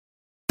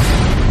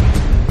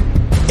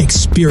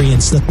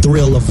Experience the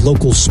thrill of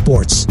local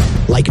sports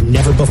like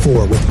never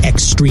before with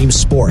Extreme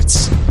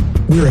Sports.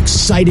 We're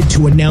excited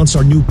to announce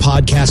our new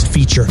podcast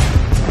feature,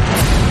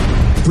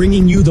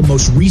 bringing you the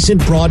most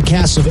recent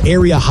broadcasts of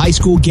area high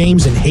school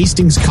games and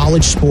Hastings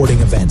College sporting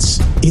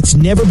events. It's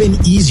never been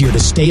easier to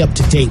stay up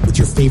to date with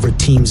your favorite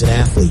teams and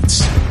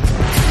athletes.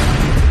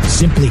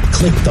 Simply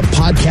click the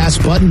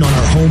podcast button on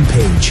our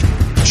homepage,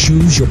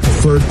 choose your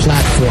preferred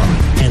platform,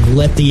 and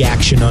let the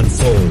action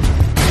unfold.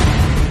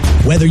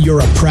 Whether you're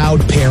a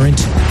proud parent,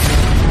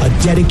 a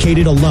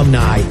dedicated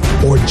alumni,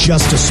 or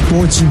just a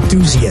sports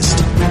enthusiast,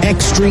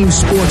 Extreme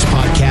Sports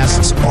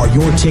Podcasts are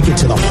your ticket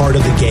to the heart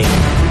of the game.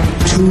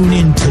 Tune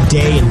in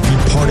today and be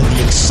part of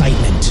the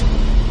excitement.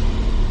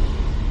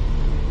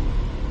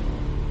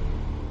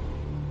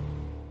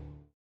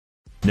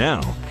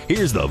 Now,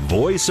 here's the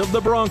voice of the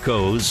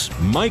Broncos,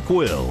 Mike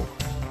Will.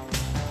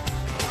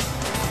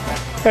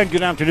 And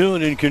good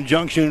afternoon. In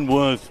conjunction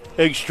with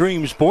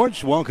Extreme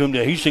Sports, welcome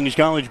to Hastings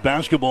College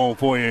basketball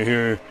for you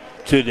here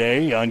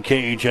today on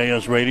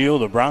KHAS Radio.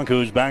 The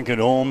Broncos back at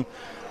home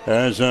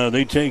as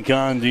they take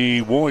on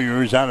the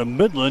Warriors out of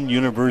Midland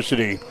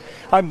University.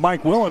 I'm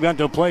Mike Will. I've got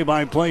the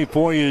play-by-play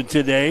for you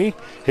today.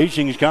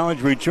 Hastings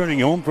College returning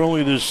home for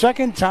only the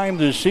second time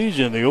this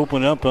season. They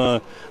open up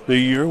the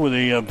year with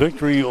a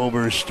victory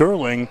over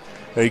Sterling.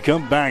 They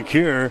come back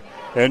here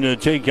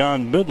and take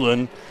on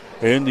Midland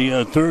in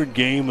the third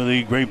game of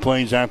the Great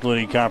Plains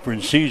Athletic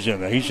Conference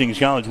season. The Hastings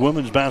College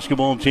women's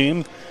basketball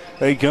team,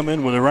 they come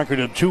in with a record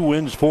of 2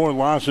 wins, 4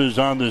 losses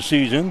on the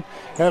season.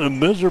 Had a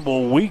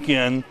miserable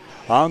weekend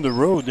on the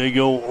road. They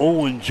go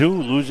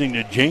 0-2, losing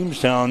to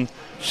Jamestown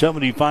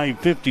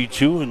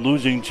 75-52 and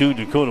losing to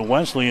Dakota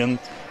Wesleyan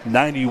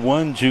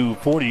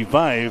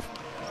 91-45.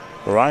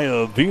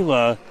 Raya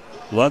Vila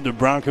led the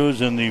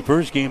Broncos in the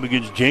first game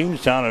against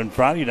Jamestown on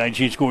Friday night.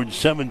 She scored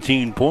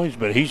 17 points,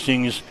 but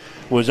Hastings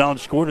was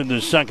outscored in the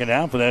second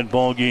half of that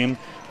ball game,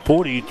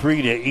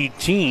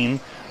 43-18.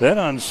 Then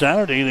on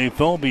Saturday, they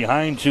fell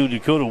behind to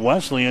Dakota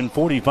Wesleyan,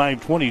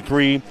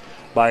 45-23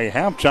 by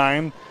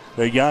halftime.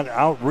 They got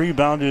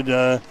out-rebounded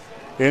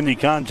in the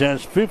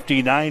contest,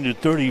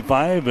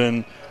 59-35,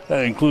 and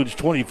that includes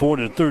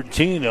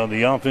 24-13 on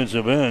the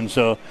offensive end.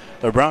 So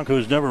the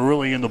Broncos never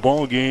really in the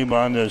ball game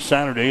on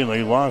Saturday, and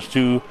they lost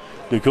to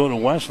Dakota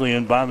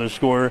Wesleyan by the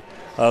score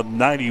of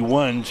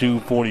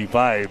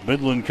 91-45.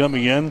 Midland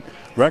coming in,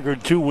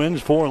 record 2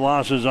 wins, 4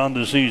 losses on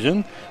the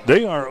season.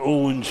 They are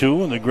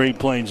 0-2 in the Great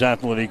Plains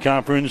Athletic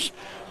Conference.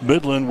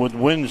 Midland with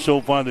wins so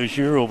far this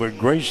year over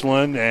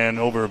Graceland and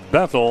over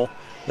Bethel.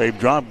 They've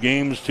dropped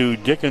games to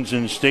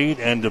Dickinson State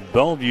and to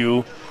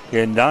Bellevue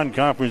in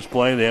non-conference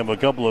play. They have a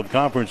couple of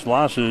conference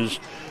losses,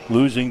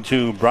 losing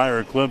to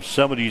Briar Cliff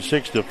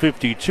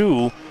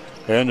 76-52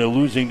 and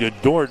losing to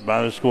Dort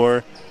by the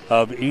score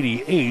of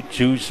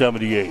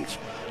 88-78.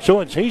 So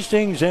it's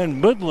Hastings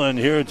and Midland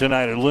here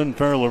tonight at Lynn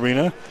Farrell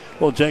Arena.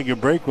 We'll take a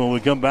break. When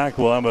we come back,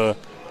 we'll have a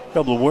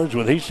couple of words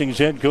with Hastings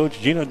head coach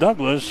Gina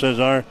Douglas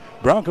as our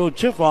Bronco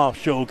Tip-Off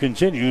show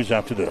continues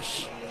after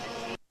this.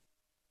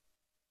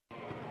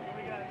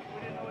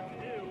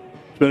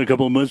 It's been a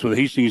couple of months with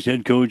Hastings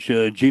head coach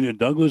Gina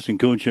Douglas, and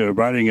coach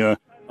riding a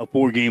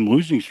 4-game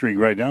losing streak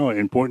right now.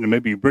 Important to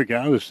maybe break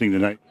out of this thing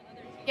tonight.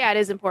 Yeah, it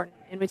is important.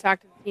 And we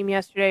talked to the team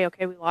yesterday.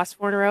 Okay, we lost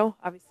 4 in a row.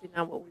 Obviously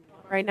not what we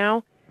want right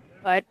now,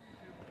 but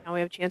now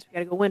we have a chance. We got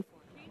to go win 4.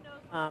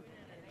 We have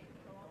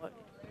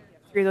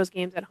 3 of those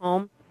games at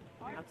home.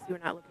 Obviously, we're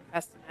not looking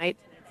past tonight.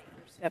 It's the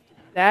first step to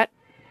do that.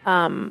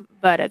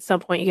 But at some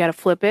point, you got to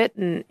flip it,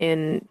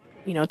 and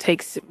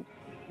takes.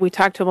 We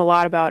talked to them a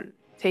lot about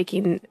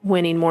taking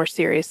winning more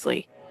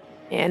seriously,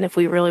 and if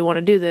we really want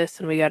to do this,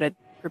 then we got to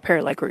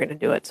prepare like we're going to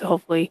do it. So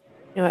hopefully,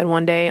 had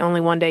only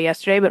one day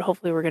yesterday, but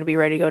hopefully we're going to be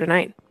ready to go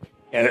tonight.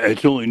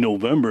 It's only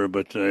November,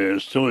 but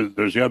still,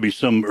 there's got to be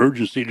some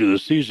urgency to the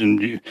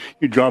season.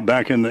 You draw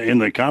back in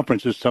the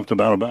conference, it's tough to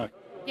battle back.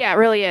 Yeah, it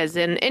really is.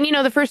 And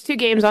the first 2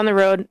 games on the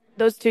road,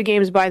 those 2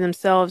 games by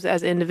themselves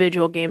as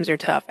individual games are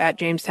tough. At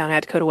Jamestown,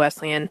 at Dakota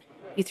Wesleyan,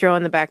 you throw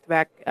in the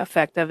back-to-back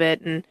effect of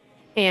it,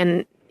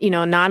 and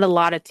not a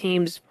lot of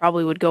teams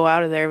probably would go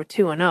out of there with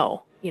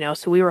 2-0.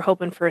 So we were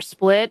hoping for a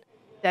split.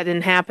 That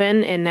didn't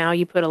happen, and now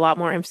you put a lot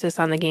more emphasis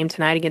on the game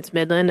tonight against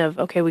Midland of,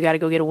 okay, we got to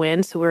go get a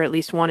win, so we're at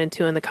least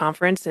 1-2 in the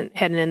conference and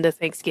heading into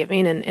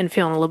Thanksgiving and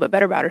feeling a little bit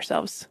better about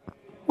ourselves.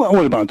 Well,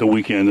 what about the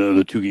weekend,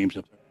 the 2 games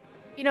up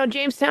there?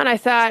 Jamestown, I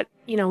thought,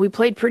 we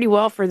played pretty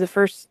well for the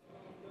first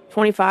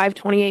 25,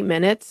 28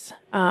 minutes.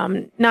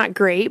 Not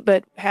great,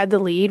 but had the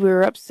lead. We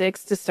were up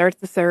 6 to start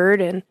the third,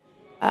 and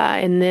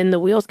then the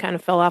wheels kind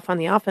of fell off on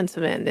the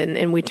offensive end,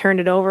 and we turned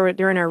it over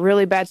during our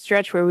really bad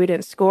stretch where we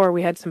didn't score.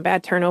 We had some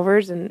bad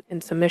turnovers and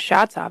some missed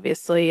shots,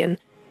 obviously, and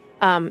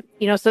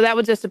so that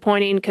was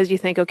disappointing because you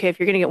think, okay, if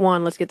you're going to get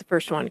one, let's get the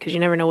first one, because you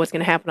never know what's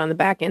going to happen on the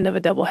back end of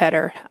a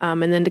doubleheader.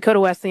 And then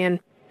Dakota Wesleyan,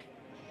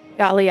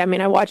 golly,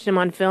 I watched them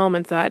on film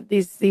and thought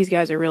these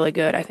guys are really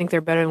good. I think they're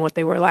better than what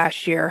they were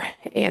last year,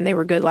 and they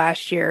were good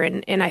last year,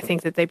 and I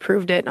think that they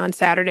proved it on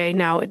Saturday.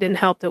 Now, it didn't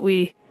help that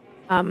we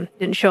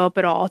didn't show up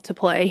at all to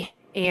play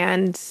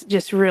and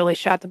just really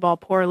shot the ball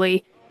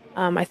poorly.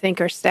 I think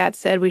our stats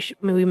said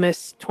we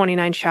missed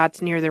 29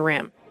 shots near the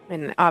rim.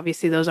 And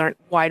obviously those aren't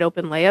wide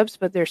open layups,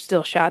 but they're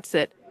still shots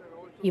that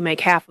you make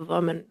half of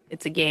them and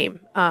it's a game.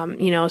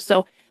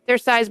 So their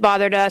size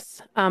bothered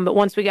us. But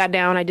once we got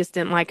down, I just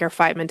didn't like our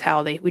fight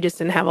mentality. We just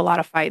didn't have a lot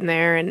of fight in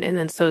there. And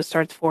then so it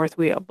starts fourth.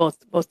 We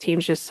both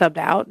teams just subbed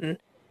out and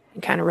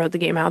kind of rode the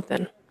game out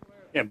then.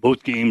 Yeah,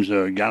 both games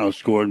got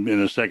outscored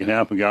in the second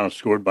half and got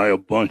outscored by a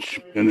bunch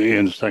in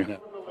the second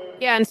half.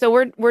 Yeah, and so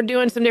we're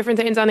doing some different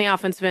things on the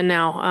offensive end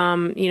now.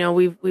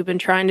 We've been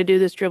trying to do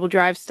this dribble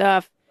drive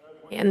stuff,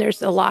 and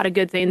there's a lot of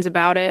good things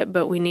about it,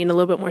 but we need a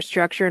little bit more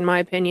structure, in my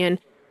opinion.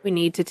 We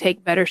need to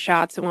take better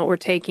shots than what we're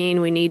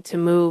taking. We need to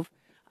move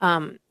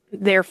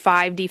their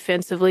 5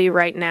 defensively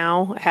right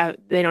now.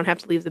 They don't have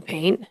to leave the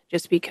paint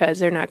just because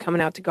they're not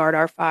coming out to guard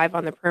our 5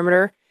 on the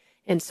perimeter,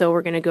 and so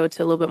we're going to go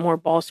to a little bit more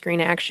ball screen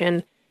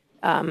action.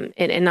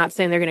 And not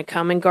saying they're going to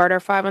come and guard our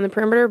 5 on the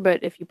perimeter,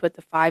 but if you put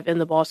the 5 in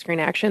the ball screen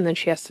action, then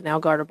she has to now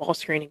guard her ball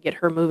screen and get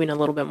her moving a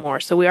little bit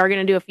more. So we are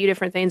going to do a few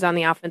different things on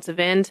the offensive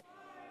end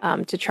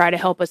to try to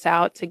help us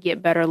out to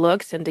get better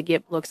looks and to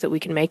get looks that we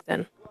can make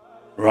then.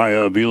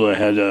 Raya Avila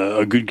had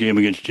a good game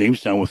against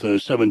Jamestown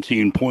with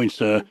 17 points,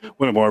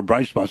 one of our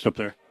bright spots up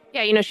there.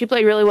 Yeah, she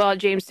played really well at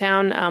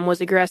Jamestown, was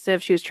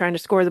aggressive. She was trying to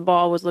score the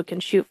ball, was looking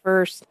to shoot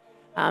first.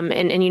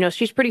 And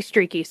she's pretty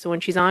streaky. So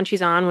when she's on,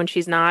 she's on. When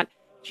she's not,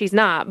 she's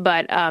not,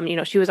 but,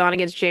 she was on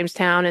against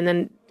Jamestown and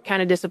then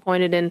kind of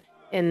disappointed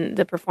in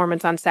the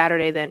performance on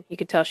Saturday. Then you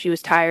could tell she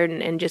was tired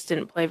and just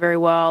didn't play very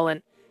well.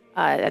 And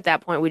at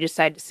that point, we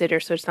decided to sit her.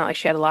 So it's not like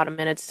she had a lot of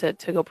minutes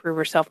to go prove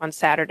herself on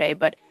Saturday,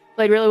 but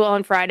played really well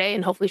on Friday.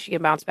 And hopefully she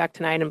can bounce back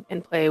tonight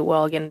and play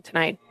well again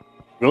tonight.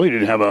 Really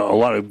did have a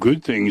lot of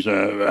good things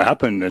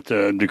happen at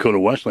Dakota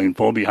Wesleyan.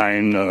 Fall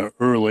behind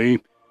early,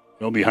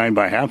 behind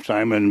by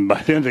halftime. And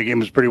by the end of the game,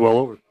 it was pretty well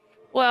over.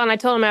 Well, and I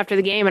told him after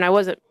the game, and I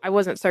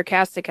wasn't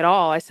sarcastic at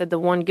all. I said the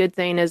one good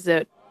thing is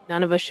that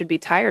none of us should be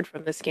tired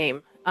from this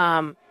game.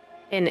 And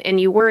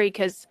you worry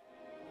because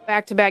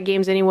back-to-back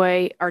games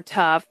anyway are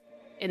tough,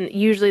 and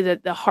usually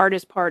the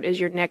hardest part is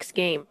your next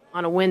game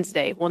on a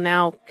Wednesday. Well,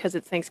 now because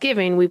it's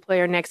Thanksgiving, we play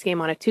our next game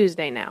on a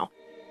Tuesday now.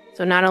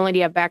 So not only do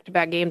you have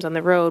back-to-back games on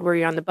the road where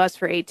you're on the bus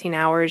for 18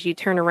 hours, you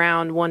turn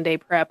around one-day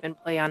prep and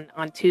play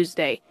on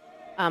Tuesday.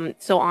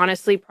 So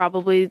honestly,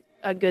 probably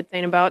a good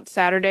thing about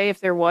Saturday,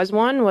 if there was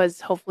one, was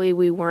hopefully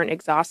we weren't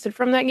exhausted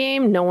from that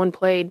game. No one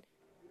played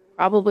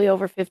probably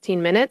over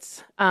 15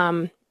 minutes,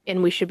 and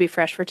we should be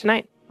fresh for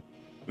tonight.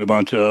 What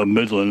about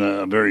Midland?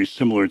 A very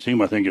similar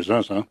team, I think, as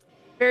us, huh?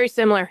 Very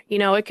similar.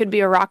 It could be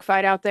a rock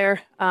fight out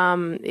there.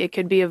 It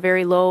could be a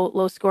very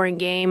low-scoring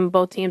game.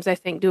 Both teams, I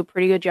think, do a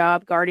pretty good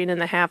job guarding in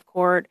the half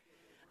court.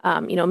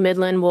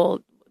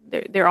 Midland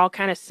they're all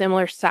kind of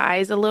similar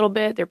size a little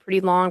bit. They're pretty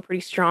long,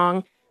 pretty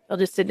strong. They'll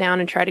just sit down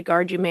and try to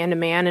guard you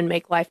man-to-man and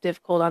make life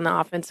difficult on the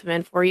offensive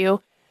end for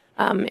you.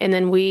 And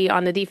then we,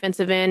 on the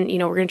defensive end,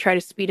 we're going to try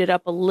to speed it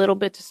up a little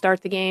bit to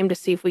start the game to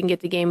see if we can get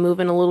the game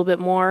moving a little bit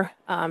more,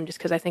 just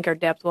because I think our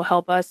depth will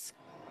help us.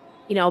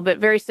 But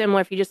very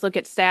similar. If you just look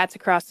at stats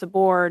across the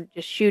board,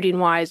 just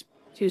shooting-wise,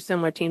 2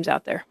 similar teams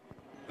out there.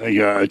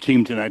 A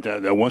team tonight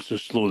that wants to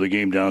slow the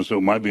game down, so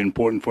it might be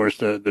important for us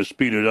to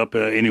speed it up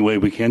any way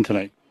we can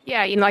tonight.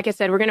 Yeah, like I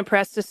said, we're going to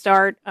press to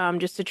start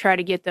just to try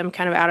to get them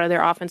kind of out of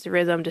their offensive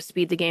rhythm to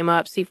speed the game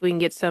up, see if we can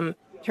get some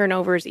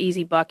turnovers,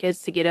 easy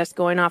buckets to get us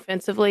going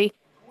offensively,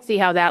 see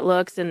how that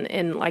looks.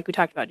 And like we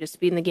talked about, just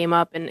speeding the game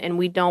up. And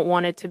we don't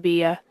want it to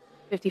be a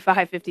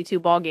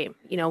 55-52 ball game.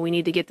 We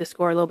need to get the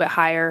score a little bit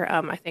higher,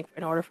 I think,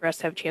 in order for us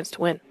to have a chance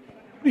to win.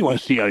 What do you want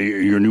to see out of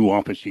your new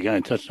offense? You kind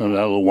of touched on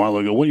that a little while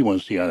ago. What do you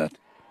want to see out of that?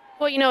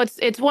 Well,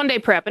 it's one-day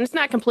prep, and it's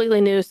not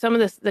completely new. Some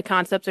of the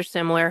concepts are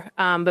similar,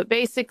 but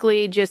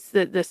basically just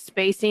the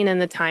spacing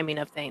and the timing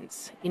of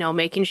things.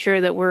 Making sure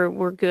that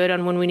we're good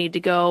on when we need to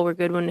go, we're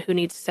good when who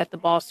needs to set the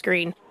ball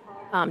screen,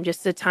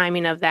 just the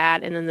timing of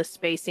that, and then the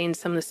spacing.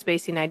 Some of the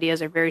spacing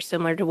ideas are very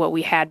similar to what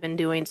we had been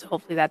doing, so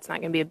hopefully that's not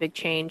going to be a big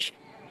change.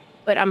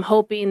 But I'm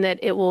hoping that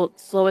it will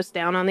slow us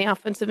down on the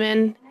offensive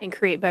end and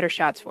create better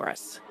shots for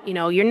us.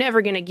 You're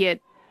never going to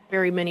get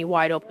very many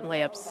wide open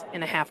layups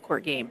in a half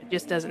court game. It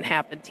just doesn't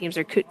happen. Teams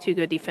are too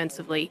good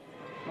defensively.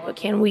 But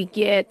can we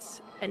get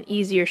an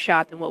easier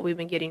shot than what we've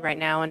been getting right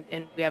now, and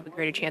we have a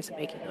greater chance of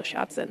making those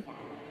shots in?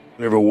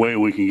 Whatever way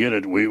we can get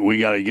it, we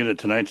got to get it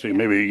tonight so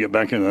maybe get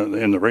back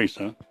in the race,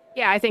 huh?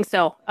 Yeah, I think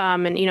so.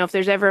 And if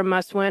there's ever a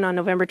must-win on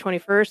November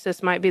 21st,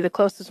 this might be the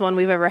closest one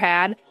we've ever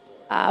had.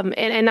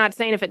 And not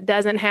saying if it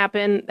doesn't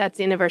happen, that's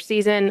the end of our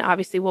season.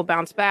 Obviously, we'll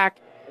bounce back.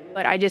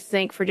 But I just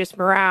think for just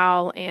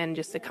morale and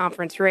just the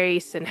conference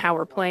race and how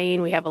we're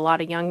playing, we have a lot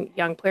of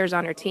young players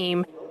on our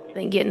team. I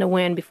think getting a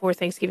win before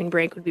Thanksgiving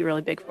break would be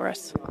really big for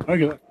us.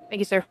 Okay. Thank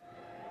you, sir.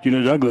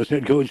 Gina Douglas,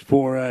 head coach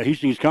for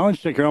Hastings College.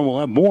 Stick around. We'll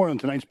have more on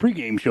tonight's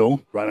pregame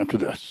show right after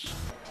this.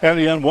 And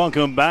again,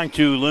 welcome back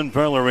to Lynn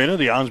Farrell Arena,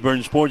 the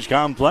Osborne Sports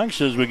Complex,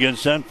 as we get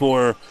set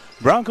for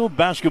Bronco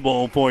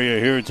basketball for you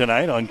here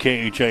tonight on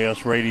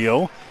KHAS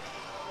Radio.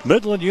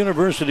 Midland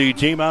University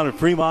team out of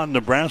Fremont,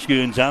 Nebraska,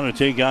 in town to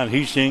take on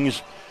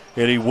Hastings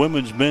at a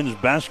women's men's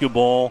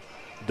basketball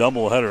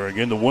doubleheader.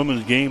 Again, the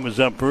women's game is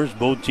up first.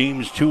 Both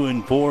teams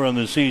 2-4 on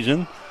the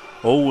season.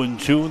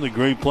 0-2 in the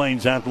Great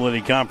Plains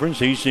Athletic Conference.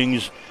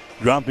 Hastings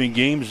dropping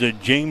games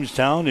at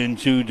Jamestown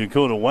into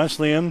Dakota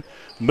Wesleyan.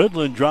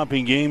 Midland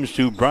dropping games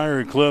to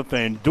Briar Cliff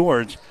and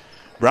Dort.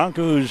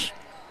 Broncos,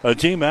 a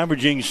team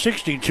averaging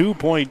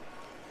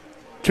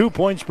 62.2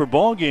 points per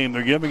ball game.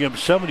 They're giving up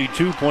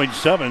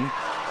 72.7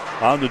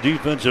 on the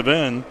defensive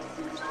end.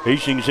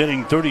 Hastings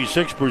hitting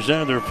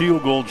 36% of their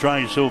field goal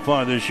tries so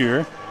far this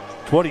year.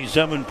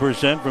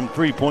 27% from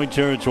three-point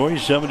territory,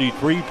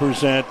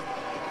 73%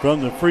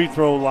 from the free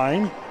throw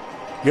line.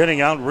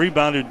 Getting out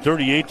rebounded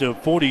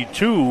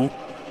 38-42.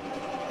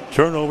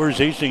 Turnovers,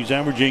 Hastings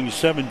averaging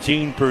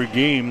 17 per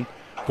game,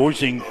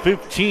 forcing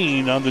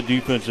 15 on the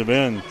defensive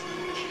end.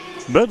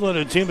 Midland,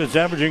 a team that's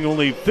averaging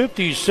only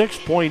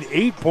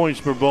 56.8 points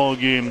per ball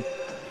game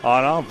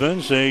on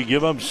offense. They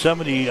give up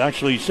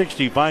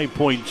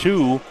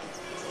 65.2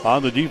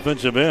 on the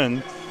defensive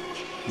end.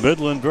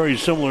 Midland, very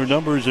similar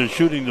numbers as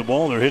shooting the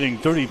ball. They're hitting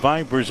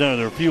 35% of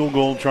their field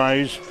goal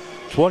tries,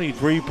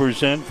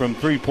 23% from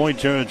three-point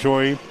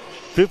territory,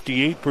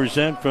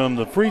 58% from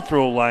the free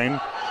throw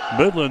line.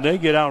 Midland, they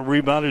get out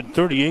rebounded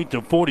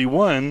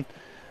 38-41.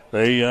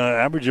 They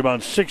average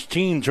about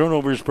 16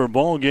 turnovers per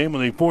ball game,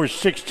 and they force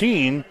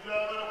 16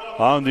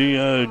 on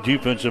the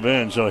defensive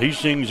end. So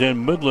Hastings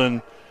and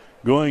Midland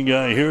going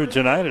here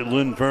tonight at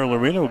Lynn Farrell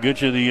Arena. We'll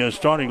get you the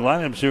starting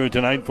lineups here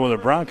tonight for the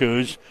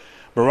Broncos.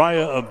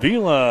 Mariah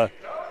Avila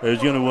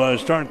is going to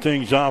start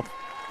things off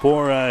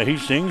for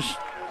Hastings.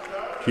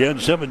 She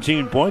had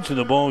 17 points in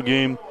the ball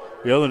game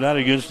the other night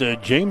against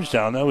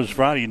Jamestown. That was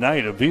Friday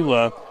night.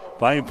 Avila,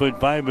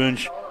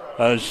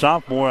 5'5"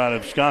 sophomore out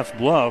of Scotts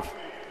Bluff.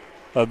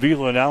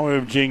 Avila now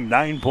averaging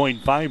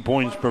 9.5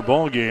 points per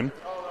ball game.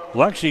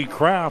 Lexi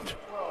Kraft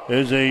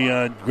is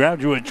a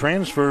graduate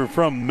transfer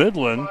from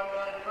Midland.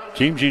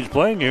 Team she's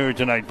playing here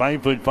tonight,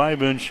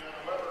 5'5"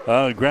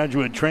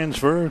 graduate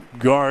transfer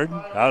guard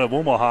out of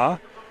Omaha.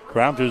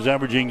 Kraft is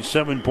averaging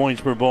 7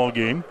 points per ball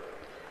game.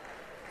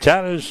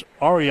 Tatis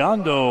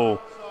Ariando,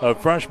 a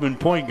freshman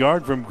point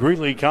guard from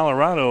Greeley,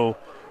 Colorado,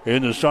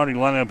 in the starting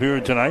lineup here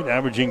tonight,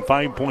 averaging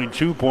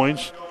 5.2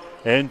 points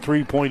and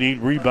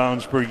 3.8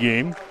 rebounds per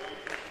game.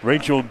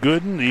 Rachel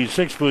Gooden, the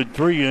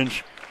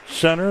 6'3"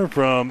 center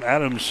from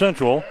Adams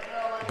Central.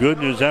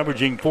 Gooden is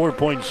averaging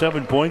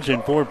 4.7 points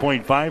and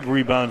 4.5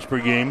 rebounds per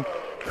game.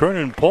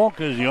 Kernan Polk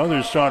is the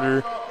other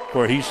starter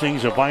for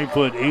Hastings, a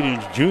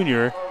 5'8"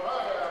 junior.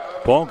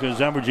 Polk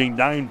is averaging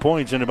 9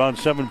 points and about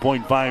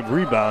 7.5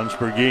 rebounds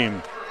per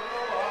game.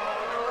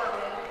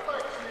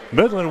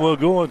 Midland will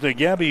go with the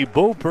Gabby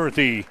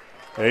Boperthy,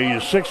 a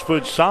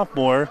 6'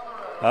 sophomore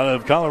out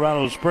of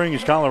Colorado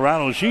Springs,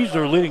 Colorado. She's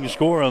their leading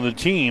scorer on the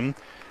team,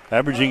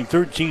 averaging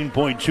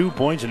 13.2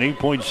 points and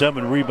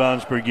 8.7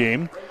 rebounds per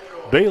game.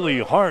 Bailey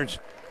Hart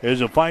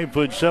is a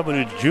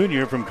 5'7"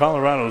 junior from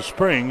Colorado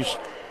Springs.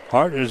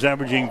 Hart is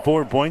averaging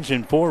 4 points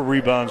and 4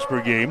 rebounds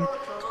per game.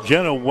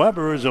 Jenna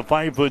Weber is a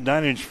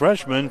 5'9"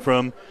 freshman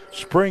from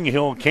Spring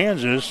Hill,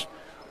 Kansas.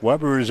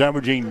 Weber is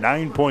averaging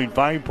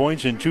 9.5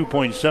 points and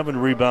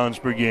 2.7 rebounds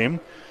per game.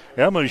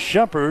 Emma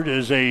Shepard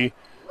is a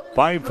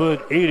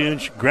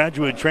 5'8"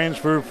 graduate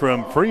transfer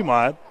from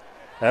Fremont,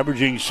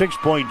 averaging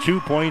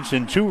 6.2 points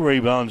and 2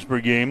 rebounds per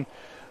game.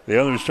 The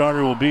other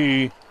starter will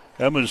be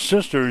Emma's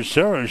sister,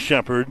 Sarah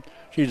Shepard.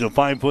 She's a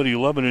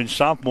 5'11"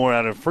 sophomore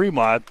out of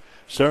Fremont.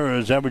 Sarah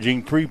is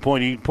averaging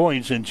 3.8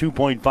 points and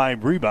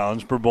 2.5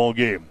 rebounds per ball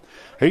game.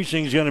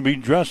 Hastings going to be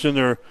dressed in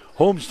their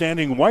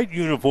homestanding white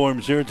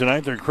uniforms here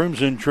tonight. Their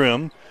crimson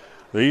trim.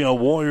 The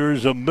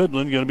Warriors of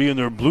Midland going to be in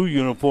their blue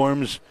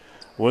uniforms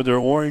with their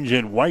orange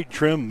and white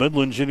trim.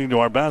 Midland sitting to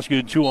our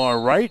basket to our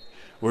right.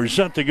 We're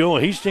set to go.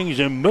 Hastings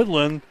and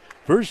Midland.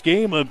 First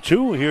game of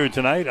 2 here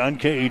tonight on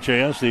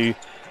KHAS. The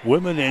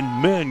women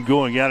and men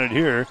going at it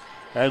here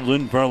at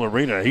Lynn Farrell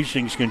Arena.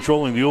 Hastings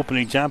controlling the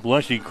opening tap.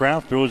 Leslie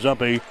Kraft throws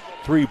up a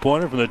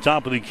three-pointer from the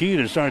top of the key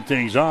to start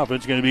things off.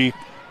 It's going to be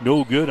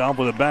no good. Off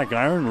with a back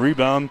iron.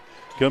 Rebound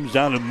comes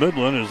down to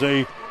Midland as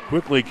they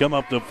quickly come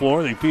up the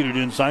floor. They feed it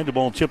inside. The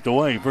ball tipped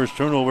away. First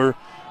turnover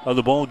of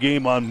the ball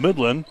game on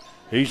Midland.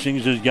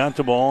 Hastings has got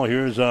the ball.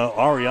 Here's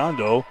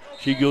Ariando.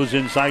 She goes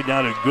inside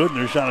now to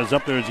Gooden. Her shot is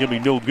up there. It's going to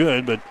be no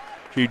good, but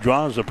she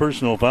draws a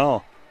personal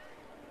foul.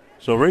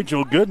 So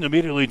Rachel Gooden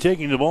immediately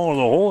taking the ball in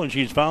the hole, and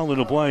she's fouled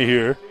into play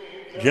here.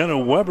 Jenna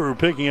Weber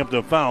picking up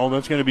the foul.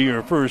 That's going to be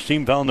her first,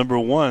 team foul number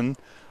 1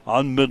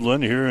 on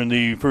Midland here in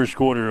the first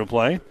quarter of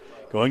play.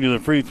 Going to the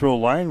free throw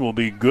line will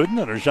be Gooden,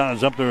 and her shot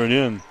is up there and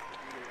in.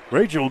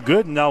 Rachel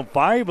Gooden now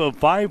 5 of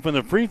 5 from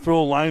the free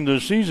throw line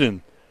this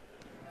season.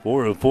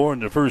 4 of 4 in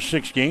the first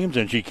 6 games,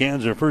 and she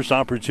cans her first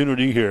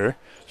opportunity here.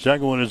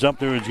 Second one is up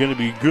there. It's going to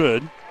be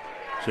good.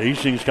 So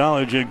Hastings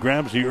College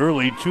grabs the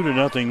early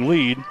 2-0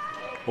 lead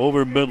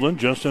over Midland.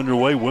 Just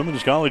underway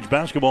women's college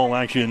basketball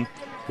action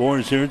for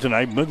us here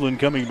tonight. Midland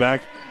coming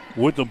back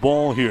with the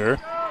ball here.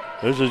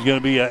 This is going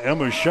to be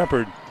Emma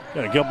Shepard.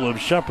 Got a couple of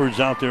Shepards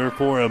out there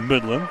for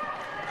Midland.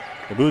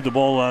 They move the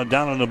ball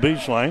down on the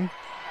baseline.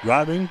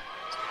 Driving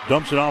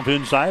Dumps it off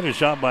inside. A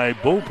shot by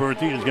Bo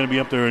Perthy is going to be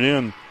up there and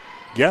in.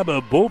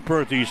 Gabba Bo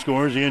Perthy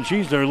scores, and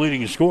she's their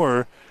leading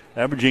scorer,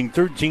 averaging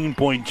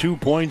 13.2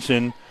 points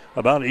and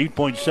about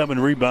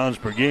 8.7 rebounds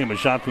per game. A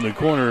shot from the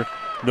corner,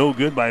 no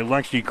good by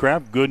Lexi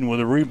Kraft. Gooden with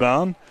a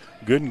rebound.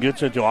 Gooden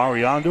gets it to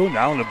Ariando.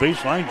 Now on the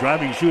baseline,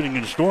 driving, shooting,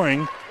 and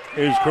scoring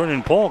is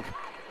Kernan Polk.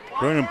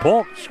 Kernan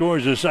Polk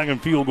scores the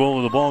second field goal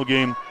of the ball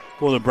game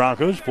for the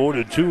Broncos.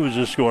 4-2 is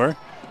the score.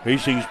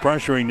 Hastings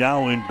pressuring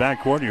now in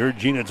backcourt. You heard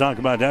Gina talk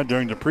about that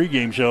during the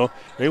pregame show.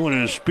 They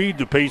wanted to speed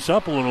the pace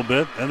up a little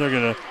bit, and they're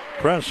going to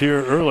press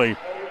here early.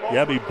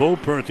 Gabby Bo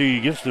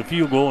Perthy gets the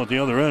field goal at the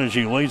other end, and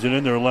she lays it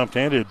in there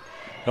left-handed.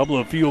 Couple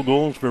of field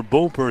goals for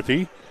Bo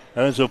Perthy.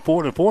 It's a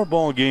 4-4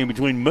 ball game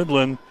between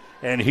Midland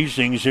and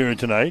Hastings here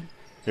tonight.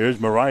 Here's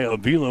Mariah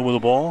Avila with the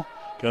ball.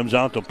 Comes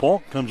out to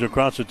Polk. Comes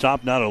across the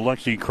top now to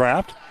Lexi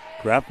Kraft.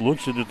 Kraft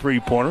looks at the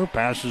three-pointer.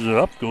 Passes it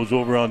up. Goes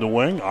over on the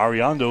wing.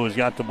 Ariando has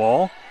got the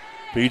ball.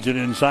 Feeds it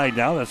inside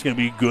now. That's going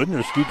to be Gooden.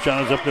 Her scoop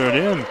shot is up there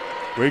and in.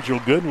 Rachel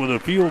Gooden with a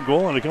field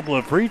goal and a couple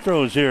of free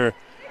throws here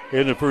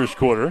in the first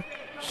quarter.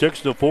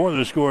 6-4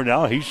 the score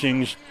now.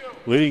 Hastings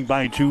leading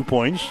by 2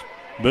 points.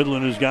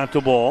 Midland has got the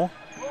ball.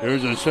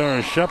 There's a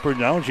Sarah Shepard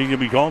now. She can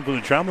be called for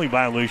the traveling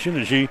violation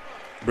as she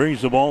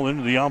brings the ball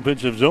into the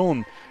offensive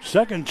zone.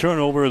 Second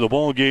turnover of the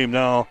ball game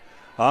now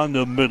on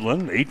the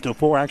Midland.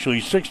 8-4,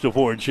 actually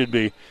 6-4 it should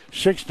be.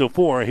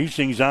 6-4.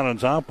 Hastings out on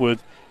top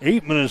with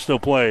 8 minutes to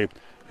play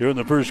here in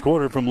the first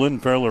quarter from Lynn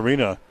Farrell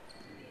Arena.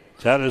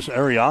 Tatis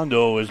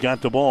Ariando has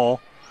got the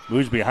ball.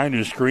 Moves behind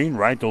his screen,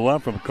 right to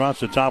left from across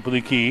the top of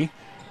the key.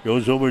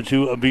 Goes over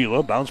to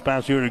Avila. Bounce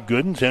pass here to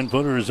Gooden.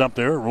 10-footer is up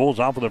there. Rolls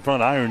off of the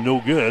front iron.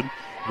 No good.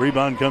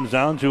 Rebound comes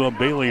down to a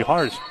Bailey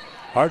Hart.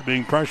 Hart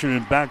being pressured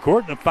in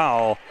backcourt. And a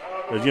foul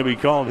is going to be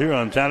called here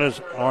on Tatis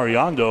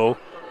Ariando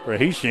for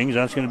Hastings.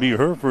 That's going to be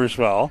her first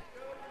foul.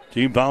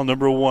 Team foul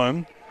number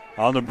 1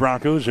 on the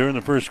Broncos here in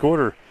the first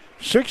quarter.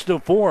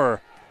 6-4.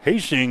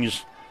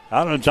 Hastings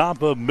out on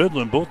top of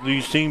Midland. Both of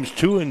these teams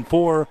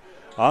 2-4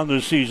 on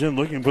the season,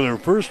 looking for their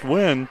first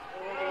win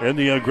in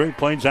the Great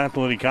Plains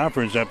Athletic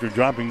Conference after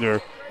dropping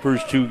their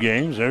first 2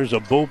 games. There's a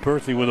Bo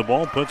Perthy with the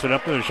ball, puts it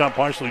up there. The shot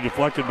partially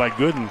deflected by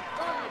Gooden.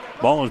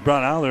 Ball is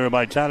brought out there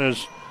by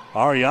Tatis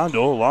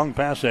Ariando. Long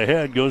pass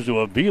ahead, goes to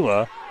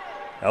Avila.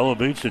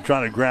 Elevates to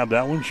try to grab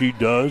that one. She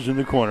does in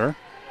the corner.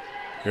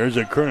 There's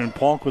a Kernan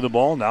Polk with the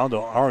ball. Now to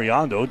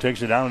Ariando.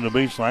 Takes it down on the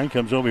baseline.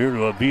 Comes over here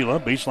to Avila.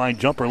 Baseline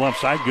jumper left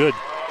side. Good.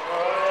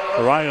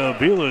 Mariah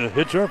Avila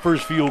hits her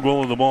first field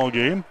goal of the ball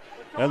game.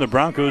 And the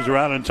Broncos are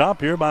out on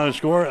top here by a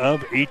score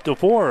of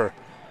 8-4.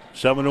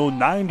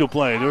 7:09 to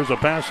play. There's a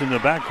pass in the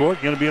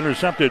backcourt. Going to be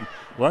intercepted.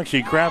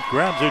 Lexi Kraft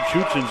grabs it,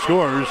 shoots, and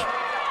scores.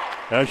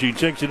 As she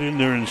takes it in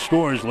there and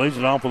scores, lays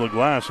it off of the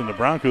glass. And the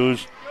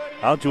Broncos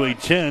out to a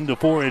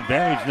 10-4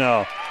 advantage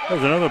now.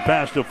 There's another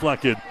pass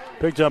deflected.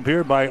 Picked up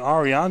here by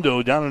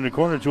Ariando down in the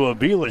corner to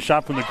Avila.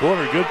 Shot from the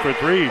corner. Good for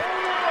 3.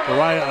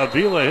 Mariah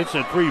Avila hits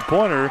a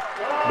three-pointer.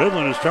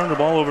 Midland has turned the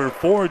ball over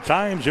 4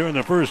 times here in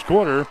the first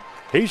quarter.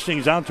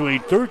 Hastings out to a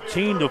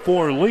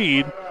 13-4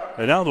 lead.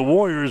 And now the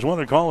Warriors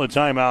want to call a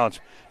timeout.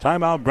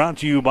 Timeout brought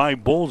to you by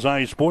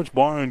Bullseye Sports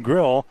Bar and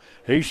Grill.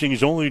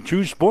 Hastings' only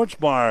true sports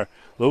bar.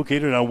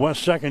 Located on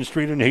West 2nd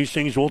Street in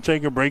Hastings. We'll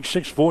take a break.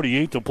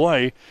 6:48 to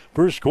play.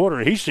 First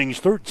quarter, Hastings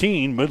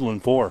 13,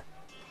 Midland 4.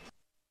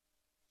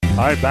 All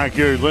right, back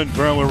here at Lynn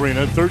Farrell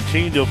Arena.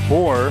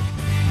 13-4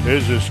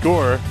 is the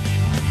score.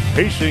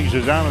 Hastings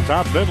is out on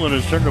top. Midland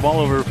has turned the ball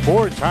over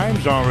 4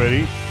 times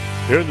already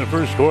here in the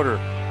first quarter.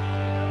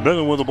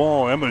 Midland with the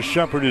ball. Emma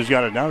Shepard has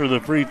got it down to the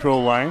free throw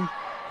line.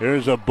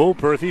 There's a Bo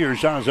Perthy. Her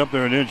shot's up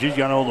there and in. She's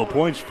got all the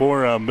points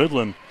for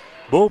Midland.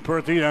 Bo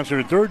Perthy, that's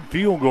her 3rd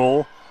field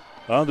goal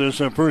of this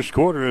first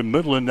quarter. And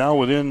Midland now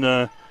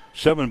within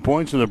 7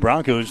 points of the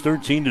Broncos.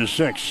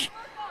 13-6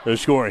 the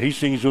score.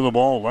 Hastings with the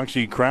ball.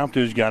 Lexi Kraft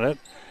has got it.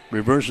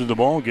 Reverses the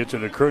ball. Gets it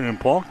to Kernan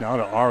Polk. Now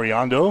to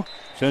Ariando.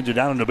 Sends it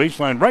down on the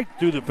baseline right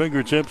through the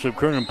fingertips of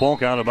Kernan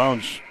Polk out of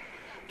bounds.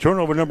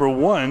 Turnover number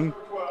 1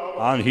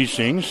 on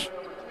Hastings.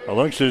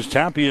 Alexis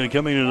Tapia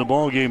coming into the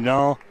ball game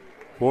now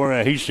for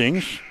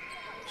Hastings.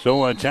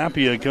 So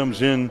Tapia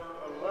comes in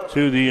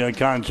to the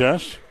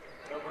contest.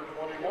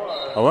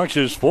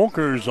 Alexis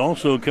Folkers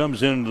also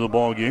comes into the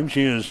ball game.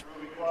 She has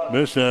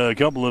missed a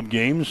couple of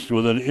games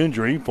with an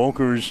injury.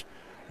 Folkers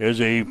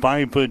is a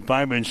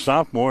 5'5"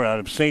 sophomore out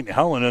of St.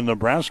 Helena,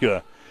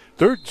 Nebraska.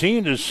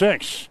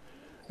 13-6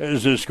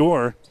 is the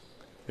score.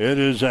 It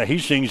is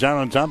Hastings out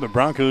on top. The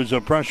Broncos are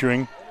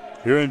pressuring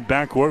here in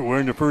backcourt. We're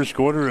in the first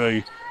quarter.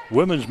 A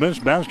women's men's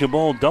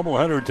basketball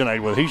doubleheader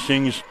tonight with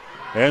Hastings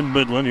and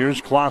Midland. Here's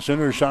Clausen.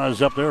 Her shot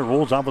is up there.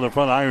 Rolls off of the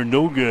front iron.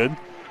 No good.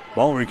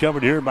 Ball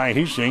recovered here by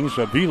Hastings.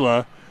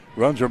 Avila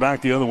runs her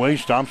back the other way.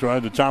 Stomps her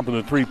at the top of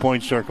the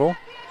three-point circle.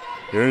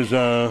 Here's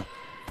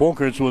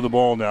Folkers with the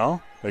ball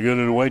now. They get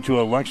it away to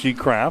Alexi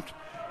Kraft.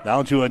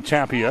 Now to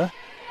Tapia.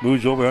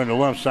 Moves over on the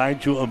left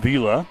side to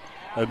Avila.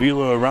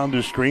 Avila around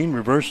the screen.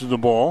 Reverses the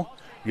ball.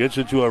 Gets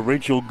it to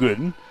Rachel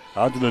Gooden.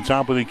 Out to the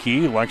top of the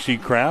key.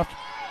 Lexi Kraft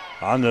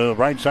On the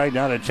right side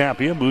now to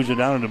Tapia. Moves it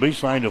down on the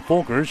baseline to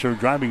Folkers. Her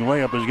driving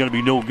layup is going to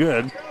be no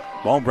good.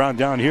 Ball brought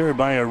down here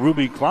by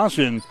Ruby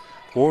Clausen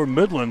for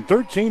Midland.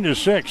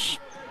 13-6.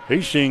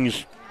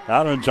 Hastings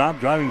out on top,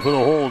 driving for the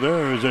hole.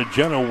 There is a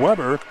Jenna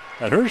Weber.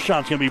 And her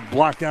shot's going to be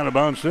blocked out of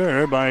bounds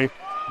there by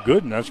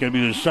Gooden. That's going to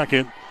be the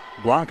second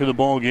block of the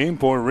ball game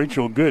for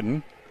Rachel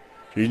Gooden.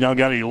 She's now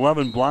got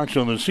 11 blocks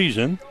on the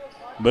season.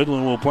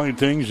 Midland will play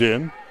things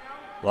in.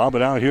 Lob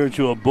it out here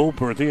to a Bo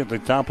Perthy at the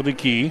top of the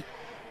key.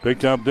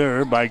 Picked up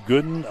there by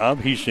Gooden of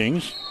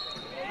Hastings.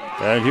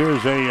 And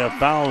here's a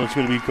foul that's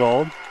going to be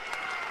called.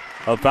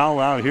 A foul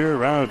out here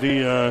around at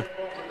the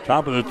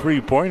top of the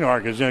three-point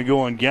arc is going to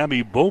go on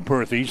Gabby Bo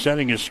Perthy,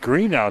 setting a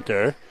screen out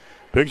there.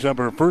 Picks up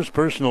her first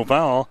personal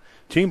foul.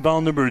 Team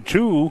foul number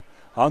 2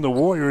 on the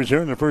Warriors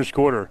here in the first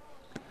quarter.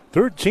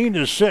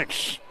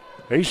 13-6.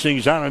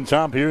 Hastings out on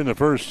top here in the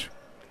first.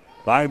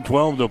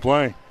 5:12 to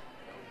play.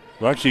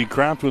 Lexi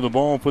Kraft with the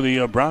ball for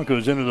the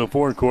Broncos into the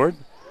forecourt.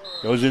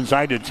 Goes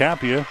inside to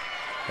Tapia.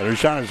 And her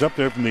shot is up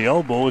there from the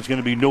elbow. It's going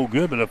to be no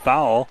good, but a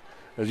foul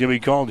is going to be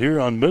called here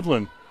on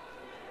Midland.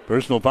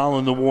 Personal foul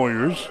on the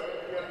Warriors.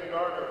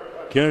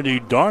 Kennedy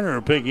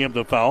Darner picking up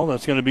the foul.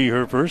 That's going to be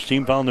her first.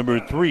 Team foul number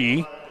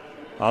 3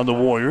 on the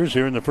Warriors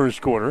here in the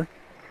first quarter.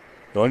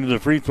 Going to the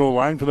free throw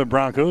line for the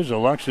Broncos,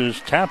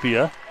 Alexis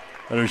Tapia.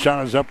 And her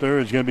shot is up there.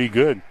 It's going to be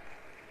good.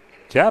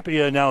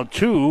 Tapia now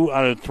 2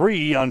 out of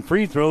 3 on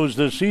free throws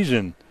this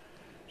season.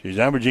 She's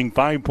averaging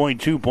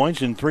 5.2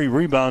 points and 3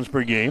 rebounds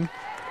per game.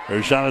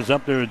 Her shot is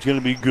up there. It's going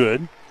to be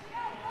good.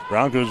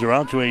 Broncos are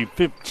out to a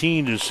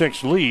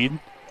 15-6 lead.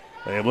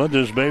 They have led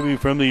this baby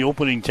from the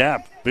opening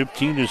tap.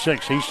 15-6.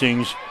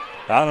 Hastings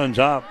out on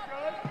top.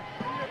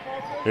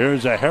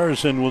 Here's a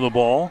Harrison with the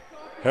ball.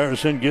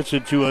 Harrison gets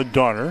it to a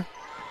Darner.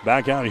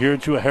 Back out here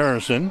to a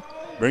Harrison.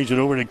 Brings it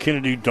over to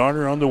Kennedy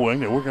Darner on the wing.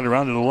 They're working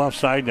around to the left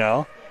side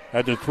now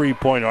at the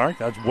three-point arc.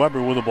 That's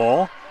Weber with the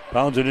ball.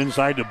 Pounds it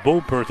inside to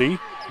Bo Perthy.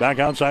 Back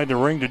outside the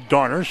ring to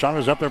Darner. Shot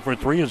is up there for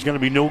 3. It's going to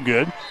be no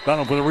good.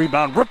 Battle for the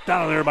rebound. Ripped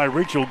out of there by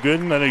Rachel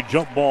Gooden. And a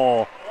jump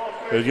ball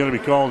is going to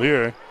be called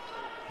here.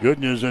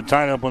 Gooden is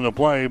tied up on the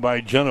play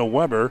by Jenna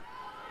Weber.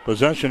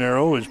 Possession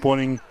arrow is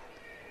pointing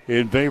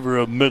in favor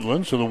of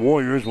Midland. So the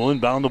Warriors will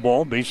inbound the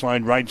ball.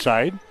 Baseline right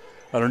side.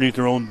 Underneath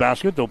their own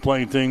basket. They'll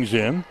play things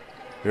in.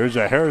 Here's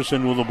a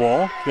Harrison with the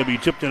ball. Going to be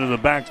tipped into the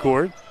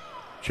backcourt.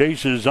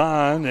 Chases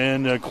on,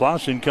 and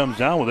Clausen comes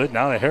down with it.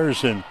 Now to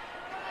Harrison.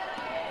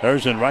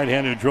 Harrison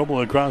right-handed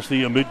dribble across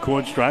the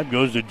midcourt stripe.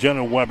 Goes to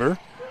Jenna Weber.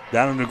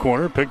 Down in the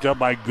corner. Picked up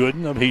by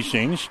Gooden of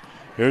Hastings.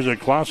 Here's a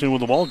Clausen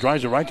with the ball.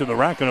 Drives it right to the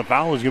rack, and a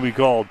foul is going to be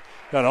called.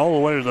 Got all the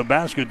way to the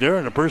basket there,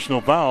 and a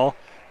personal foul.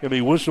 Going to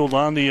be whistled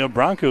on the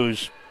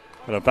Broncos.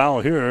 And a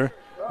foul here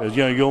is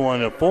going to go on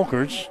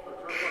Folkers.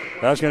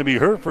 That's going to be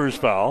her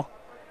first foul.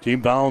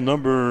 Team foul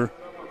number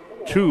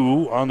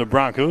 2 on the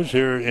Broncos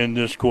here in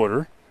this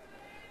quarter.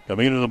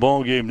 Coming into the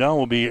ball game now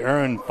will be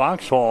Erin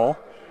Foxhall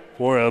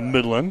for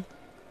Midland.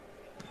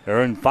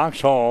 Erin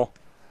Foxhall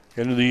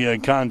into the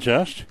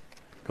contest.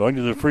 Going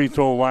to the free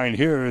throw line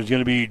here is going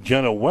to be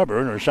Jenna Weber,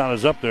 and her shot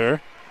is up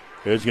there.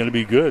 It's going to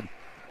be good.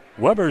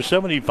 Weber,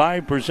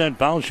 75%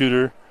 foul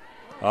shooter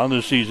on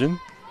the season.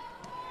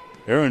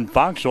 Erin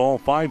Foxhall,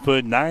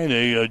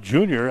 5'9", a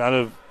junior out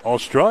of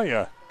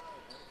Australia.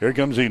 Here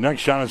comes the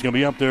next shot. It's going to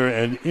be up there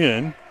and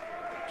in.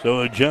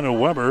 So Jenna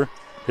Weber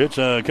hits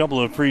a couple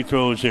of free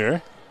throws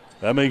here.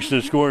 That makes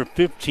the score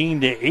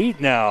 15-8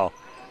 now.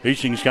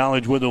 Hastings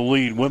College with the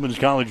lead. Women's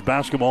college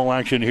basketball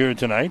action here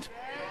tonight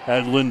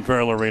at Lynn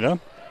Farrell Arena.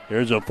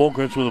 Here's a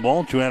Folkers with the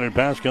ball. Two-handed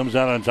pass comes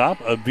out on top.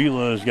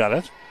 Avila has got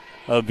it.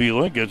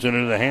 Avila gets it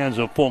into the hands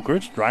of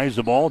Folkers. Drives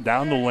the ball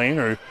down the lane.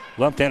 Her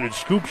left-handed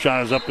scoop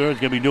shot is up there. It's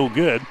going to be no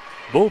good.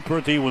 Bo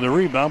Perthy with a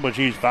rebound, but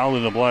she's fouled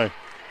in the play.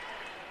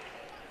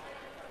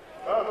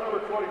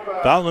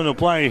 Foul in the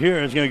play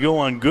here is going to go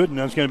on Gooden.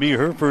 That's going to be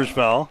her first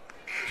foul.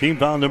 Team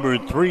foul number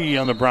 3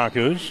 on the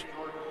Broncos.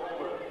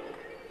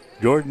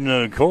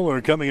 Jordan Kohler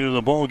coming into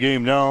the ball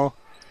game now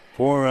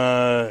for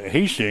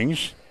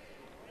Hastings.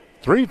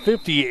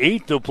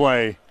 3:58 to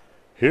play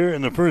here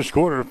in the first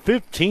quarter.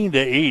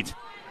 15-8.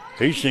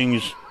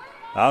 Hastings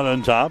out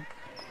on top.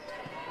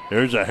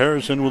 There's a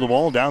Harrison with the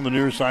ball down the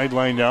near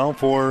sideline now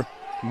for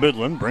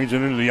Midland. Brings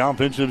it into the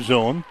offensive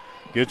zone.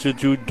 Gets it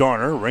to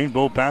Darner.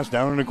 Rainbow pass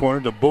down in the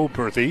corner to Bo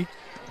Perthy.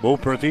 Bo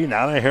Perthy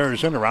now to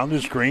Harrison around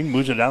the screen.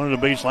 Moves it down to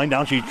the baseline.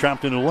 Now she's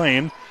trapped in the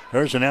lane.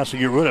 Harrison has to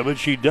get rid of it.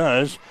 She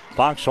does.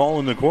 Foxhall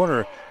in the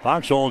corner.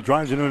 Foxhall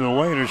drives it into the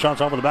lane. Her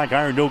shot's off of the back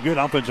iron. No good.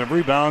 Offensive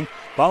rebound.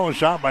 Follow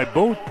shot by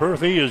Bo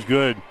Perthy is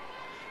good.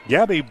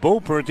 Gabby Bo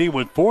Perthy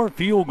with 4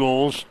 field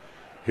goals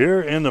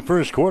here in the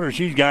first quarter.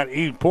 She's got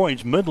 8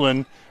 points.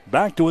 Midland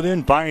back to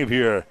within 5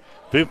 here.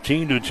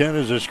 15-10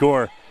 is the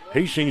score.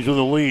 Hastings with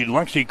the lead.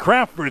 Lexi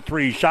Kraft for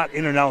 3. Shot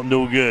in and out.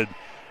 No good.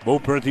 Bo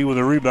Perthy with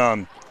a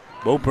rebound.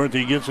 Bo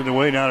Perthy gets it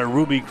away now to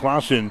Ruby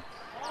Clausen.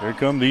 Here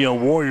come the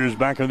Warriors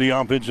back in the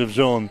offensive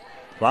zone.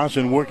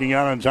 Clausen working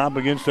out on top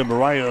against the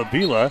Mariah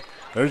Avila.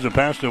 There's a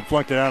pass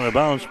deflected out of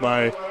bounds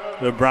by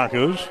the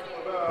Broncos.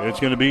 It's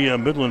going to be a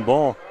Midland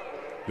ball.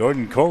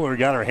 Jordan Kohler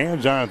got her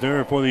hands on it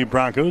there for the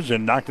Broncos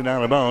and knocked it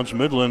out of bounds.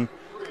 Midland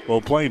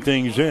will play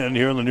things in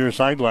here on the near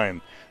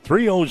sideline.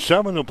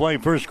 3:07 to play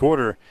first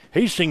quarter.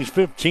 Hastings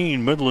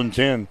 15, Midland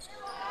 10.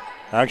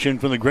 Action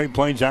from the Great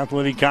Plains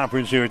Athletic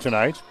Conference here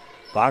tonight.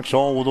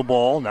 Foxhall with the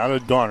ball. Now to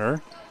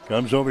Donner.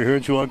 Comes over here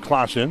to a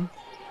Clausen.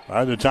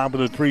 Right at the top of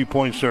the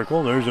three-point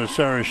circle. There's a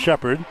Sarah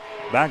Shepard.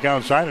 Back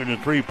outside of the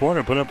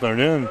three-pointer. Put up there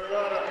and in.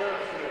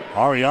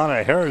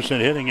 Ariana Harrison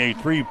hitting a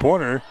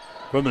three-pointer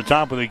from the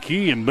top of the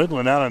key. And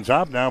Midland out on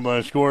top now by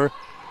a score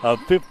of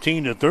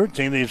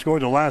 15-13. They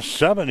scored the last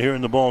 7 here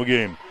in the ball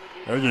game.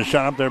 There's a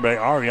shot up there by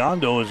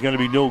Ariando. Is going to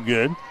be no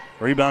good.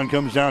 Rebound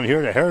comes down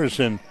here to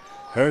Harrison.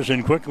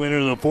 Harrison quickly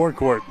into the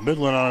forecourt.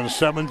 Midland on a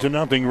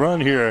 7-0 run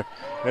here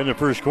in the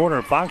first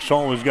quarter.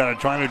 Foxhall has got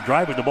it trying to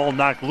drive it. The ball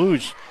knocked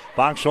loose.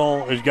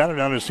 Foxhall has got it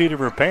on the seat of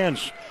her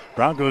pants.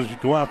 Broncos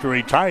go after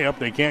a tie-up.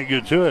 They can't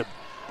get to it.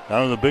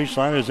 Down on the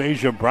baseline is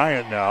Asia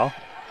Bryant now.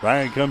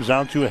 Bryant comes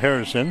out to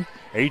Harrison.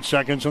 8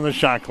 seconds on the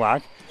shot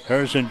clock.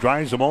 Harrison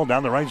drives the ball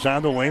down the right side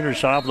of the lane. Her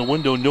shot off the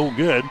window, no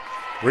good.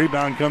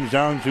 Rebound comes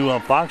down to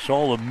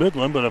Foxhall of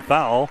Midland, but a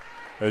foul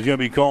is going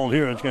to be called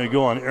here. It's going to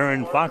go on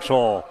Aaron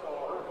Foxhall.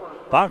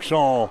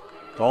 Foxhall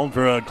called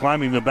for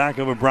climbing the back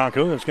of a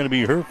Bronco. That's going to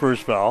be her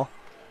first foul.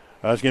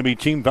 That's going to be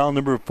team foul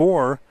number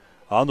 4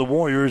 on the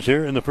Warriors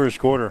here in the first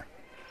quarter.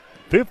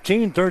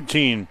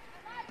 15-13.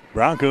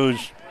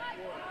 Broncos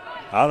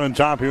out on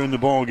top here in the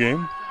ball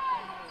game.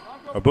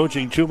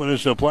 Approaching 2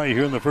 minutes to play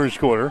here in the first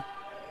quarter.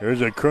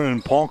 Here's a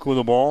Kernan Polk with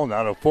the ball.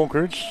 Now to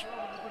Folkerts.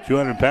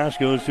 200 pass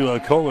goes to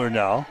Kohler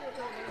now.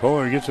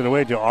 Kohler gets it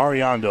away to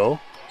Ariando.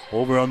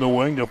 Over on the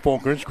wing to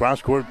Folkerts.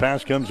 Cross-court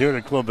pass comes here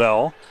to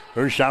Clavel.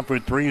 Her shot for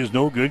 3 is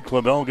no good.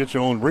 Clavel gets her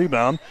own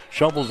rebound.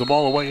 Shovels the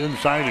ball away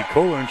inside to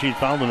Kohler, and she's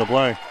fouled in the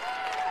play.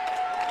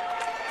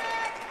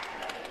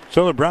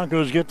 So the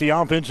Broncos get the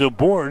offensive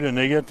board, and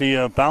they get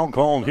the foul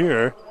called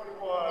here.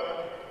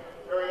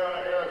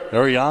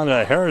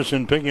 Ariana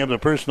Harrison picking up the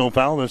personal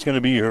foul. That's going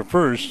to be her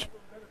first.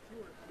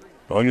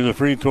 Going to the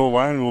free throw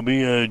line will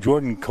be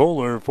Jordan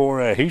Kohler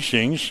for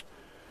Hastings.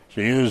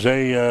 She is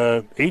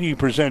a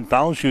 80%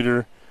 foul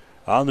shooter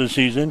on the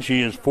season.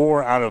 She is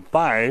 4 out of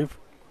 5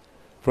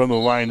 from the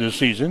line this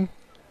season.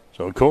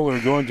 So Kohler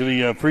going to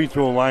the free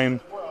throw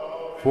line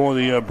for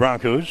the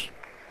Broncos.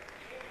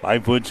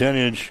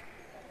 5'10"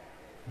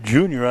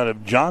 junior out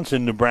of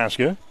Johnson,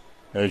 Nebraska.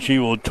 She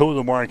will toe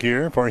the mark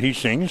here for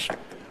Hastings.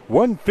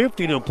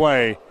 1:50 to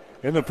play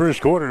in the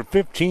first quarter.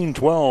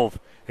 15-12.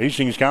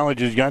 Hastings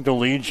College has got the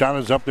lead. Shot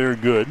is up there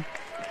good.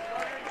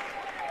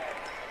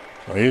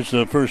 So here's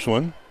the first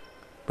one.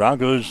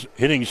 Broncos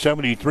hitting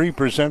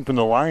 73% from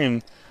the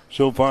line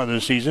so far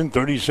this season.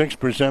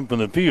 36% from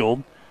the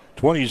field.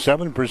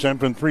 27%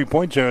 from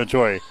three-point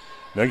territory.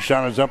 Next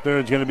shot is up there.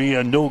 It's going to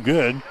be no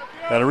good.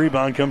 And a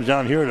rebound comes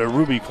down here to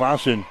Ruby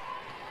Clausen.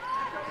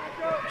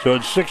 So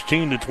it's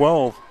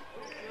 16-12.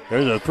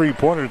 There's a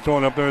three-pointer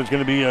thrown up there. It's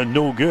going to be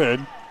no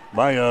good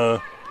by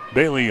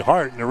Bailey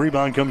Hart. And the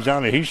rebound comes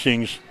down to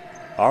Hastings.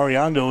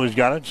 Ariando has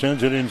got it,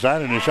 sends it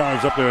inside, and the shot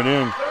is up there and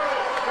in.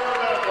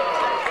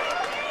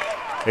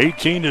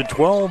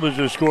 18-12 is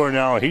the score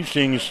now.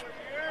 Hastings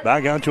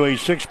back out to a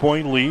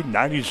 6-point lead.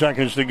 90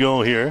 seconds to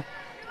go here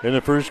in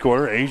the first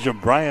quarter. Asia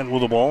Bryant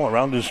with the ball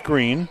around the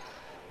screen.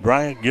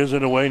 Bryant gives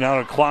it away now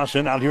to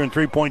Clausen out here in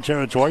three-point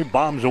territory.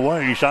 Bombs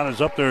away. Shot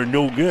is up there,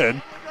 no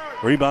good.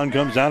 Rebound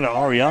comes down to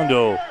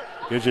Ariando.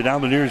 Gets it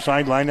down the near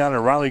sideline down to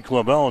Riley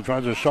Clavel.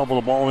 Tries to shuffle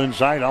the ball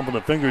inside off of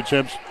the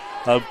fingertips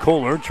of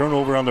Kohler.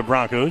 Turnover on the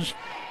Broncos.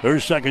 Their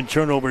second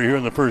turnover here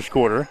in the first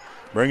quarter.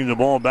 Bringing the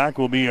ball back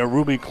will be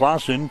Ruby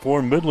Clausen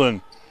for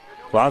Midland.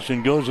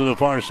 Clausen goes to the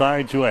far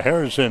side to a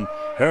Harrison.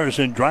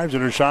 Harrison drives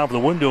at her shot off the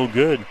window.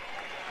 Good.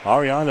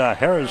 Ariana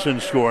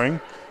Harrison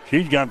scoring.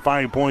 She's got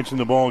 5 points in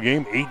the ball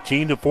game.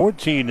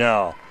 18-14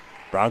 now.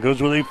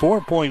 Broncos with a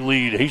 4-point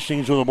lead.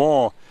 Hastings with the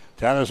ball.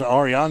 Tanis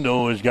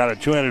Ariando has got a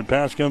two-handed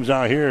pass. Comes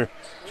out here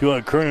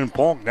to Kernan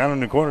Polk down in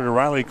the corner to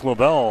Riley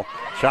Clavel.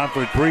 Shot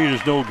for 3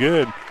 is no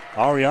good.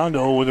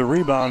 Ariando with a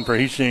rebound for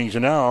Hastings.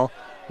 And now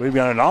we've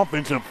got an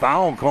offensive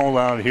foul called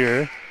out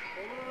here.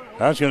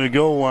 That's going to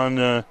go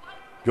on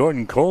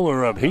Jordan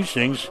Kohler of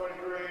Hastings.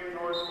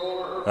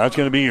 That's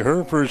going to be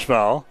her first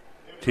foul.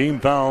 Team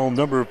foul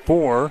number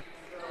 4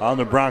 on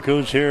the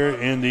Broncos here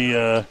in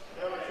the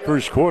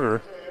first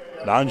quarter.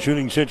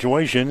 Non-shooting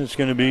situation. It's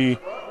going to be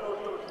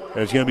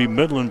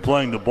Midland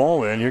playing the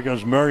ball in. Here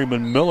comes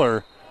Merriman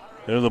Miller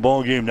into the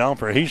ball game now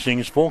for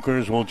Hastings.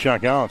 Folkers will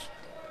check out.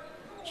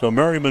 So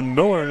Merriman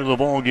Miller into the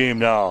ball game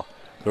now.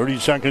 30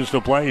 seconds to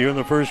play here in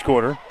the first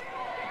quarter.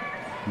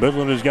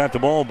 Midland has got the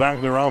ball back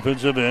in their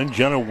offensive end.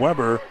 Jenna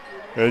Weber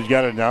has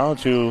got it now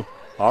to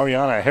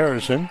Ariana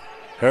Harrison.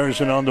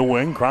 Harrison on the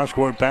wing.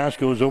 Cross-court pass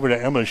goes over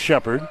to Emma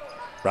Shepard.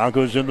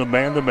 Broncos in the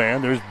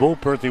man-to-man. There's Bo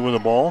Perthy with the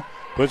ball.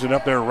 Puts it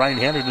up there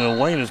right-handed in the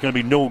lane. It's going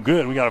to be no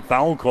good. We got a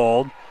foul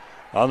called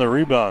on the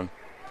rebound.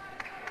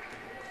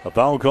 A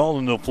foul called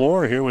on the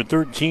floor here with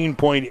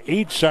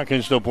 13.8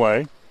 seconds to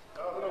play.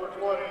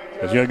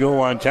 It's going to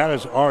go on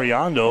Tanis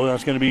Ariando.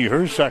 That's going to be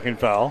her second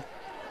foul.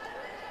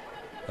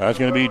 That's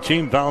going to be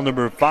team foul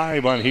number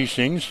 5 on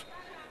Hastings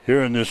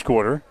here in this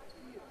quarter.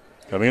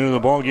 Coming into the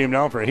ball game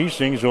now for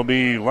Hastings will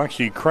be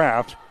Lexi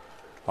Kraft.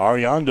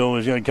 Ariando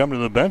is going to come to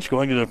the bench.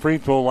 Going to the free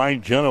throw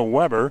line, Jenna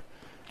Weber.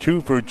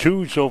 2 for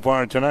 2 so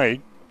far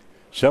tonight.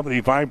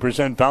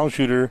 75% foul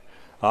shooter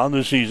on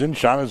the season.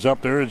 Shot is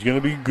up there. It's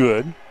going to be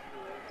good.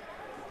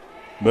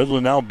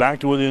 Midland now back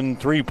to within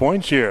 3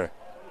 points here.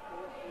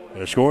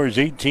 The score is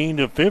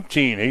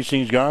 18-15.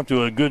 Hastings got off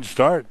to a good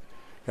start.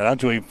 Got out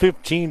to a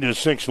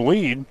 15-6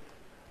 lead.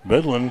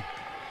 Midland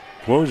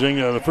closing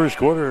the first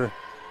quarter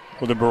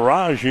with a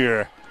barrage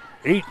here.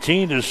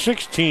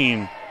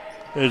 18-16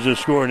 is the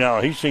score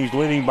now. Hastings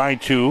leading by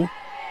 2.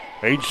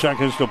 8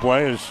 seconds to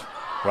play as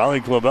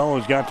Riley Clavel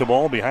has got the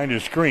ball behind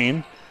his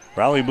screen.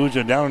 Riley moves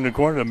it down in the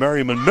corner to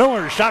Merriman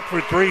Miller. Shot for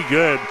 3,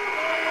 good.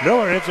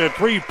 Miller hits a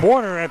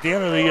 3-pointer at the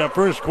end of the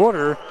first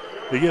quarter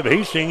to give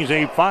Hastings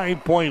a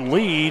 5-point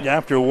lead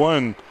after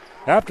one.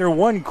 After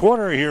one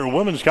quarter here,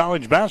 women's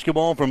college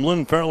basketball from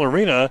Lynn Farrell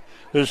Arena.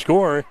 The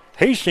score,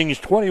 Hastings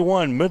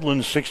 21,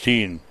 Midland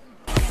 16.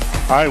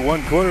 All right,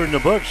 1 quarter in the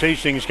books.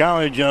 Hastings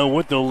College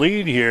with the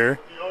lead here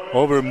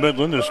over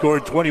Midland. The score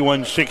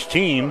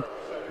 21-16.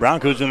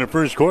 Broncos in the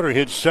first quarter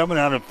hit 7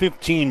 out of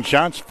 15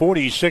 shots,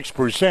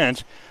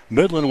 46%.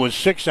 Midland was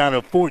 6 out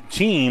of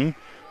 14,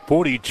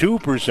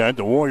 42%.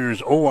 The Warriors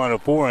 0 out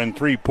of 4 on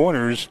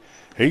 3-pointers.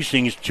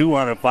 Hastings 2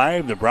 out of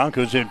 5. The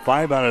Broncos hit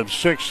 5 out of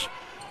 6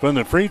 from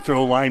the free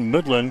throw line.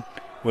 Midland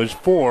was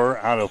 4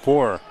 out of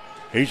 4.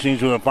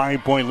 Hastings with a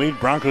 5-point lead.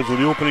 Broncos with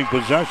the opening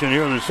possession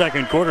here in the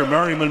second quarter.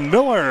 Merriman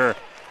Miller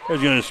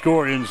is going to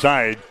score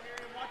inside.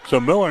 So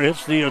Miller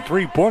hits the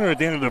 3-pointer at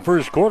the end of the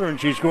first quarter, and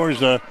she scores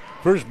the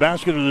first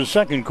basket of the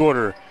second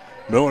quarter.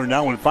 Miller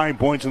now with 5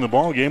 points in the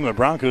ball game. The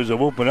Broncos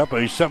have opened up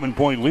a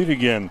 7-point lead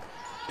again.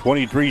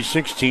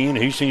 23-16.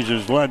 Hastings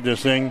has led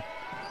this thing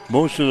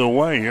most of the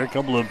way here. A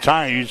couple of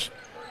ties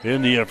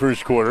in the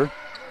first quarter.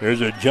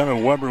 There's a Jenna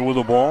Weber with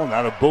the ball,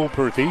 not a Bo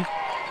Perthy.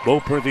 Bo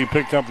Perthy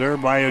picked up there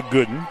by a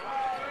Gooden.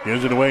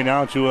 Gives it away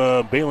now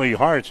to Bailey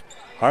Hart.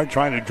 Hart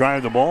trying to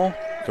drive the ball.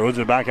 Throws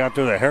it back out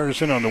there to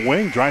Harrison on the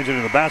wing. Drives it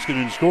to the basket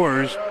and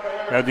scores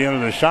at the end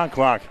of the shot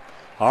clock.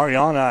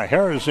 Ariana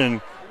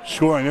Harrison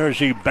scoring there.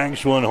 She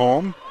banks one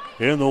home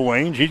in the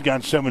lane. She's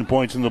got 7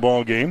 points in the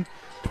ball game.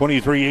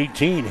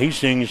 23-18.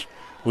 Hastings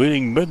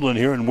leading Midland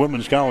here in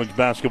women's college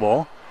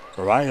basketball.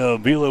 Mariah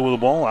Vila with the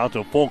ball out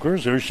to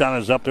Folkers. Her shot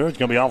is up there. It's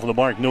going to be off of the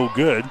mark. No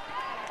good.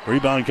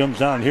 Rebound comes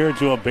down here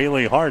to a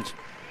Bailey Hart.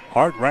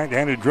 Hart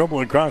right-handed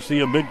dribble across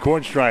the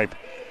midcourt stripe.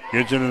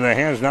 Gets into the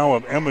hands now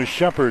of Emma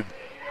Shepard.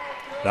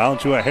 Down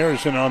to a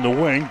Harrison on the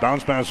wing.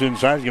 Bounce pass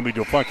inside. It's going to be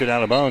deflected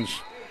out of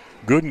bounds.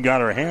 Gooden got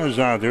her hands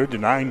out there,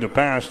 denying the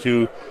pass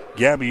to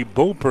Gabby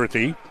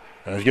Boperthy.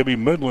 And it's going to be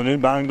Midland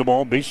inbounding the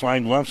ball.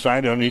 Baseline left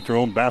side underneath their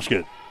own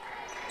basket.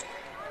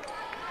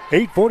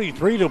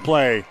 8:43 to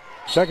play.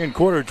 Second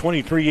quarter,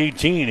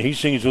 23-18.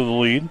 Hastings with the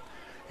lead.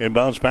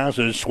 Inbounds pass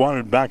is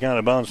swatted back out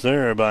of bounds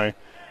there by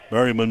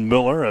Merriman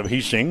Miller of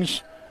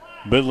Hastings.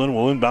 Midland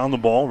will inbound the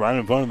ball right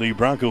in front of the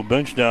Bronco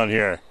bench down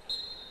here.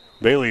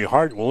 Bailey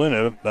Hart will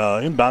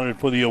inbound it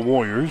for the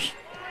Warriors.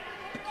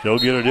 She'll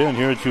get it in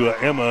here to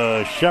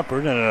Emma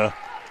Shepard, and the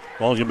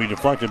ball's going to be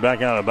deflected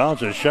back out of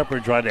bounds as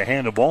Shepard tried to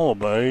hand the ball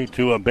away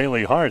to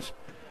Bailey Hart.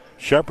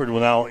 Shepard will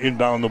now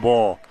inbound the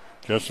ball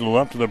just to the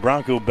left of the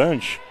Bronco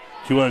bench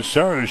to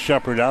Sarah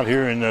Shepard out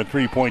here in the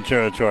three-point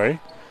territory.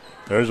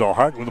 There's a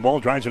Hart with the ball,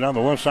 drives it down the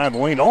left side of the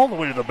lane all the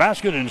way to the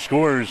basket and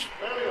scores.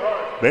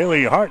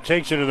 Bailey Hart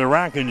takes it to the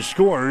rack and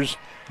scores.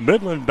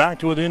 Midland back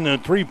to within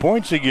 3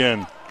 points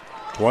again.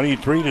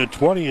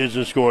 23-20 is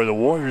the score. The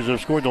Warriors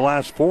have scored the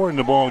last 4 in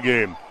the ball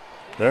game.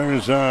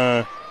 There's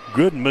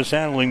Gooden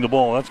mishandling the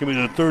ball. That's going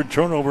to be the third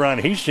turnover on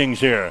Hastings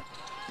here.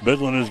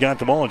 Midland has got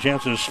the ball, a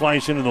chance to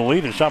slice into the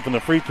lead. A shot from the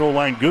free throw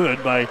line,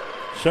 good by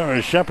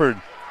Sarah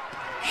Shepard.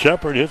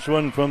 Shepard hits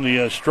one from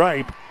the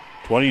stripe.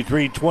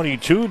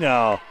 23-22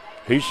 now.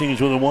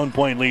 Hastings with a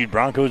 1-point lead.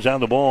 Broncos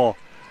on the ball.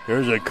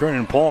 There's a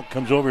Kernan Polk,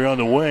 comes over here on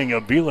the wing.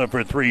 Avila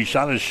for 3.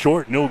 Shot is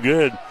short, no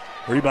good.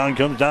 Rebound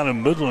comes down to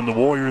Midland. The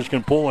Warriors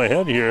can pull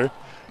ahead here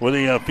with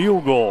a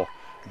field goal.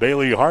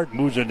 Bailey Hart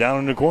moves it down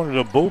in the corner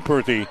to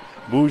Boperthy.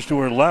 Moves to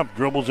her left,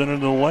 dribbles into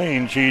the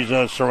lane. She's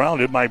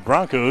surrounded by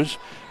Broncos.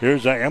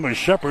 Here's Emma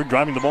Shepard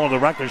driving the ball to the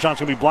rack. The shot's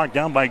going to be blocked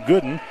down by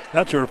Gooden.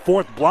 That's her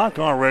 4th block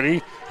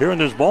already here in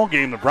this ball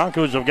game. The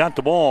Broncos have got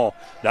the ball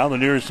down the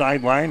near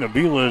sideline.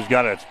 Avila's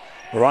got it.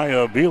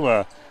 Mariah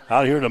Avila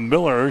out here to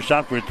Miller. Her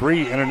shot for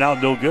 3, in and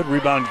out, no good.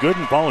 Rebound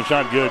Gooden. Follow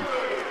shot good.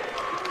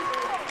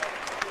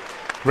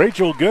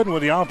 Rachel Gooden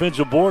with the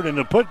offensive board and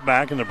the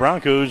putback, and the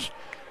Broncos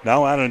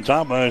now out on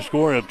top by a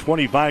score of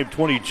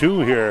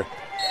 25-22 here.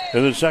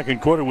 In the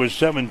second quarter with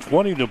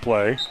 7:20 to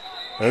play.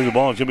 There's the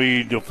ball. It's going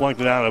to be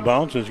deflected out of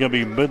bounds. It's going to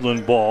be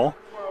Midland ball.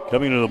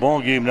 Coming to the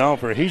ball game now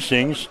for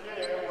Hastings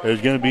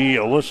is going to be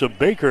Alyssa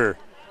Baker.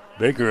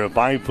 Baker, a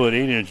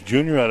 5'8"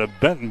 junior out of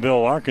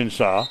Bentonville,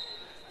 Arkansas.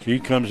 She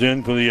comes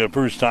in for the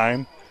first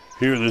time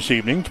here this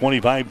evening.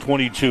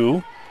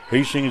 25-22.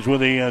 Hastings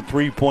with a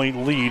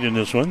 3-point lead in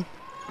this one.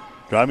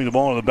 Driving the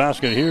ball to the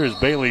basket here is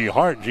Bailey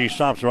Hart. She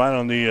stops right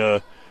on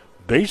the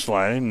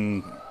baseline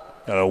and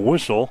got a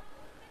whistle.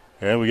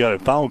 And we got a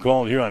foul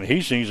called here on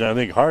Hastings. I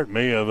think Hart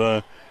may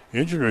have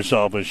injured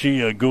herself as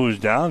she goes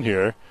down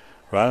here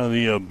right on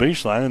the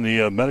baseline. And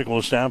the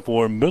medical staff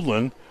for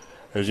Midland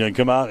is going to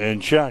come out and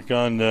check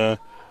on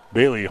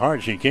Bailey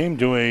Hart. She came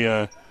to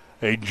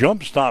a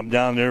jump stop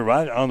down there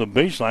right on the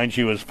baseline.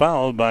 She was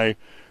fouled by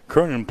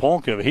Kernan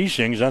Polk of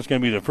Hastings. That's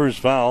going to be the first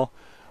foul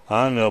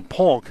on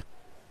Polk.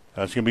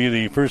 That's going to be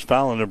the first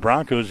foul on the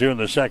Broncos here in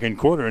the second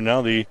quarter. And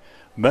now the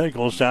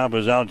medical staff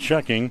is out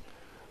checking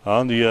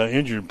on the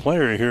injured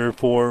player here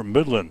for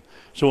Midland.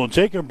 So we'll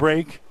take a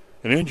break.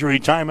 An injury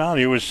timeout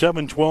here with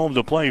 7:12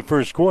 to play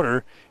first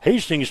quarter.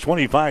 Hastings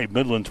 25,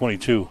 Midland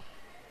 22.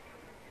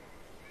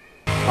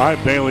 All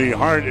right, Bailey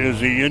Hart is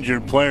the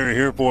injured player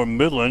here for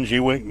Midland. She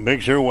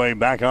makes her way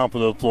back off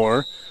of the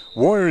floor.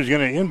 Warriors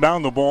going to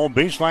inbound the ball,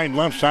 baseline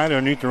left side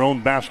underneath their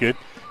own basket.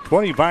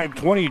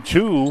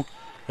 25-22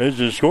 is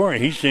the score.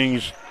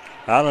 Hastings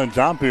out on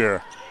top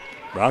here.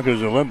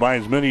 Broncos are led by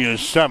as many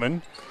as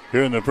 7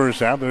 here in the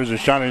first half. There's a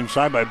shot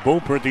inside by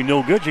Boperthy.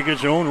 No good. She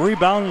gets her own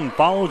rebound and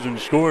follows and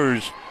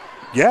scores.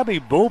 Gabby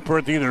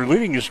Boperthy, their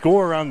leading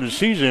scorer on the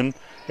season,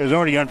 has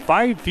already got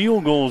 5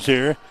 field goals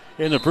here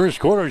in the first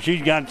quarter.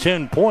 She's got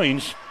 10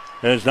 points.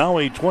 It's now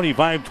a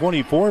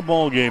 25-24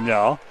 ball game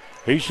now.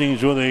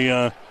 Hastings with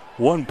a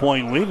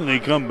 1-point lead, and they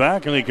come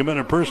back and they commit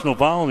a personal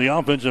foul on the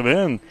offensive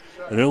end.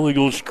 An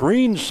illegal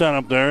screen set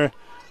up there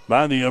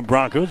by the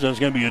Broncos. That's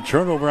going to be a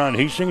turnover on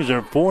Hastings,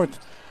 their 4th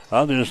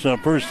of this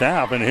first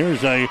half. And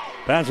here's a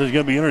pass that's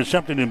going to be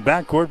intercepted in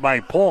backcourt by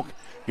Polk.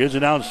 Gives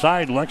it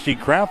outside. Lexi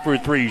Kraft for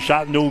 3.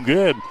 Shot no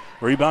good.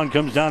 Rebound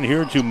comes down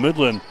here to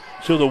Midland.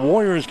 So the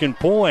Warriors can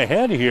pull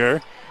ahead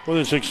here with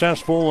a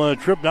successful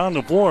trip down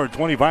the floor.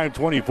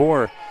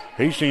 25-24.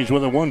 Hastings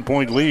with a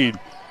 1-point lead.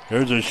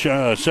 There's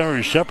a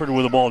Sarah Shepard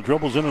with the ball.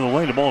 Dribbles into the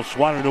lane. The ball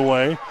swatted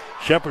away.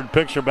 Shepard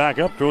picks her back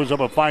up. Throws up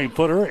a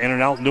 5-footer. In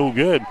and out. No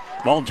good.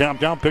 Ball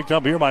tapped out. Picked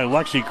up here by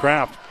Lexi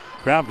Kraft.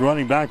 Kraft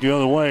running back the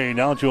other way.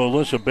 Now to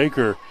Alyssa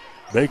Baker.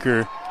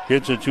 Baker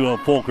hits it to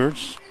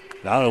Folkerts.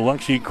 Now to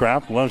Lexi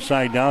Kraft. Left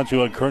side down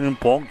to Kernan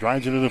Polk.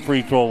 Drives it to the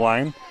free throw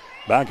line.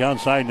 Back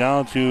outside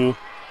now to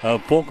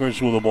Folkerts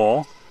with the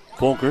ball.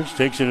 Folkerts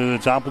takes it to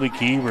the top of the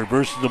key.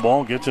 Reverses the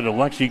ball. Gets it to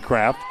Lexi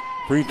Kraft.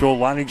 Free throw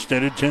line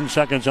extended. 10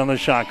 seconds on the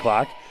shot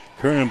clock.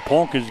 Kernan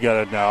Polk has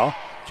got it now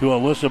to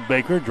Alyssa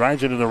Baker.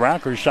 Drives it to the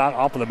rack. Her shot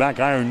off of the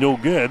back iron. No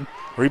good.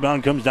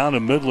 Rebound comes down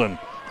to Midland.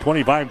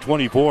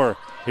 25-24.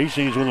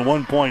 Hastings with a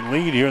 1-point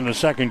lead here in the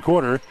second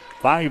quarter.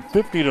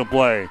 5:50 to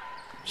play.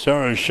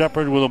 Sarah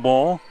Shepard with the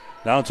ball.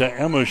 Now to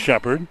Emma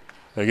Shepard.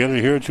 They get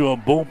it here to a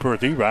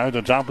Boperthy right at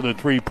the top of the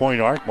 3-point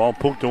arc. Ball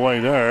poked away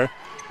there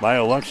by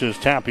Alexis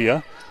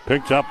Tapia.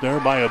 Picked up there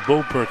by a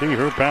Boperthy.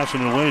 Her pass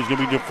in the lane is going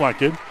to be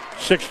deflected.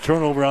 6th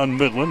turnover on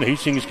Midland.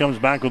 Hastings comes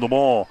back with the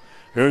ball.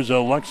 Here's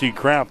Lexi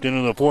Kraft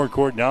into the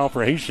forecourt now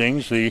for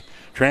Hastings. The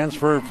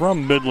transfer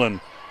from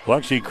Midland.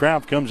 Lexi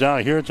Kraft comes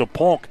out here. It's a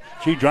Polk.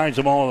 She drives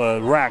the ball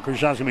to the rack. Her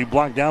shot's going to be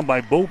blocked down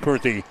by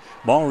Boperthy.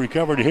 Ball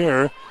recovered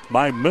here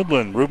by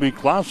Midland. Ruby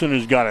Clausen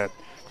has got it.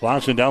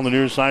 Clausen down the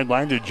near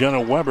sideline to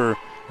Jenna Weber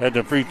at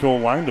the free throw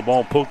line. The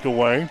ball poked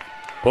away.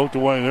 Poked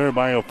away there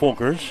by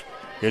Folkers.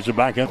 Gets it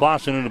back in.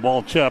 Clausen and the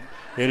ball tip.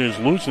 It is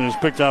loose and is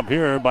picked up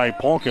here by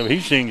Polk of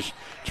Hastings.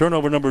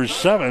 Turnover number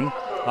 7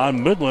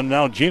 on Midland.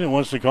 Now Gina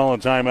wants to call a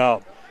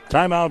timeout.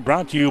 Timeout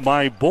brought to you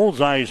by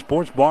Bullseye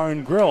Sports Bar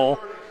and Grill.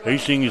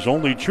 Hastings'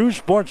 only true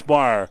sports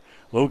bar.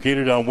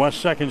 Located on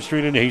West 2nd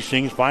Street in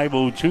Hastings.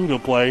 5:02 to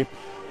play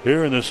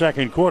here in the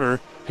second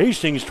quarter.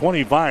 Hastings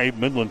 25,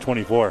 Midland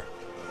 24.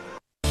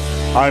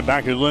 All right,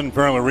 back at Lynn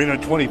Farrell Arena,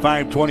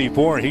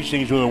 25-24.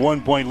 Hastings with a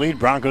 1-point lead.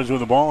 Broncos with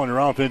the ball on their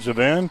offensive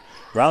end.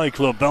 Riley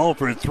Clavel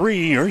for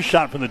 3. Her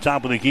shot from the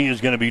top of the key is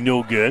going to be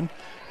no good.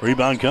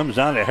 Rebound comes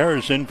down to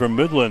Harrison from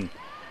Midland.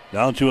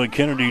 Down to a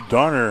Kennedy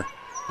Darner.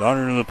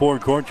 Darner in the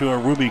forecourt to a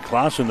Ruby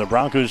Clausen. The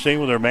Broncos stay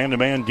with their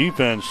man-to-man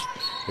defense.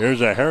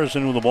 Here's a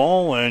Harrison with the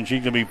ball, and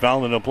she's going to be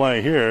fouled in the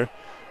play here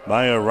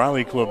by a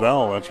Riley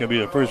Clavel. That's going to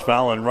be the first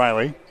foul on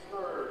Riley.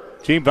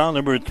 Team foul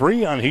number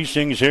 3 on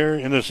Hastings here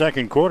in the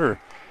second quarter.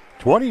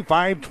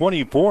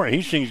 25-24.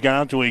 Hastings got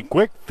out to a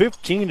quick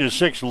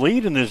 15-6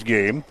 lead in this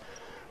game.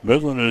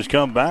 Midland has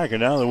come back,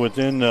 and now they're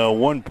within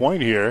 1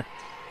 point here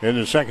in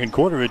the second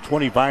quarter at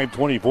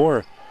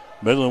 25-24.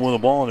 Midland with the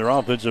ball on their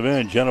offensive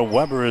end. Jenna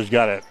Weber has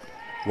got it.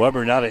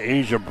 Weber now to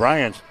Asia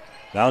Bryant.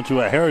 Down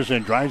to a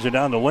Harrison. Drives it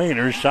down the lane.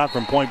 Her shot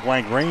from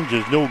point-blank range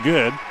is no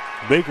good.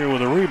 Baker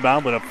with a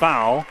rebound, but a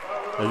foul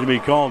is going to be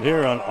called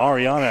here on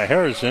Ariana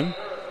Harrison.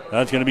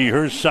 That's going to be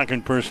her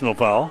second personal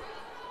foul.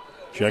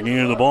 Checking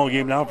into the ball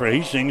game now for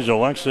Hastings,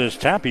 Alexis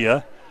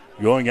Tapia.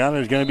 Going out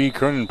is going to be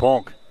Kernan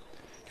Polk.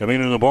 Coming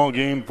into the ball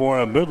game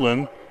for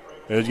Midland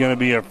is going to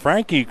be a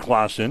Frankie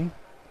Clausen.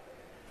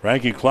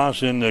 Frankie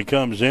Clausen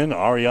comes in.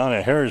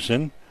 Ariana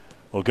Harrison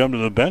will come to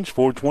the bench.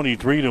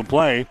 4:23 to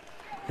play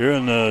here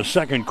in the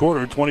second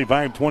quarter.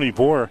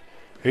 25-24.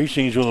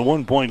 Hastings with a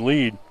 1-point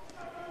lead.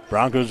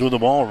 Broncos with the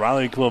ball.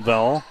 Riley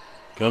Clavel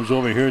comes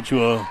over here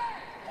to a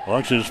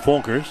Alexis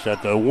Folkers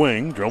at the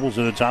wing. Dribbles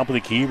to the top of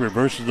the key.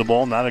 Reverses the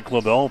ball. Not a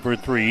Clavel for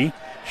three.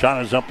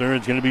 Shot is up there.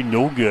 It's going to be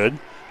no good.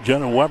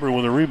 Jenna Weber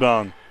with a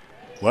rebound.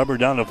 Weber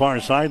down the far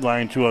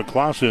sideline to a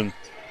Clausen.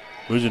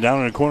 Moves it down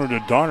in the corner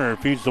to Darner.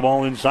 Feeds the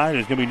ball inside.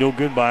 It's going to be no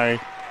good by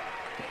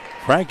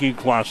Frankie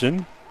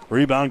Clausen.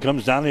 Rebound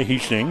comes down to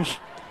Hastings.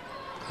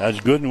 That's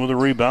Gooden with a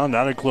rebound.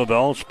 Now to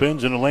Clavel.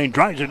 Spins in the lane.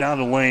 Drives it down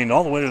the lane.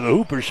 All the way to the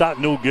hooper. Shot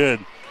no good.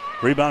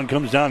 Rebound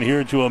comes down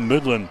here to a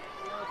Midland.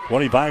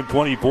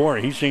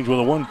 25-24. Hastings with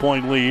a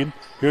 1-point lead.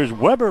 Here's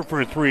Weber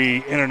for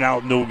three. In and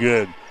out. No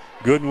good.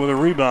 Gooden with a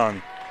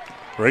rebound.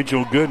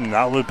 Rachel Gooden.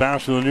 Outlet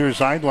pass to the near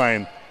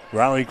sideline.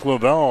 Riley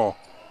Clavel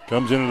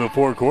comes into the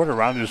forecourt.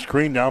 Around the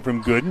screen now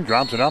from Gooden.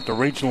 Drops it out to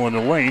Rachel in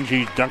the lane.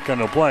 She's ducked on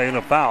the play. And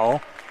a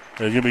foul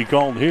is going to be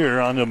called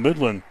here on the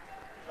Midland.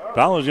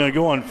 Foul is going to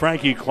go on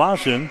Frankie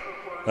Clausen.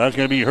 That's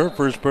going to be her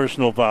first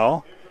personal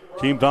foul.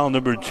 Team foul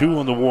number 2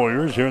 on the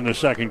Warriors here in the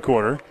second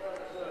quarter.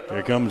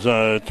 Here comes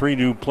 3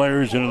 new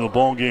players into the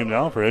ball game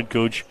now for head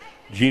coach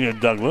Gina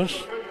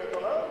Douglas.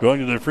 Going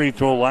to the free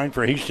throw line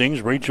for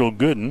Hastings, Rachel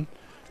Gooden.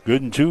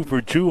 Gooden 2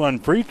 for 2 on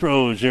free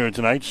throws here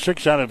tonight.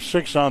 6 out of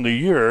 6 on the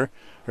year.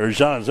 Her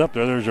shot is up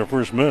there. There's her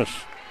first miss.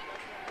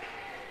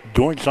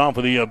 Doinks off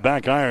of the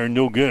back iron.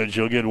 No good.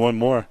 She'll get one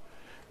more.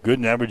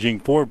 Gooden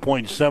averaging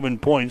 4.7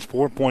 points,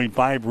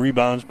 4.5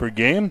 rebounds per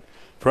game.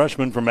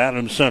 Freshman from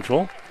Adams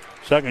Central.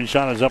 Second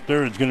shot is up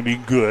there. It's going to be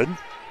good.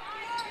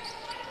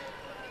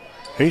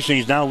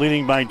 Hastings now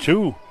leading by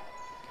 2.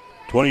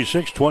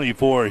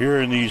 26-24 here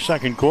in the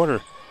second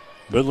quarter.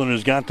 Midland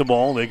has got the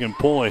ball. They can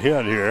pull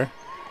ahead here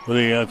with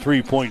a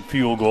 3-point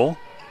field goal.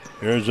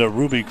 There's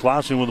Ruby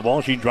Clausen with the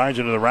ball. She drives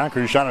it to the rack.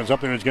 Her shot is up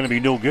there. It's going to be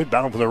no good.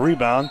 Battle for the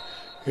rebound.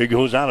 It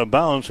goes out of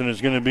bounds, and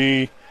it's going to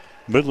be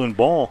Midland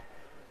ball.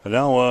 And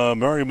now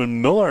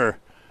Merriman Miller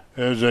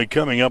is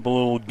coming up a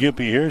little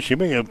gimpy here. She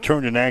may have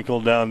turned an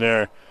ankle down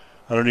there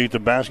underneath the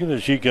basket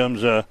as she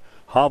comes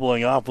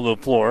hobbling off of the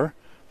floor.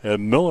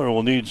 Miller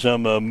will need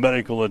some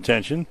medical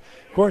attention.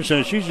 Of course,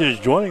 she's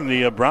just joining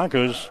the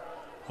Broncos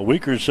a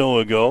week or so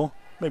ago,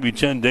 maybe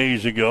 10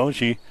 days ago.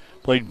 She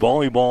played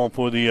volleyball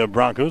for the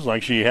Broncos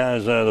like she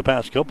has the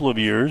past couple of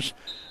years.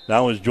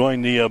 Now has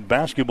joined the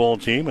basketball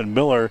team, and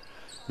Miller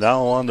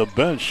now on the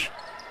bench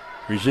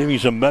receiving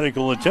some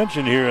medical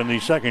attention here in the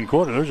second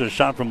quarter. There's a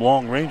shot from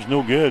long range,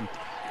 no good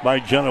by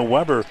Jenna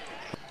Weber.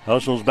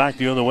 Hustles back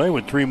the other way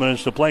with 3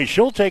 minutes to play.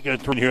 She'll take a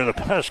three here the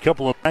past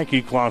couple of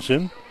Frankie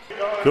Clausen.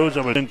 Goes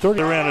up in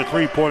 30, ran a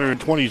three-pointer in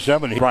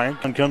 27.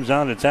 Bryant comes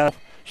down to tap.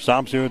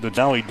 Stops here at the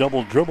Dowie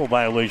double dribble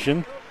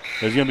violation.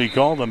 Is going to be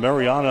called a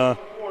Mariah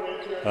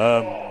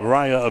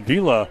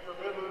Avila.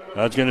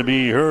 That's going to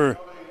be her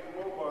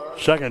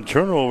second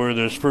turnover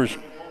this first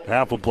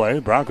half of play.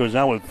 Broncos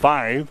now with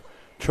 5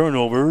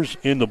 turnovers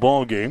in the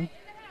ball game.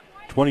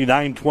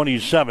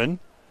 29-27.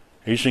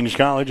 Hastings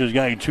College has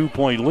got a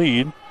 2-point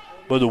lead,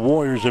 but the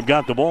Warriors have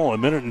got the ball. 1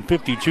 minute and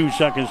 52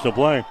 seconds to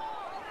play.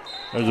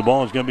 As the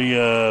ball is going to be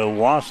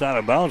lost out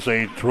of bounds.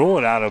 They throw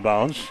it out of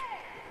bounds.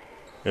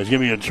 There's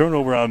going to be a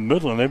turnover on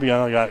Midland. They've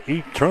got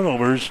 8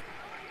 turnovers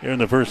here in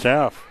the first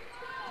half.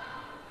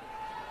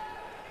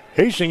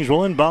 Hastings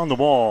will inbound the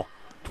ball.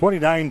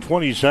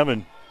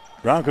 29-27.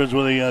 Broncos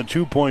with a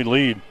 2-point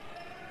lead.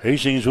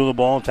 Hastings with the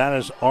ball.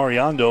 Tanis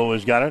Ariando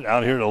has got it.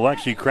 Out here to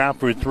Lexi Kraft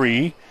for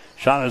 3.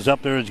 Shot is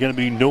up there. It's going to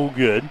be no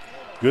good.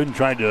 Gooden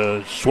tried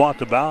to swat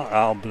the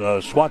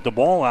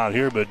ball out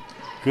here, but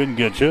couldn't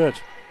get to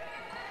it.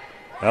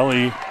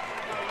 Ellie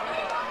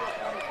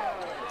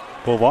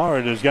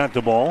Bovard has got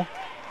the ball.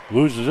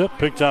 Loses it.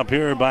 Picked up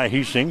here by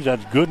Hastings.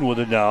 That's Gooden with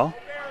it now.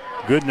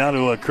 Good now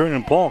to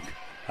Kernan Polk.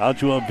 Out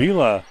to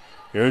Avila.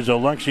 Here's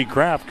Alexi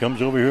Kraft.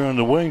 Comes over here on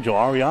the wing to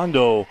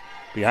Ariando.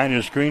 Behind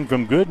the screen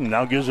from Gooden.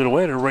 Now gives it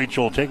away to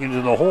Rachel. Taking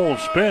to the hole.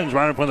 Spins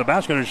right in front of the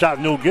basket. Her shot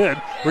no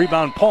good.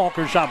 Rebound Polk.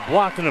 Her shot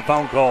blocked and a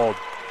foul called.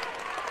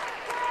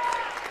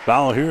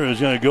 Foul here is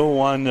going to go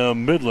on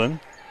Midland.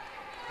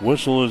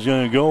 Whistle is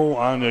going to go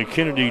on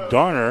Kennedy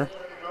Darner.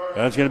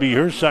 That's going to be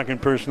her second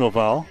personal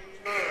foul.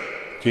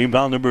 Team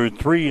foul number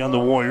 3 on the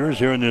Warriors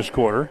here in this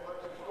quarter.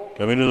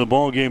 Coming to the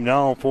ball game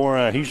now for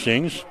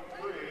Hastings.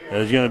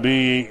 It's going to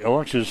be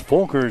Alexis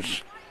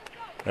Folkers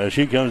as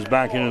she comes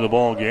back into the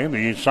ball game.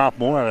 The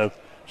sophomore out of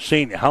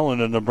St.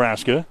 Helena,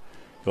 Nebraska.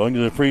 Going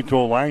to the free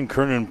throw line,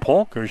 Kernan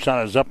Polk. Her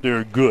shot is up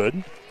there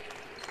good.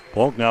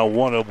 Polk now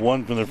 1 of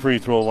 1 from the free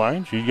throw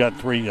line. She got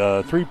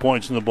 3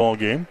 points in the ball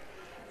game.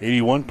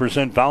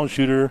 81% foul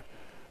shooter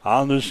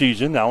on the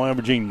season. Now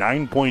averaging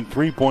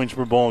 9.3 points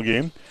per ball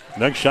game.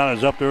 Next shot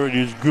is up there. It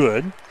is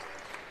good.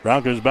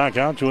 Broncos back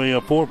out to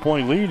a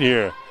 4-point lead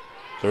here.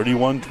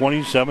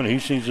 31-27.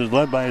 Hastings is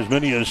led by as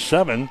many as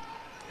 7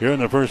 here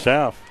in the first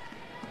half.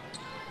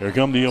 Here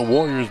come the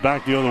Warriors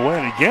back the other way.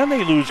 And again,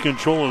 they lose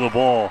control of the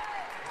ball.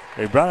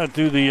 They brought it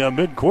through the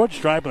mid-court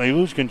stripe, and they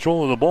lose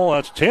control of the ball.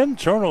 That's 10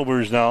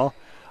 turnovers now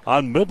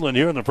on Midland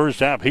here in the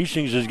first half.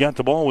 Hastings has got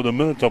the ball with a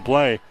minute to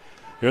play.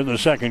 Here in the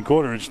second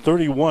quarter, it's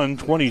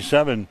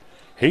 31-27.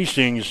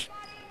 Hastings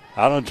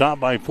out on top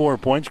by 4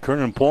 points.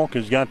 Kernan Polk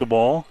has got the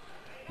ball.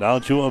 Now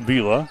to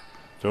Avila.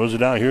 Throws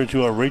it out here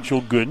to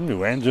Rachel Gooden,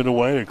 who hands it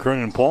away to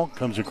Kernan Polk.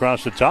 Comes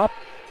across the top.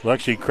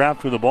 Lexi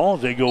Kraft with the ball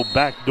as they go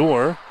back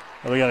door.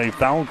 They got a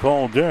foul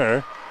called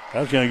there.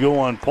 That's going to go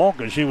on Polk,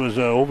 and she was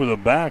over the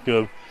back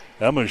of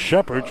Emma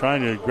Shepard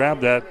trying to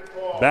grab that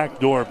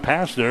backdoor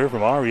pass there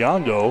from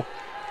Ariando.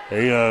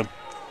 A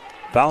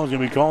foul is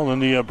going to be called on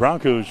the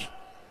Broncos.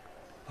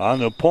 On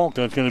the Polk,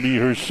 that's going to be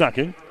her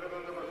second.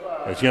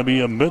 It's going to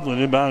be a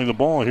Midland inbounding the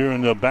ball here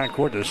in the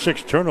backcourt. The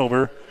sixth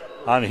turnover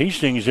on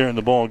Hastings here in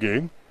the ball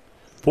game.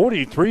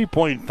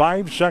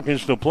 43.5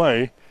 seconds to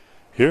play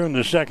here in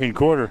the second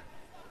quarter.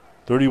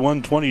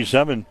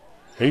 31-27.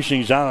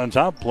 Hastings out on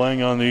top,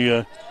 playing on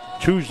the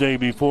Tuesday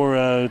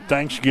before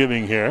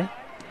Thanksgiving here.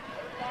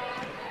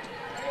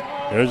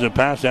 There's a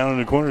pass down in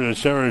the corner to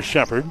Sarah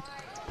Shepard.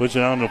 Puts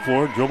it on the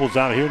floor, dribbles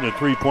out here in the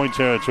three-point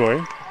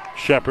territory.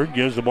 Shepard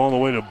gives the ball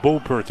away to Bo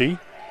Perthy.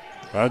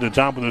 Right at the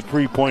top of the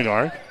three-point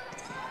arc.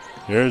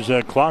 There's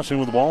Clausen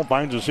with the ball,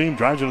 finds the seam,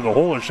 drives into the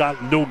hole. A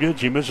shot no good.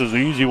 She misses the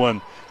easy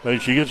one,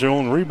 but she gets her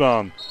own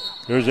rebound.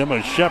 There's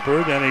Emma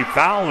Shepard, and a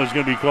foul is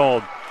going to be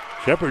called.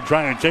 Shepard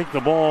trying to take the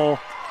ball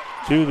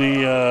to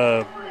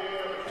the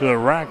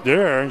rack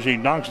there, and she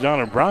knocks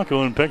down a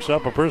Bronco and picks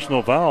up a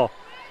personal foul.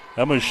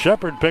 Emma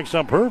Shepard picks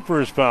up her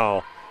first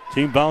foul.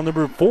 Team foul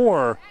number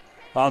 4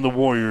 on the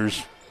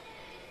Warriors.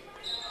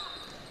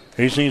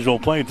 Hastings will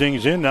play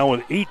things in now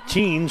with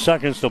 18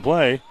 seconds to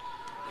play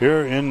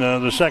here in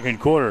the second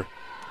quarter.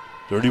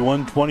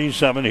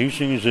 31-27.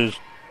 Hastings has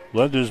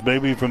led this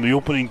baby from the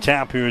opening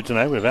tap here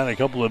tonight. We've had a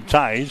couple of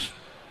ties,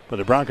 but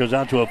the Broncos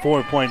out to a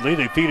 4-point lead.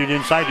 They feed it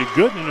inside to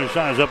Gooden, and her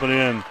shot is up and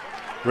in.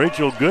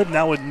 Rachel Gooden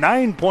now with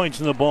 9 points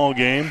in the ball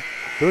game.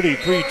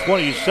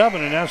 33-27,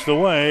 and that's the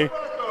way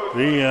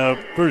the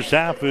first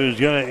half is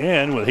going to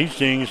end, with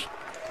Hastings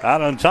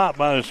out on top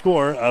by a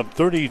score of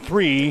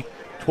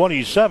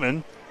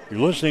 33-27. You're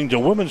listening to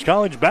Women's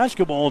College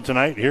Basketball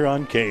tonight here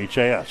on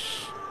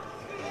KHAS.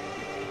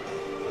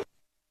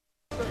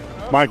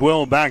 Mike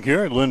Will back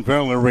here at Lynn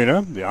Farrell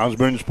Arena, the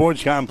Osborne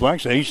Sports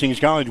Complex. The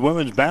Hastings College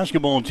women's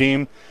basketball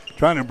team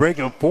trying to break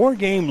a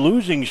 4-game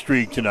losing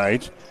streak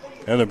tonight.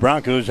 And the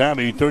Broncos have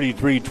a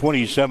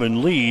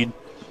 33-27 lead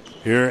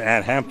here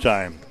at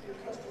halftime.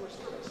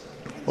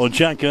 We'll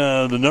check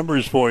the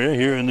numbers for you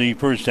here in the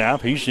first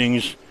half.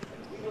 Hastings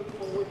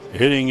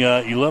hitting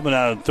 11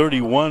 out of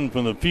 31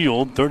 from the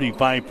field,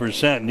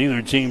 35%.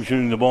 Neither team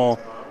shooting the ball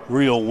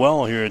real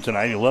well here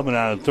tonight. 11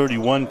 out of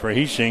 31 for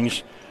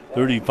Hastings,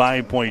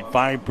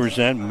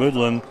 35.5%.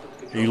 Midland,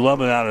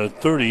 11 out of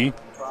 30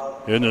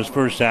 in this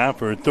first half,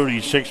 for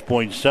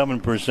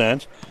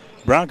 36.7%.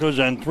 Broncos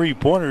on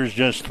three-pointers,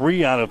 just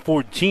 3 out of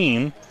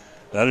 14.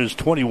 That is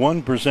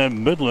 21%.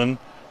 Midland,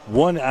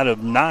 1 out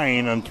of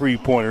 9 on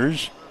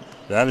three-pointers.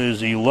 That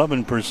is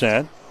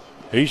 11%.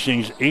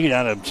 Hastings, 8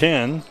 out of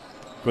 10.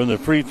 From the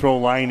free throw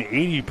line,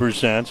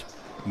 80%.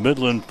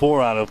 Midland,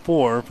 4 out of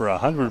 4 for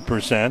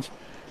 100%.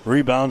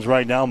 Rebounds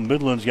right now,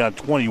 Midland's got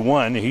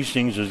 21.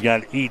 Hastings has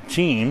got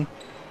 18.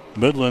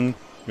 Midland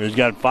has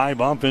got 5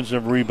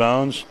 offensive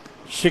rebounds,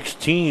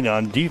 16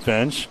 on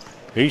defense.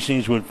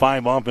 Hastings with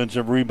 5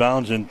 offensive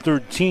rebounds and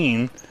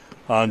 13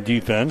 on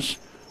defense.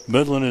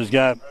 Midland has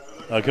got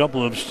a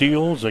couple of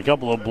steals, a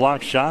couple of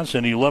block shots,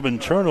 and 11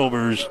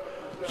 turnovers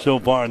so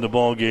far in the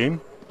ball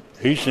game.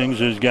 Hastings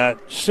has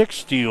got 6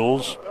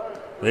 steals.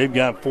 They've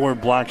got 4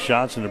 block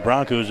shots, and the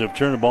Broncos have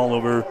turned the ball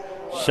over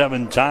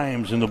 7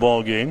 times in the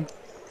ball game.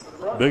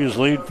 Biggest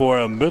lead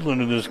for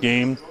Midland in this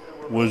game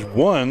was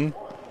 1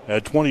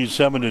 at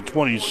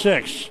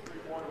 27-26,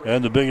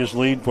 and the biggest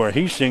lead for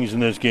Hastings in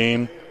this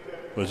game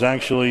was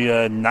actually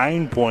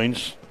 9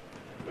 points.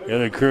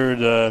 It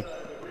occurred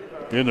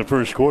in the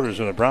first quarter,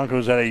 so the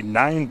Broncos had a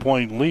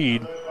 9-point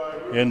lead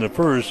in the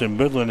first, and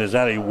Midland has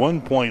had a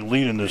 1-point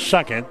lead in the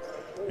second.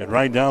 And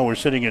right now we're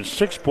sitting at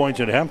 6 points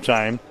at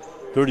halftime,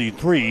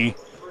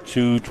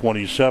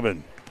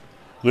 33-27.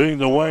 Leading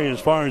the way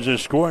as far as the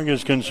scoring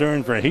is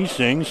concerned for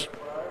Hastings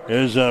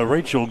is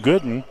Rachel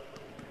Gooden.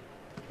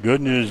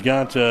 Gooden has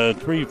got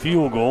 3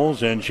 field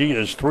goals, and she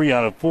is 3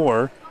 out of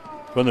 4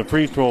 from the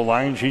free throw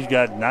line. She's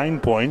got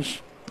 9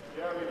 points.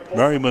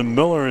 Merriman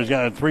Miller has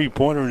got a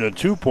 3-pointer and a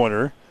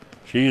 2-pointer.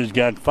 She has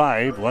got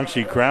 5.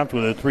 Lexi Kraft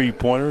with a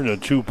 3-pointer and a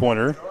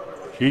 2-pointer.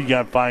 She's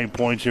got 5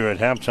 points here at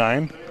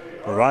halftime.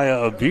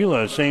 Mariah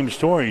Avila, same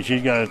story.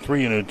 She's got a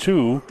 3 and a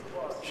 2.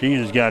 She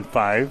has got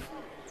 5.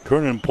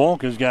 Kernan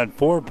Polk has got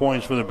 4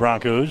 points for the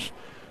Broncos.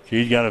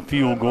 She's got a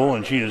field goal,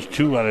 and she is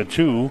 2 out of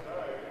 2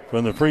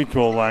 from the free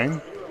throw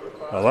line.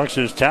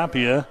 Alexis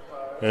Tapia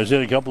has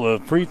hit a couple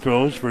of free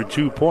throws for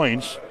 2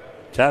 points.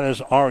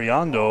 Tatis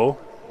Ariando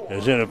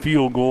has hit a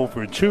field goal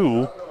for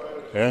 2.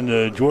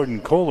 And Jordan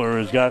Kohler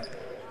has got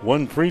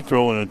 1 free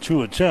throw and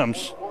 2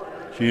 attempts.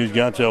 She's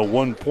got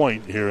 1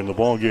 point here in the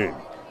ball game.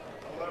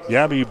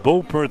 Gabby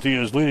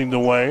Boperthy is leading the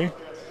way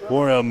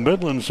for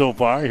Midland so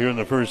far here in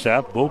the first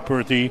half.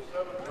 Boperthy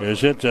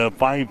has hit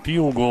 5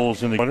 field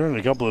goals in the quarter and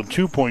a couple of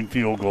 2-point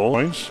field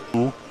goals.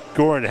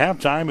 Score at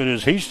halftime, it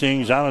is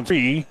Hastings out on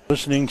 3.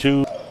 Listening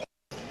to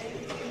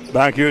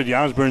Back here at the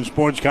Osborne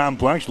Sports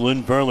Complex,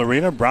 Lynn Farrell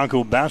Arena,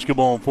 Bronco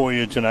basketball for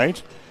you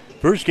tonight.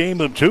 First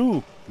game of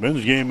two.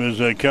 Men's game is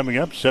coming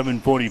up,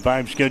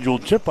 7:45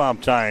 scheduled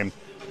tip-off time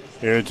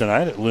here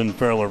tonight at Lynn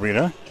Farrell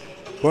Arena.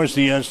 Of course,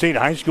 the state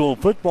high school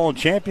football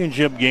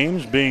championship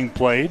games being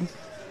played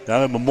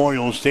down at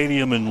Memorial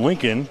Stadium in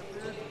Lincoln.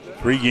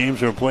 3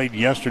 games were played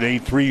yesterday,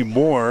 3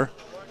 more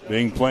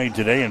being played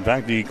today. In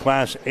fact, the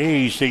Class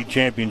A state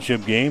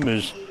championship game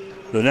is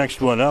the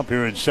next one up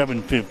here at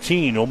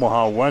 7:15.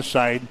 Omaha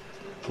Westside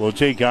will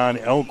take on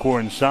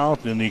Elkhorn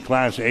South in the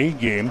Class A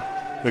game.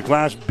 The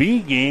Class B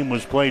game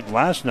was played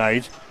last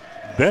night.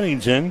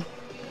 Bennington,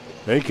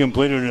 they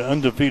completed an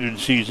undefeated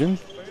season.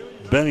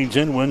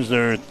 Bennington wins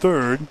their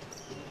 3rd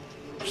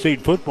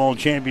state football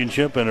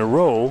championship in a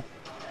row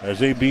as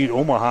they beat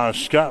Omaha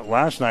Scott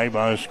last night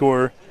by a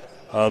score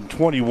of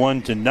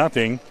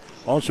 21-0.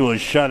 Also a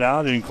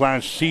shutout in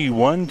Class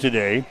C1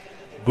 today.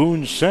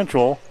 Boone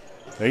Central,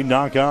 they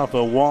knock off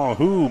a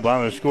Wahoo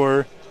by a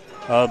score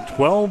of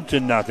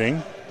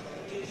 12-0.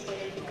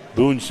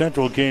 Boone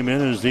Central came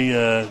in as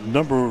the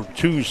number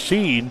 2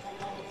 seed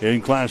in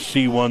Class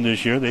C1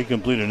 this year. They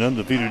completed an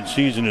undefeated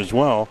season as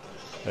well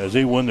as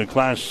they won the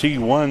Class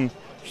C1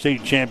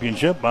 state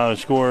championship by a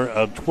score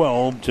of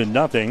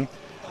 12-0.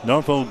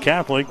 Norfolk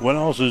Catholic, what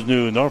else is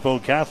new?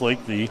 Norfolk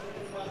Catholic, the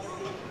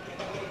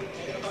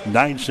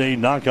Knights, they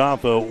knock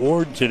off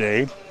Ord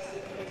today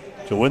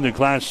to win the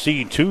Class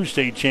C2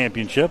 state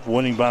championship,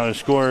 winning by a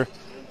score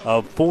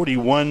of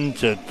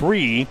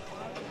 41-3.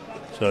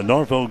 So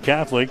Norfolk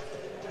Catholic,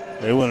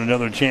 they won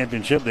another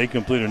championship. They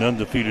completed an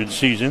undefeated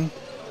season.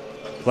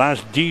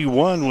 Class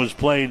D1 was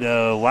played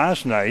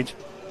last night.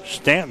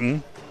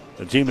 Stanton,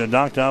 the team that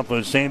knocked off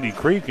Sandy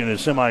Creek in the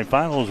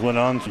semifinals, went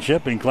on to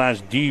chip in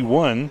Class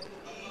D1.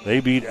 They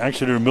beat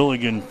Exeter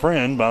Milligan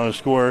Friend by a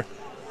score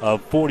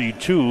of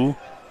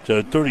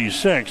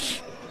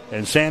 42-36.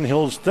 And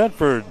Sandhills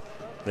Thetford,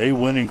 they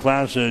win in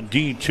Class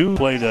D2.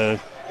 Played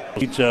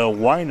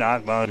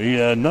Wynot by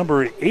the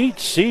number 8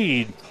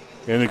 seed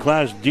in the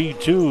Class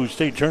D2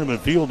 state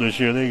tournament field this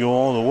year. They go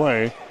all the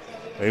way.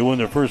 They win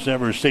their first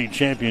ever state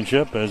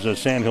championship as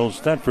Sandhills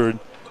Thetford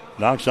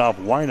knocks off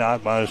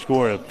Wynot by a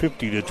score of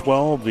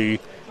 50-12. The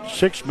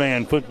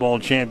 6-man football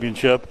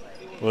championship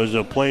was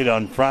played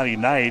on Friday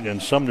night,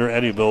 and Sumner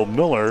Eddyville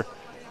Miller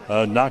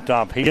knocked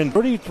off Hastings.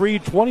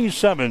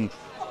 33-27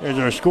 is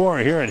our score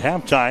here at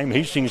halftime.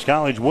 Hastings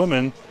College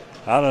women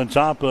out on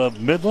top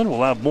of Midland.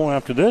 We'll have more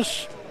after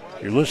this.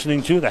 You're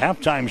listening to the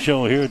halftime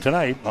show here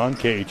tonight on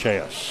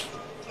KHAS.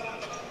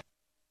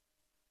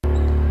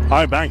 All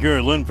right, back here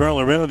at Lynn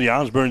Farrell Arena, the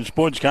Osborne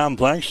Sports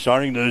Complex,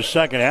 starting the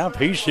second half.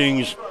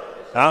 Hastings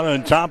out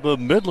on top of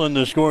Midland.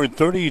 The score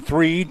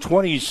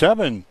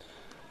 33-27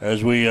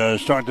 as we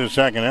start the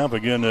second half.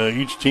 Again,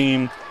 each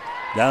team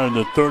down in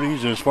the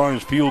 30s as far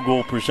as field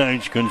goal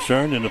percentage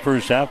concerned in the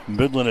first half.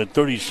 Midland at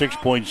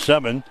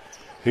 36.7.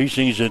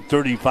 Hastings at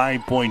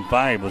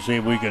 35.5. Let's see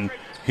if we can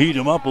heat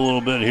them up a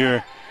little bit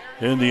here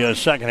in the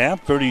second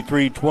half.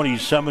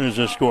 33-27 is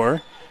the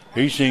score.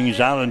 Hastings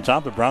out on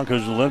top. The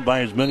Broncos are led by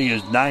as many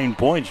as 9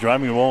 points.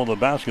 Driving the ball to the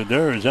basket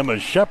there is Emma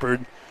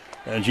Shepard,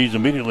 and she's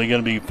immediately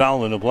going to be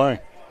fouled in the play.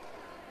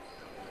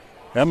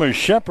 Emma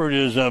Shepard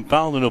is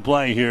fouled in the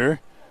play here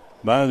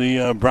by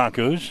the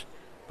Broncos.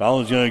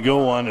 Foul is going to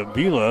go on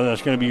Avila.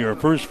 That's going to be her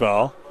first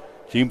foul.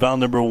 Team foul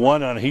number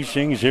 1 on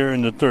Hastings here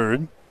in the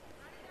third.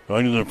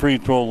 Going to the free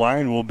throw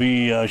line will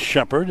be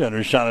Shepard, and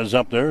her shot is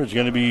up there. It's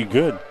going to be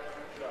good.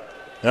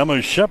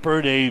 Emma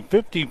Shepard, a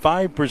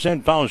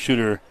 55% foul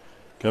shooter,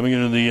 coming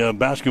into the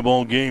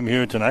basketball game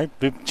here tonight.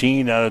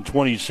 15 out of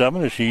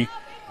 27 as she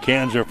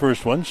cans her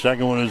first one.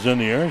 Second one is in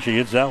the air. She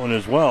hits that one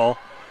as well.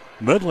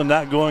 Midland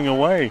not going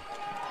away.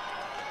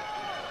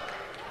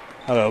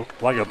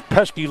 Like a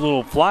pesky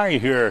little fly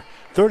here.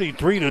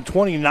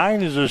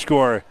 33-29 is the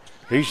score.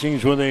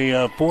 Hastings with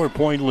a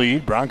 4-point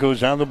lead. Broncos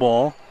have the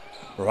ball.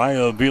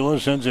 Mariah Avila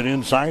sends it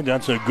inside.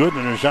 That's a good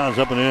one. Her shot is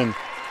up and in.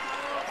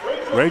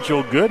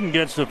 Rachel Gooden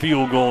gets the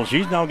field goal.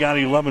 She's now got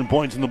 11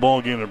 points in the ball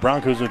game. The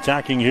Broncos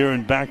attacking here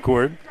in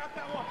backcourt.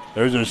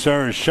 There's a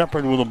Sarah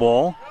Shepard with the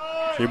ball.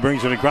 She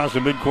brings it across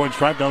the midcourt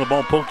stripe. Down the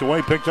ball poked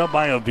away. Picked up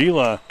by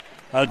Avila.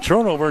 A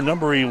turnover,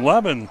 number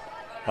 11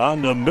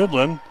 on the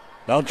Midland.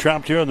 Now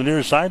trapped here on the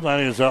near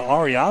sideline is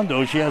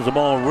Ariando. She has the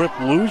ball ripped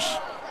loose.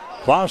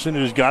 Clausen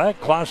has got it.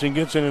 Clausen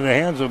gets it in the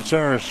hands of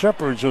Sarah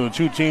Shepard. So the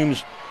two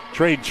teams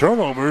trade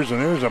turnovers.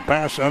 And there's a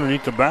pass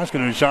underneath the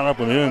basket and shot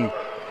up and in.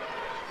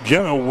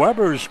 Jenna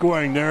Weber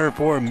scoring there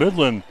for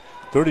Midland,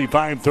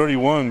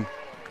 35-31.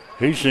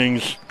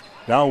 Hastings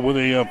now with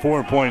a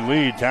 4-point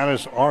lead.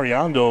 Tanis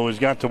Ariando has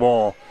got the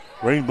ball.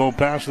 Rainbow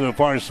pass to the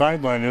far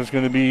sideline. It's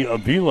going to be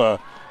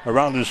Avila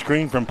around the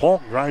screen from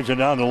Polk. Drives it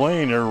down the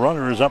lane. Her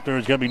runner is up there.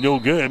 It's going to be no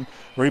good.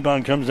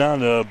 Rebound comes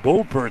down to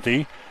Bo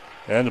Perthy.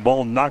 And the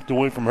ball knocked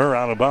away from her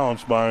out of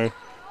bounds by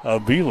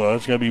Avila.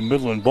 It's going to be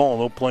Midland ball.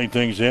 They'll play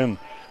things in.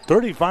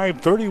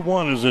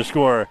 35-31 is the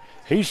score.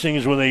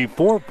 Hastings with a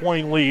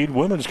 4-point lead.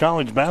 Women's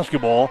college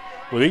basketball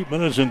with 8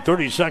 minutes and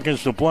 30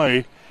 seconds to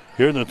play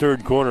here in the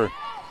third quarter.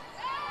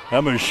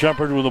 Emma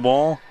Shepard with the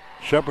ball.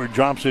 Shepard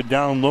drops it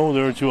down low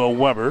there to a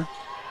Weber.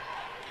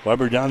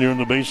 Weber down here on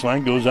the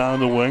baseline, goes out on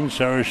the wing.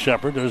 Sarah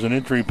Shepard, there's an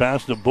entry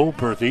pass to Bo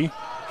Perthy.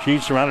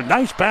 She's surrounded.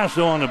 Nice pass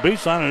though on the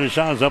baseline, and the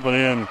shot is up and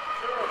in.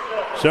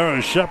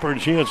 Sarah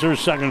Shepard, she hits her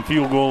second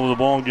field goal of the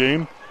ball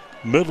game.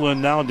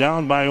 Midland now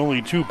down by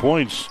only 2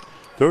 points,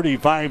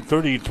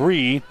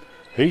 35-33.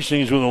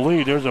 Hastings with a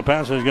lead. There's a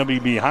pass that's going to be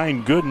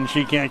behind Gooden.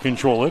 She can't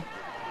control it.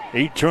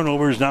 8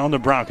 turnovers now on the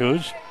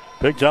Broncos.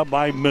 Picked up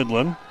by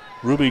Midland.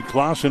 Ruby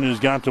Clausen has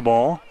got the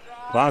ball.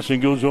 Clausen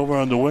goes over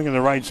on the wing on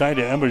the right side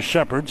to Emma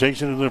Shepard.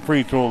 Takes it to the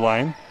free throw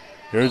line.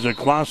 There's a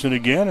Clausen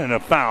again, and a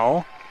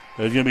foul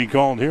is going to be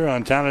called here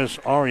on Tanis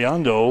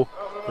Ariando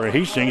for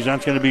Hastings.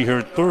 That's going to be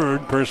her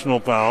third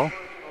personal foul.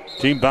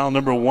 Team foul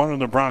number 1 on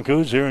the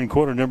Broncos here in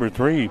quarter number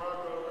 3.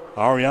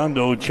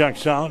 Ariando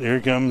checks out.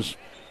 Here comes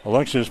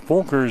Alexis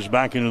Folkers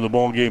back into the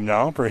ball game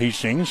now for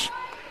Hastings.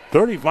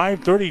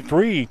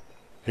 35-33.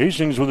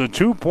 Hastings with a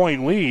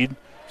 2-point lead.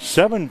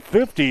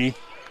 7:50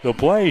 to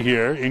play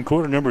here in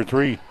quarter number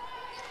 3.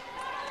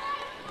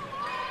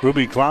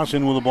 Ruby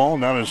Clausen with the ball.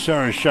 Now to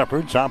Sarah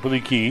Shepard, top of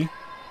the key.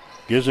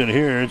 Gives it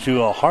here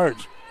to a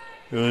Hart,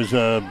 who is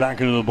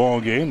back into the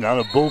ball game.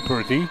 Now to Bo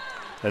Perthy.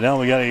 And now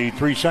we got a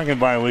 3-second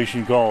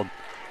violation called.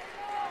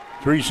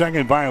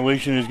 3-second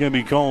violation is going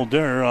to be called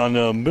there on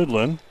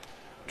Midland.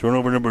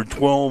 Turnover number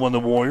 12 on the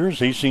Warriors.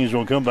 Hastings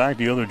will come back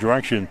the other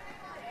direction.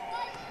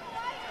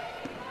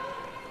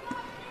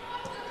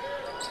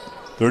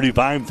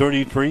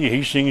 35-33.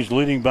 Hastings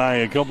leading by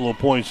a couple of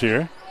points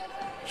here.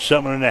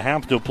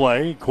 7.5 to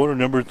play. Quarter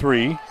number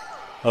 3.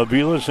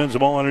 Avila sends the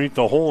ball underneath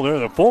the hole there.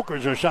 The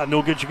Folkers are shot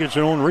no good. She gets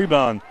her own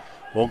rebound.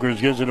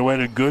 Folkers gives it away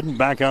to Gooden.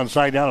 Back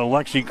outside down to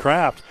Lexi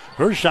Kraft.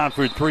 Her shot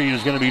for 3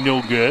 is going to be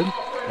no good.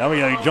 Now we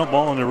got a jump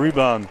ball on the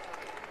rebound.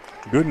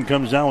 Gooden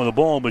comes down with the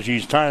ball, but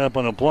she's tied up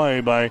on a play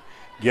by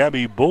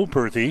Gabby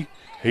Boperthy.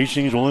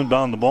 Hastings will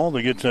inbound the ball.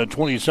 They get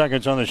 20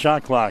 seconds on the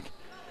shot clock.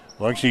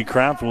 Lexi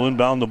Kraft will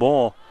inbound the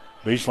ball.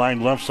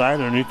 Baseline left side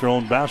underneath their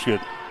own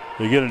basket.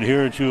 They get it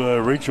here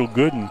to Rachel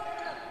Gooden.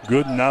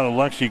 Gooden now to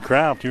Lexi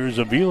Kraft. Here's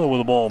Avila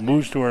with the ball.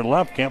 Moves to her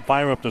left. Can't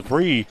fire up the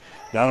 3.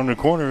 Down in the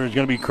corner is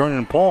going to be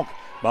Kernan Polk.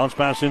 Bounce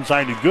pass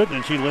inside to Gooden,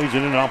 and she lays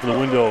it in off of the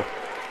window.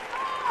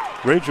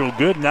 Rachel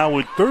Gooden now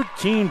with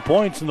 13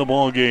 points in the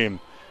ball game.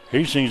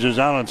 Hastings is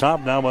out on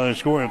top now by a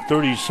score of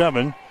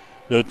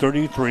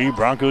 37-33.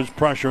 Broncos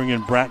pressuring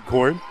in Bratt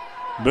Court.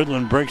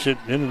 Midland breaks it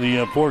into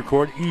the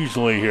forecourt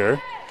easily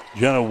here.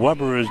 Jenna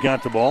Weber has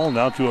got the ball.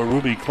 Now to a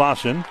Ruby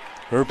Clausen.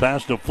 Her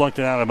pass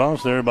deflected out of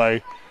bounds there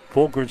by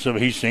Folkers of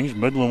Hastings.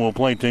 Midland will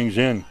play things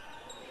in.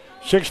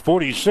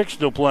 6:46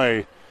 to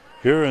play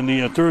here in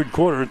the third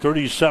quarter.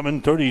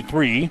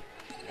 37-33.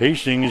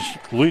 Hastings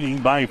leading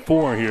by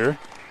 4 here.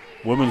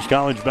 Women's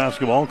college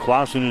basketball.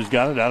 Clausen has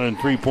got it out in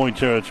 3-point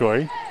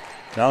territory.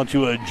 Now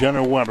to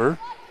Jenna Weber.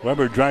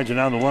 Weber drives it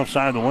down the left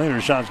side of the lane. Her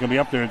shot's going to be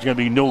up there. It's going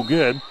to be no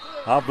good.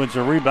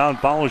 Offensive rebound.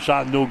 Foul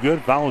shot no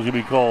good. Foul is going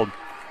to be called.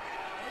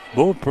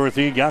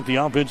 Boperthy got the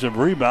offensive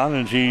rebound,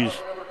 and she's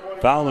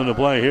fouled into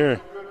play here.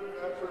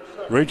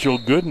 Rachel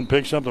Gooden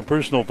picks up the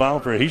personal foul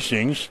for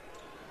Hastings.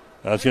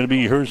 That's going to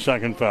be her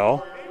second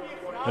foul.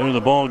 Into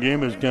the ball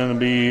game is going to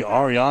be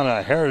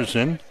Ariana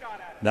Harrison.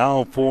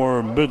 Now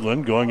for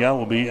Midland, going out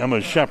will be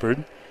Emma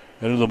Shepard.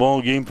 Into the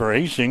ball game for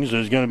Hastings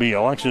is going to be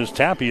Alexis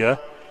Tapia.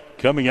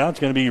 Coming out is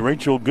going to be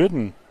Rachel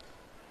Gooden.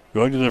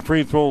 Going to the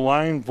free throw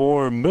line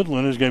for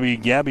Midland is going to be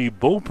Gabby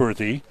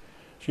Boperthy.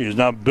 She has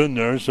not been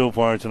there so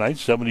far tonight,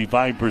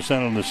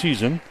 75% on the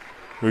season.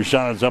 Her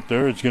shot is up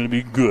there. It's going to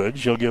be good.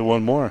 She'll get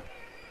one more.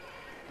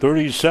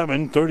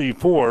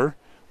 37-34.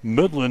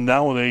 Midland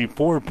now with a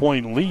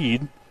 4-point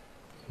lead.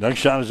 Next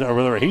shot is, or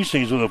rather,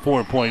 Hastings with a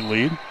 4-point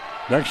lead.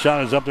 Next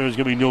shot is up there. It's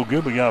going to be no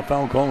good. We got a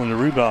foul call on the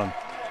rebound.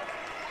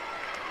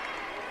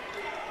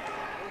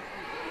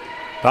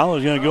 Foul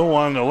is going to go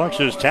on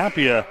Alexis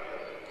Tapia.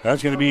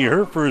 That's going to be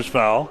her first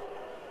foul.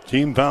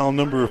 Team foul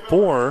number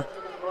 4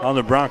 on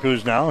the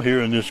Broncos now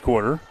here in this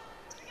quarter.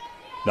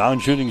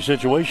 Non-shooting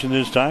situation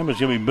this time. It's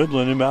going to be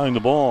Midland inbounding the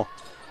ball.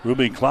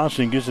 Ruby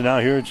Clausen gets it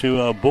out here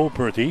to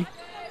Boperthy.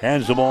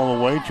 Hands the ball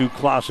away to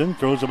Clausen.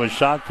 Throws up a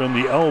shot from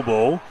the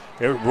elbow.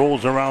 It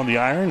rolls around the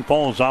iron.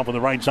 Falls off on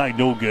the right side.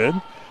 No good.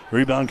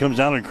 Rebound comes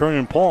down to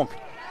Kernan Polk.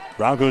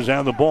 Broncos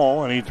have the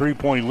ball and a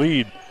 3-point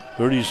lead.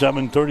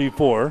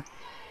 37-34.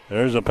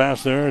 There's a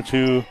pass there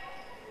to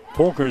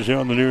Folkers here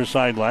on the near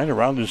sideline.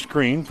 Around the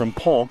screen from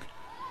Polk.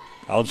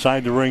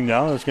 Outside the ring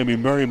now. That's going to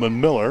be Merriman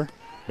Miller.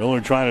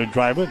 Miller trying to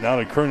drive it. Now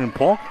to Kernan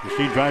Polk.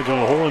 She drives to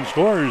the hole and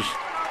scores.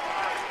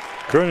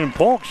 Kernan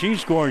Polk, she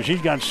scores.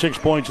 She's got 6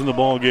 points in the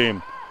ball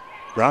game.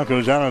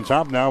 Broncos out on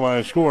top now by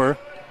a score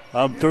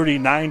of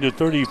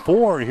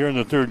 39-34 here in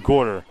the third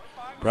quarter.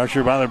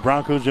 Pressure by the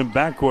Broncos in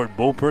backcourt.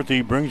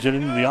 Boperthy brings it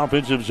into the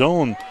offensive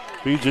zone.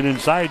 Feeds it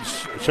inside.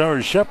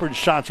 Sarah Shepard's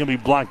shot's going to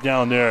be blocked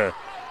down there.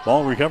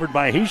 Ball recovered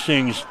by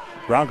Hastings.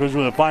 Broncos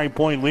with a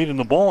 5-point lead in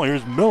the ball.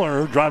 Here's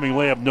Miller. Driving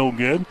layup no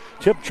good.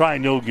 Tip try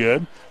no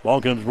good.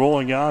 Ball comes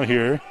rolling out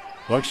here.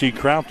 Lexi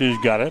Kraft has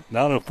got it.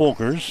 Now to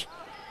Folkers.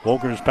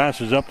 Folkers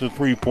passes up the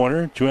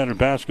three-pointer. 200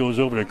 pass goes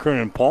over to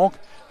Kernan Polk.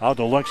 Out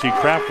to Lexi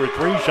Kraft for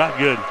three. Shot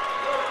good.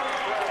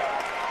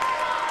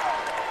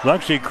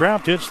 Lexi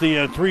Kraft hits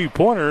the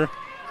three-pointer.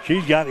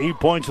 She's got 8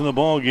 points in the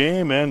ball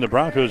game, and the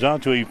Broncos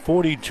out to a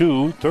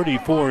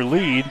 42-34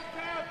 lead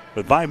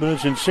with 5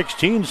 minutes and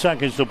 16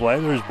 seconds to play.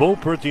 There's Bo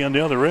Perthy on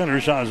the other end. Her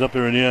shot is up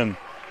there and in.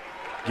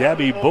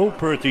 Gabby Bo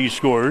Perthy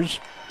scores.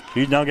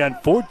 She's now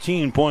got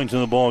 14 points in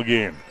the ball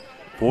game.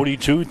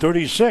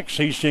 42-36.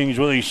 Hastings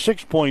with a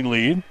 6-point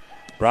lead.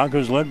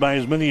 Broncos led by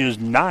as many as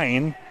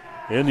 9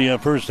 in the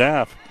first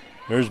half.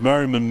 There's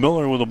Merriman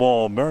Miller with the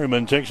ball.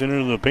 Merriman takes it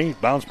into the paint.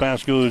 Bounce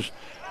pass goes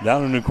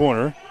down in the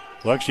corner.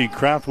 Lexi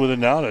Kraft with it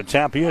now to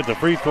Tapia at the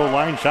free throw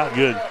line. Shot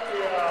good.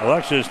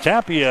 Alexis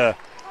Tapia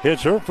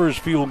hits her first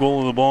field goal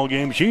of the ball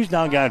game. She's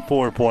now got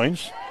 4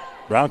 points.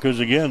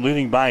 Broncos again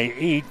leading by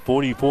 8,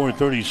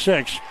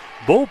 44-36.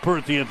 Bo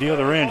Perthy at the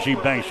other end. She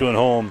banks one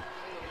home.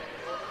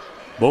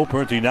 Bo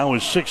Perthy now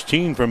is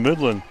 16 from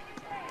Midland.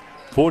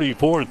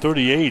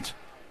 44-38.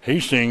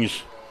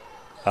 Hastings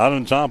out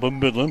on top of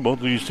Midland. Both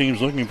of these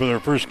teams looking for their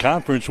first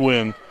conference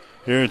win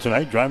here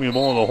tonight. Driving the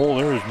ball in the hole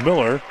there is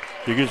Miller.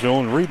 She gets her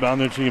own rebound,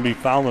 then she's going to be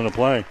fouled in the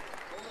play.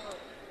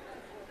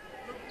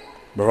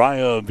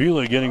 Mariah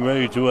Avila getting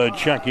ready to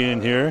check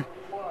in here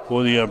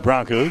for the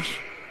Broncos.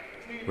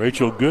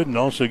 Rachel Gooden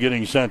also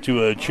getting set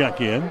to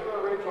check in.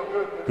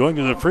 Going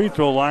to the free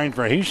throw line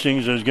for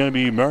Hastings is going to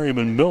be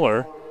Merriman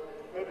Miller.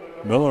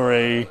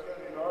 Miller,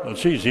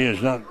 she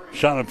has not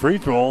shot a free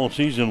throw all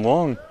season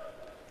long.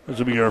 This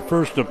will be her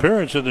first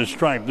appearance at the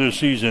stripe this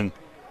season.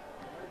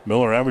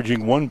 Miller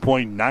averaging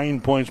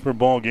 1.9 points per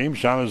ball game.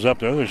 Shot is up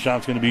there. The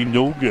shot's going to be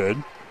no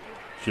good.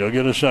 She'll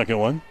get a second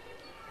one.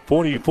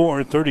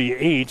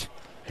 44-38.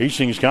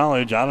 Hastings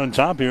College out on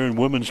top here in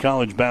women's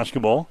college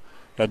basketball.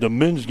 Got the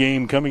men's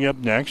game coming up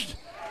next.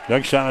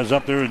 Next shot is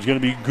up there. It's going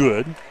to be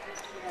good.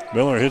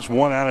 Miller hits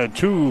 1 out of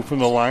 2 from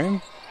the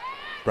line.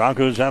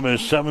 Broncos have a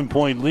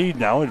 7-point lead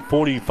now at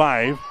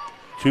 45-38.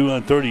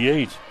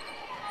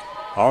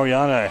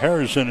 Ariana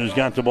Harrison has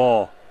got the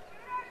ball.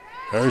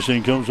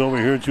 Harrison comes over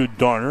here to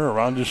Darner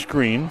around the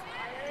screen.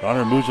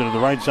 Darner moves it to the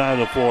right side of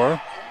the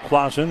floor.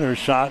 Clausen, her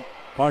shot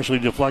partially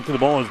deflected. The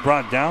ball is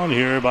brought down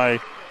here by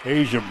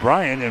Asia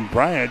Bryant, and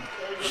Bryant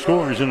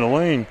scores in the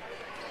lane.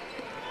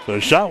 So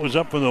the shot was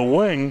up from the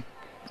wing.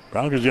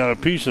 Broncos got a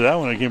piece of that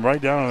one. It came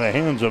right down in the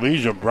hands of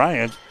Asia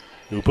Bryant,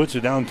 who puts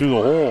it down through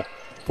the hole.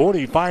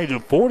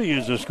 45-40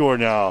 is the score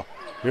now.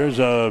 Here's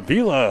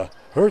Vila.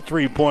 Her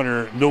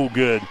three-pointer, no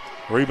good.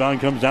 Rebound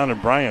comes down to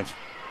Bryant.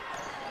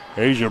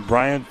 Asia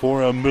Bryant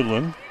for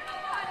Midland.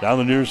 Down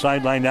the near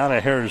sideline now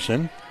to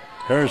Harrison.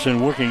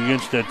 Harrison working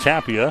against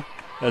Tapia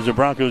as the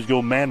Broncos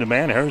go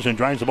man-to-man. Harrison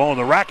drives the ball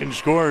to the rack and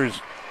scores.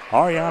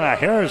 Ariana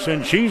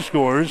Harrison, she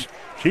scores.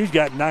 She's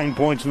got 9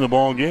 points in the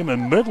ball game,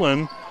 and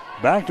Midland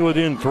back to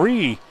within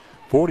 3.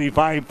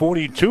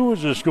 45-42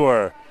 is the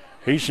score.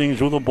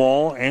 Hastings with the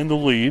ball and the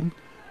lead.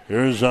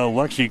 Here's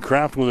Lexi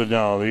Kraft with it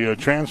now, the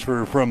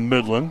transfer from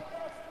Midland.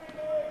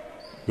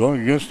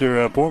 Going against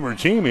their former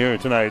team here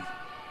tonight.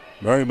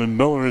 Merriman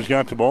Miller has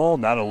got the ball.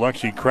 Now to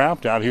Lexi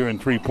Kraft out here in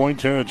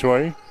three-point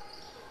territory.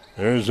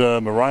 There's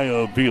Mariah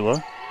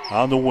Avila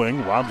on the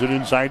wing. Lobs it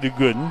inside to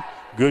Gooden.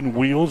 Gooden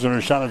wheels, and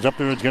her shot is up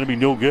there. It's going to be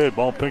no good.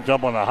 Ball picked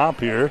up on the hop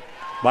here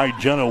by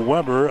Jenna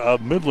Weber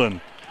of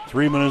Midland.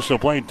 3 minutes to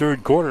play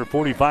third quarter,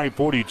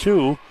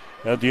 45-42.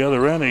 At the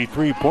other end, a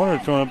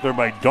three-pointer thrown up there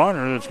by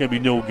Darner. That's going to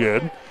be no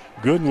good.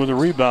 Gooden with a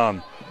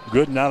rebound.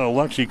 Gooden out of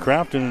Lexi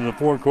Kraft into the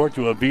forecourt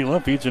to Avila.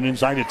 Feeds it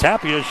inside to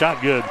Tapia.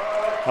 Shot good.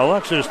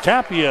 Alexis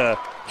Tapia,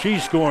 she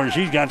scores.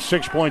 She's got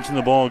 6 points in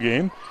the ball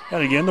game.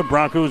 And again, the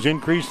Broncos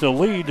increase the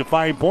lead to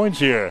 5 points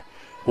here.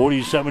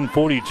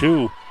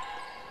 47-42.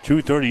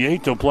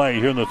 2:38 to play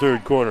here in the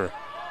third quarter.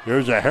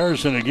 Here's a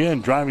Harrison again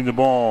driving the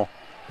ball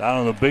down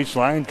on the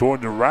baseline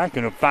toward the rack,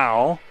 and a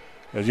foul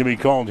is going to be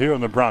called here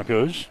on the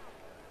Broncos.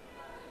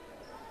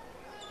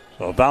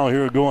 So a foul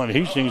here going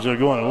Hastings. They're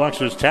going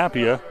Alexis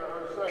Tapia.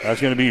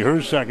 That's going to be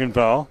her second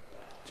foul.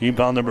 Team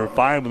foul number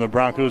 5 on the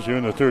Broncos here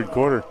in the third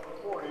quarter.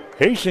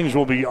 Hastings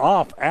will be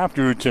off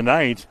after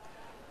tonight.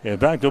 In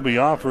fact, they'll be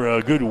off for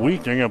a good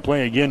week. They're going to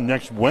play again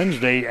next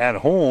Wednesday at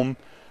home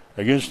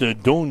against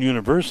Doane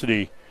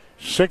University.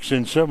 6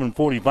 and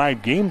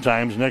 7:45 game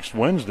times next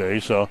Wednesday.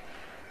 So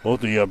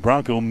both the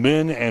Bronco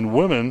men and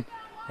women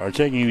are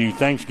taking the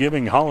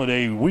Thanksgiving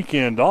holiday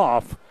weekend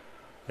off.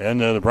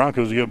 And the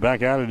Broncos will get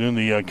back at it in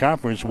the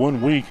conference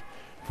 1 week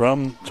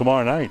from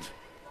tomorrow night.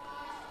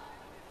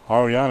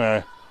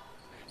 Ariana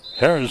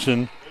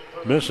Harrison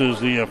misses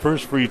the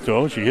first free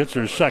throw. She hits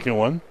her second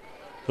one.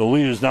 The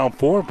lead is now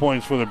 4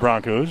 points for the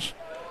Broncos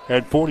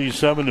at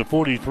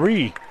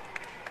 47-43.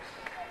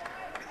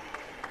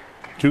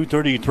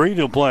 2:33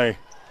 to play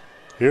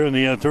here in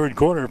the third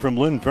quarter from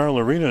Lynn Farrell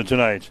Arena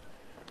tonight.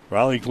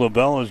 Riley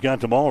Clavel has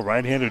got the ball.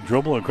 Right-handed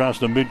dribble across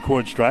the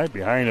midcourt stripe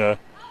behind a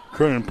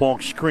Kernan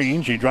Polk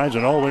screen. She drives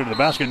it all the way to the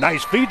basket.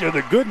 Nice feed to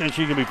the goodness.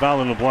 She can be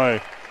fouled in the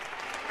play.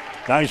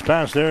 Nice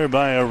pass there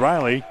by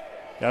Riley.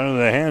 Down into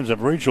the hands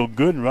of Rachel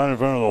Gooden right in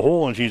front of the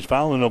hole, and she's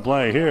fouled in the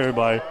play here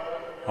by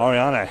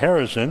Ariana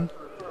Harrison.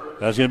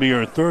 That's going to be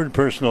her third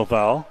personal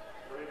foul.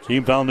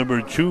 Team foul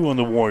number 2 on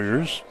the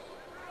Warriors.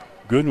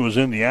 Gooden was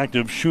in the act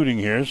of shooting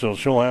here, so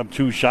she'll have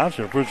 2 shots.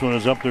 Her first one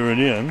is up there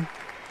and in.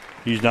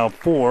 He's now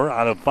 4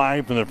 out of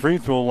 5 from the free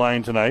throw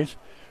line tonight.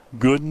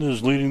 Gooden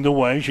is leading the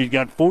way. She's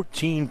got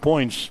 14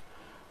 points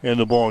in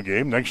the ball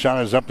game. Next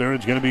shot is up there.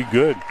 It's going to be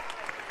good.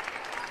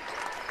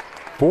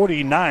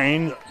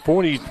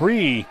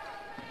 49-43.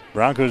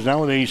 Broncos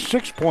now with a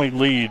 6-point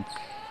lead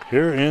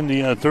here in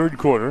the third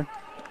quarter.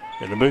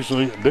 And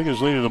the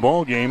biggest lead of the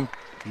ball game,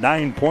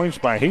 9 points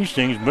by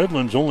Hastings.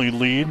 Midland's only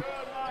lead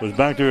was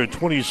back there at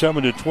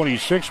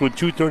 27-26 with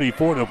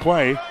 2:34 to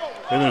play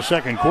in the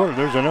second quarter.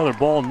 There's another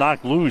ball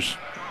knocked loose.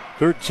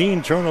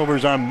 13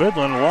 turnovers on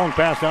Midland. A long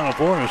pass down the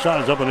floor, and the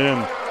shot is up and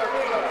in.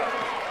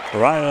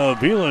 Mariah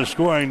Avila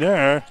scoring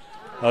there.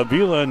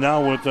 Avila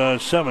now with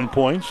 7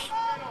 points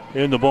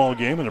in the ball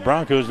game, and the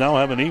Broncos now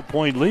have an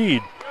 8-point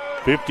lead.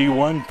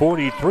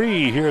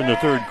 51-43 here in the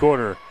third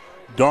quarter.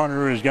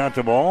 Donner has got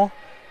the ball.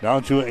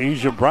 Down to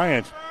Asia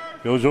Bryant.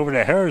 Goes over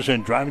to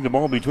Harrison, driving the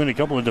ball between a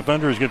couple of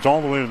defenders, gets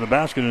all the way to the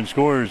basket and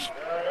scores.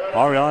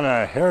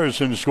 Ariana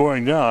Harrison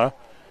scoring now.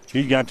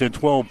 She's got to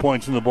 12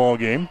 points in the ball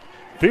game.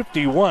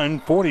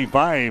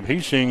 51-45.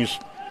 Hastings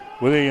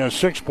with a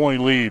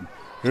 6-point lead.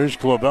 Here's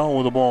Clavel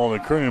with the ball. The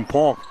Kernan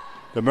Polk.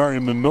 The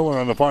Merriman Miller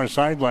on the far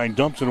sideline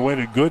dumps it away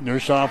to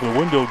Gooden. Shot off the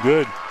window,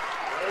 good.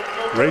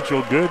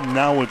 Rachel Gooden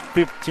now with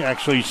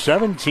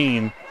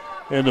 17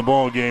 in the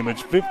ball game.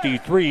 It's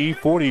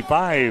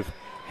 53-45.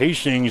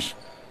 Hastings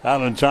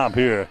out on top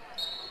here.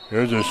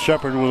 There's a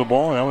Shepard with the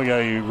ball. Now we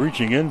got a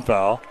reaching in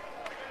foul.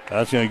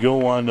 That's going to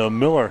go on to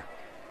Miller.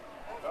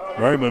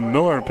 Merriman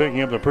Miller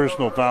picking up the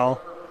personal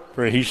foul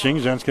for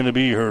Hastings. That's going to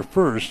be her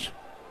first.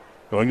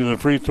 Going to the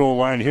free throw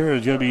line here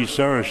is going to be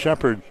Sarah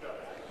Shepard.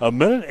 1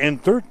 minute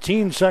and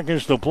 13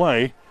 seconds to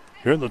play.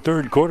 Here in the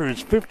third quarter,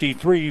 it's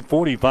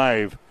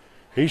 53-45.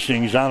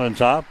 Hastings out on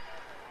top.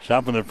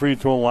 Shot from the free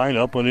throw line,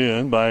 up and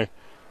in by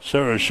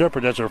Sarah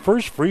Shepard. That's her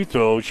first free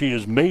throw she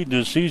has made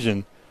this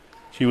season.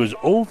 She was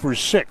 0 for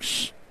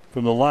 6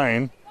 from the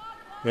line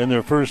in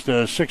their first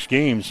 6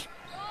 games.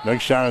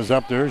 Next shot is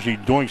up there. She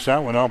doinks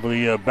that one off of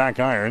the back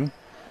iron.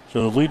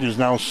 So the lead is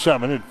now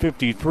 7 at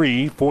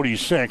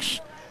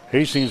 53-46.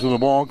 Hastings with the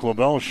ball.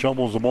 Clavel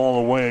shovels the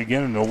ball away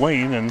again in the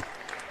lane, and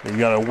they've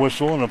got a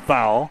whistle and a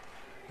foul.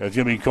 That's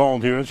going to be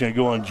called here. It's going to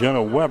go on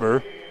Jenna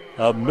Weber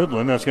of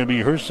Midland. That's going to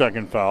be her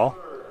second foul.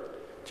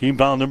 Team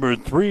foul number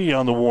 3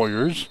 on the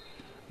Warriors.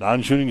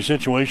 Non-shooting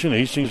situation.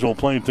 Hastings will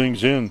play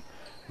things in.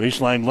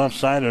 Baseline left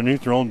side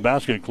underneath their own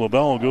basket.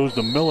 Clavel goes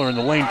to Miller in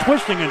the lane,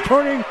 twisting and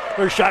turning.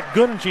 Her shot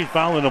good, and she's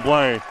fouling the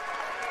play.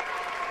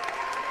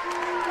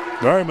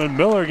 Merriman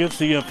Miller gets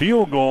the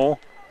field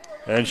goal,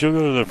 and she'll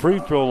go to the free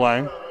throw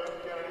line.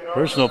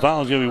 Personal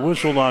foul is going to be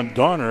whistled on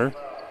Donner.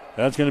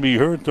 That's going to be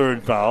her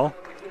third foul.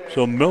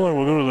 So Miller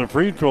will go to the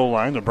free throw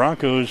line. The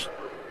Broncos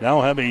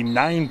now have a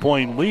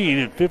 9-point lead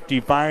at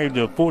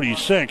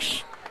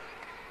 55-46.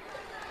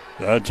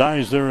 That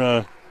ties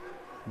their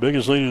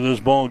biggest lead of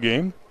this ball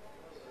game.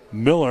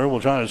 Miller will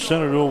try to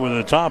send it over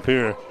the top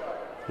here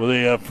with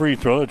a free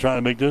throw to try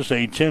to make this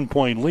a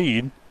 10-point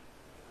lead.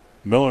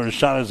 Miller's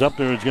shot is up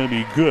there. It's going to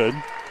be good.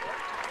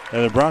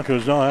 And the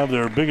Broncos now have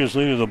their biggest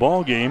lead of the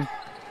ball game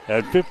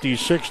at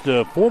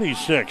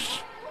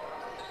 56-46.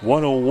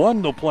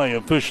 1:01 to play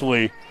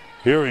officially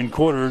here in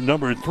quarter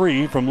number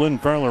 3 from Lynn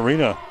Farrell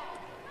Arena.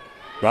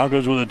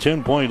 Broncos with a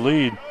 10-point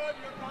lead.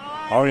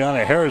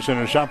 Ariana Harrison,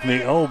 her shot from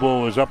the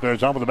elbow is up there.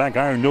 Top of the back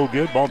iron, no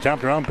good. Ball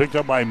tapped around, picked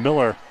up by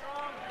Miller.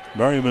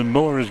 Merriman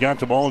Miller has got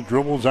the ball,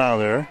 dribbles out of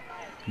there.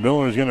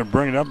 Miller is going to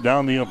bring it up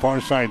down the far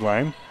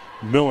sideline.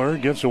 Miller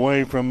gets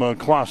away from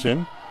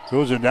Clausen.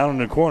 Throws it down in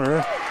the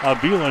corner.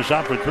 Avila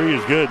shot for 3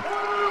 is good.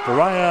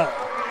 Mariah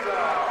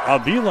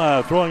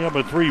Avila throwing up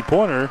a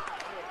 3-pointer.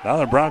 Now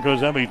the Broncos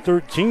have a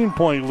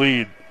 13-point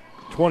lead.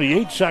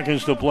 28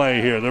 seconds to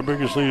play here. Their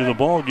biggest lead of the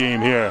ball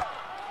game here.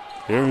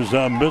 Here's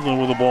Midland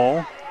with the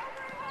ball.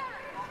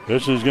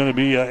 This is going to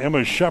be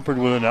Emma Shepard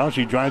with it now.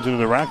 She drives into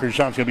the rack. Her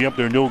shot's going to be up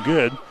there, no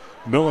good.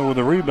 Miller with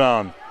the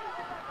rebound.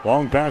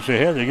 Long pass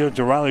ahead. They get it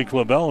to Riley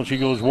Clavel. She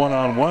goes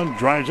one-on-one,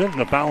 drives it, and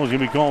the foul is going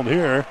to be called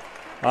here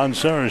on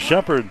Sarah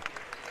Shepard.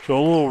 So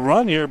a little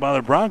run here by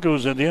the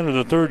Broncos at the end of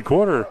the third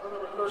quarter.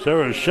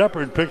 Sarah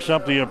Shepard picks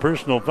up the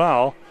personal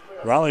foul.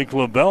 Riley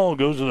Clavel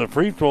goes to the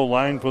free throw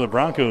line for the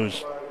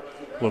Broncos.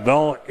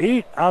 Clavel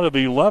 8 out of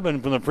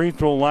 11 from the free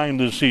throw line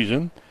this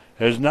season.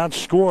 Has not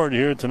scored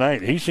here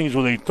tonight. Hastings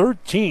with a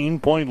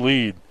 13-point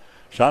lead.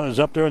 Shot is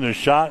up there, and the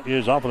shot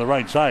is off of the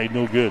right side.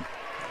 No good.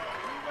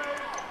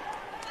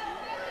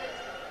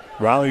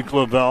 Riley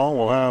Clavel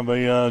will have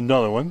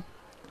another one.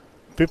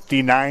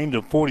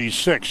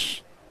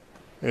 59-46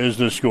 is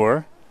the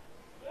score.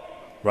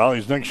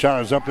 Riley's next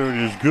shot is up there. It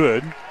is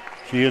good.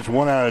 She hits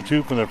 1 out of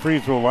 2 from the free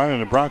throw line,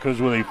 and the Broncos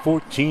with a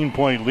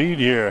 14-point lead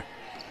here.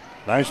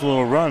 Nice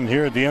little run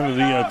here at the end of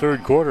the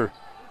third quarter.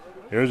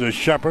 Here's a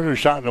Shepard. Her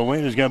shot in the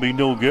lane is going to be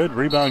no good.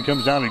 Rebound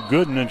comes down to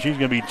Gooden, and she's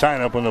going to be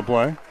tied up on the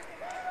play.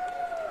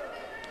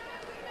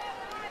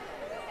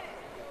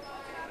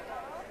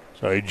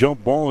 So a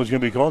jump ball is going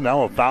to be called.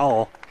 Now a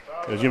foul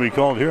is going to be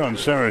called here on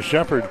Sarah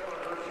Shepard.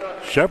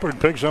 Shepard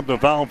picks up the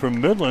foul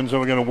from Midland, so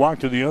we're going to walk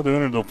to the other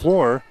end of the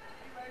floor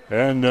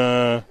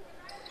and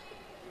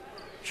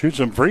shoot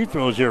some free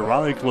throws here.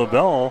 Riley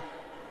Clavel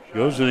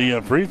goes to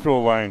the free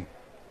throw line.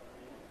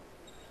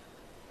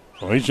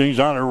 So Hastings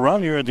on a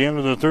run here at the end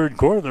of the third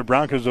quarter. The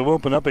Broncos have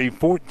opened up a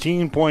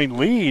 14-point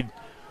lead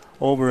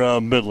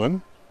over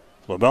Midland.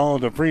 Clavel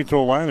at the free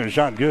throw line and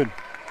shot good.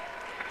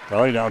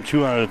 Riley down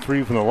 2 out of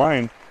 3 from the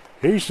line.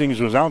 Hastings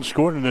was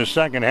outscored in the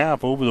second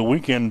half over the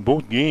weekend,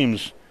 both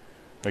games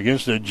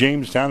against the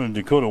Jamestown and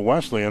Dakota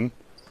Wesleyan.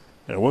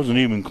 It wasn't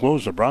even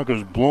close. The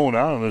Broncos blown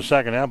out in the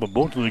second half of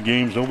both of the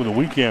games over the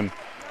weekend.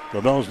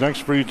 Clavel's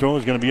next free throw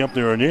is going to be up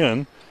there and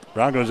in.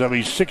 Broncos have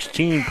a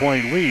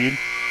 16-point lead.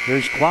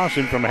 There's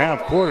Clausen from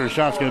half quarter.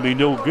 Shot's going to be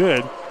no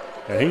good.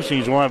 And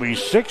Hastings will have a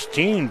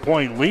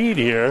 16-point lead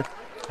here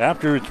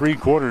after 3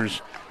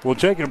 quarters. We'll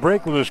take a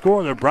break with a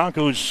score. The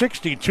Broncos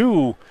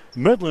 62,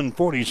 Midland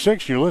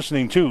 46. You're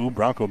listening to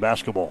Bronco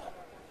Basketball.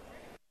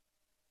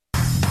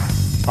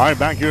 All right,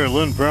 back here at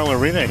Lynn Farrell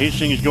Arena,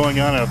 Hastings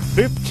going on a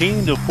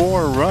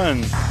 15-4 run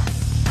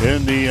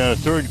in the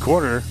third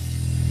quarter.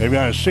 They've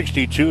got a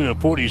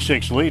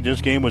 62-46 lead. This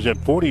game was at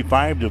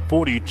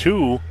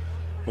 45-42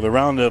 with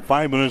around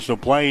 5 minutes to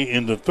play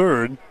in the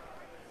third.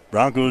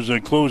 Broncos are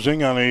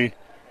closing on a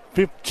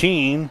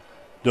 15-4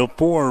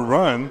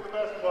 run.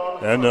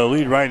 And the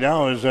lead right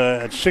now is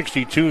at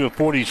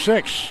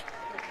 62-46.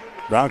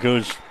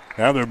 Broncos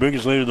have their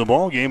biggest lead of the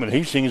ball game, and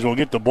Hastings will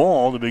get the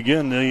ball to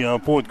begin the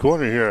fourth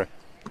quarter here.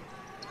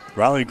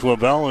 Riley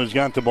Clavel has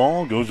got the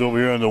ball, goes over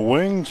here on the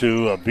wing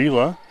to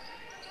Avila.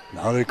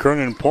 Now to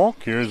Kernan Polk.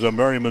 Here's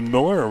Merriman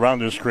Miller around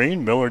the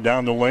screen. Miller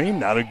down the lane.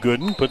 Now to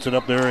Gooden. Puts it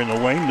up there in the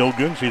lane. No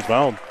good. She's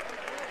fouled.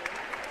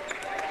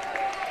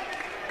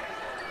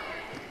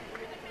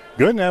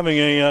 Gooden having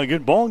a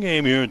good ball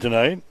game here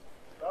tonight.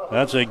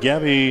 That's a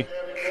Gabby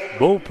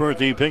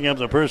Boperthy picking up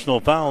the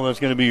personal foul. That's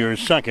going to be your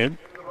second.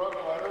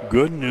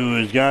 Gooden, who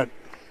has got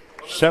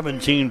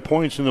 17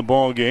 points in the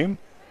ball game,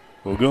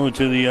 will go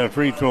to the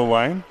free throw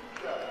line.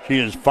 She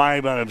is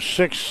 5 out of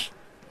 6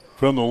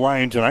 from the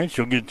line tonight.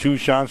 She'll get 2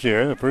 shots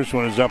here. The first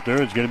one is up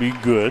there. It's going to be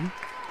good.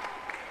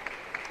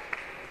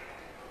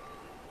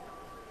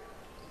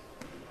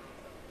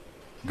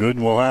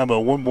 Gooden will have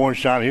one more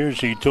shot here.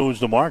 She toes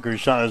the mark. Her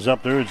shot is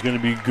up there. It's going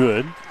to be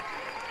good.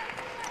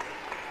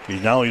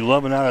 She's now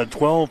 11 out of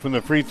 12 from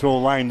the free throw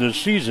line this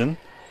season.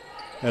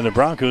 And the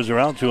Broncos are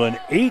out to an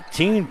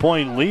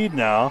 18-point lead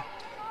now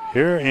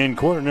here in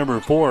quarter number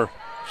 4.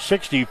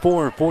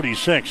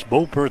 64-46.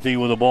 Boperthy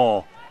with the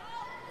ball.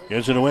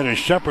 Gets it away to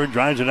Shepard.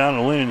 Drives it down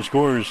the lane and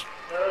scores.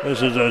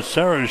 This is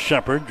Sarah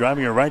Shepard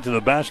driving it right to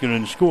the basket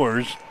and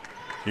scores.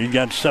 He's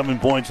got 7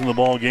 points in the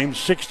ball game.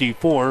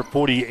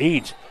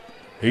 64-48.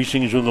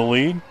 Hastings with the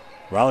lead.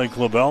 Riley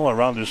Clavel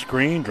around the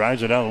screen.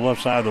 Drives it down the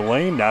left side of the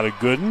lane. Now to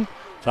Gooden.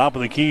 Top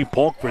of the key.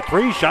 Polk for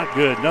 3. Shot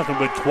good. Nothing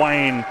but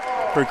twine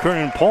for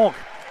Kernan Polk.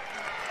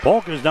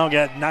 Polk has now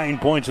got 9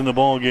 points in the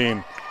ball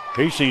game.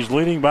 Hastings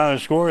leading by a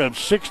score of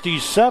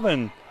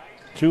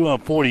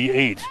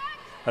 67-48.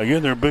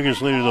 Again, their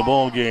biggest lead of the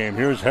ball game.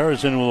 Here's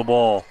Harrison with the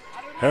ball.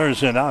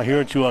 Harrison out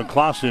here to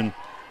Clausen.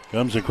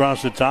 Comes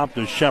across the top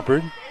to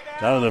Shepard.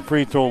 Out of the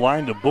free throw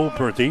line to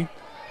Boperthy.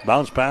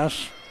 Bounce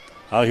pass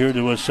out here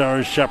to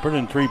Sarah Shepard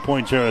in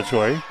 3-point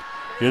territory.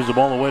 Here's the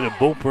ball away to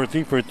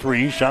Boperthy for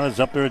 3. Shot is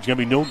up there. It's going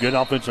to be no good.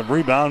 Offensive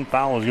rebound.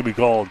 Foul is going to be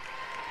called.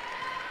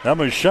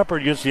 Emma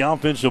Shepard gets the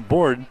offensive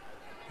board.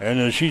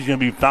 And she's going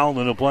to be fouled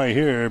in the play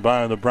here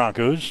by the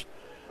Broncos.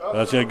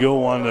 That's going to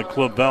go on to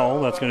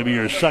Clavel. That's going to be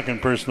your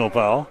second personal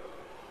foul.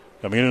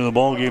 Coming into the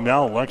ball game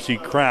now,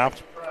 Lexi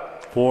Kraft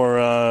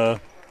for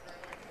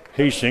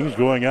Hastings.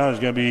 Going out is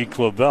going to be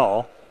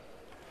Clavel.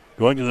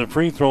 Going to the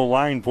free throw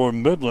line for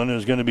Midland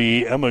is going to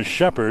be Emma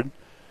Shepard.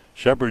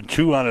 Shepard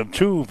 2 out of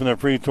 2 from the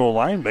free throw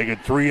line. Make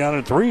it 3 out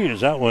of 3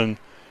 as that one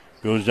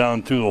goes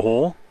down through the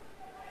hole.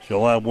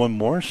 She'll have one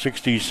more.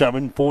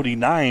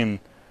 67-49.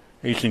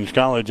 Hastings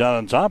College out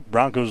on top.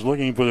 Broncos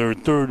looking for their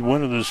third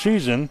win of the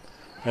season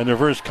and their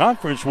first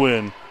conference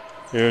win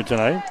here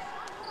tonight.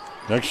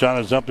 Next shot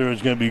is up there.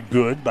 It's going to be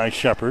good by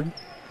Shepard.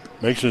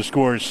 Makes the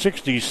score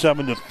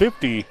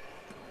 67-50.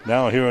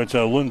 Now here at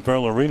Lynn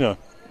Farrell Arena.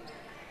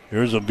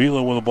 Here's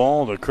Avila with the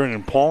ball to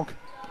Kernan Polk.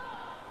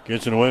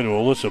 Gets it away to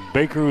Alyssa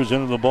Baker, who's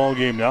into the ball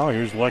game now.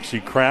 Here's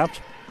Lexi Kraft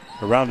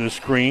around the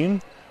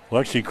screen.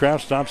 Lexi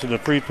Kraft stops at the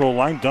free throw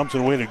line, dumps it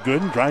away to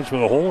Gooden, drives for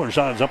the hole. Her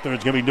shot is up there.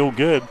 It's going to be no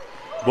good.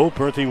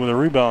 Boperthy with a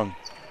rebound.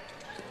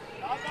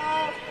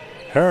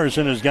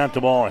 Harrison has got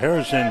the ball.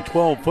 Harrison,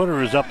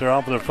 12-footer, is up there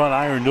off of the front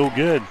iron. No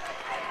good.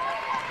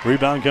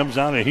 Rebound comes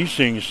down to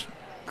Hastings.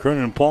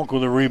 Kernan Polk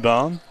with a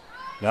rebound.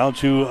 Now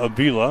to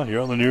Avila here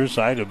on the near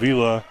side.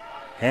 Avila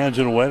hands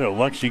it away to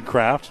Lexi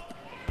Kraft.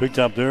 Picked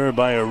up there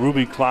by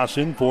Ruby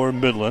Clausen for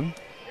Midland.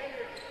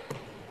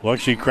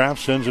 Lexi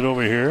Kraft sends it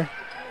over here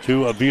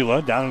to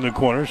Avila down in the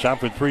corner. Shot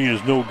for 3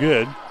 is no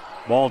good.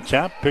 Ball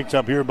tapped. Picked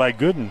up here by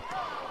Gooden.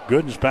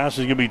 Gooden's pass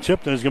is going to be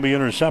tipped and it's going to be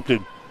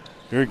intercepted.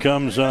 Here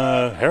comes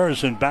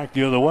Harrison back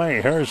the other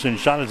way. Harrison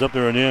shot is up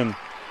there and in.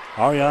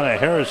 Ariana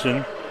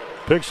Harrison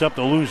picks up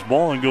the loose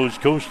ball and goes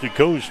coast to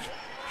coast.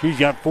 She's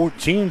got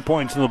 14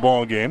 points in the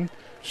ball game.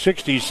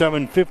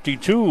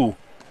 67-52.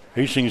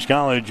 Hastings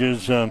College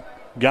has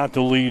got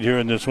the lead here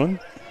in this one.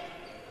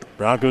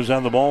 Broncos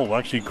have the ball.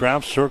 Lexi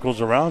Kraft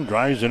circles around,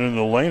 drives it into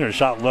the lane. Her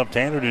shot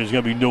left-handed is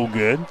going to be no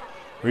good.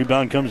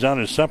 Rebound comes down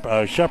to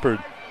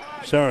Shepard.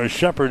 Sarah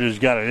Shepard has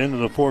got it into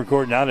the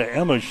forecourt. Now to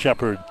Emma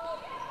Shepard.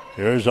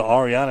 Here's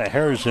Ariana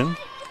Harrison.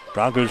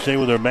 Broncos stay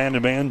with their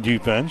man-to-man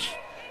defense.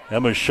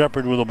 Emma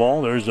Shepard with the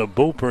ball. There's a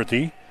Bo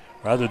Perthy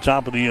right at the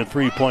top of the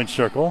three-point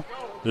circle.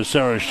 To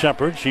Sarah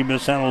Shepard. She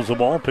mishandles the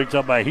ball. Picked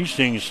up by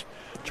Hastings.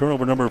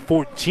 Turnover number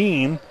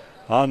 14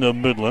 on the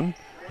Midland.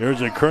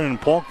 There's a Kernan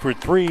Polk for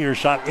three. Her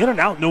shot in and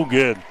out, no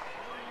good.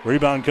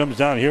 Rebound comes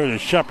down here to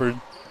Shepard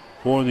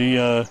for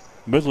the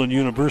Midland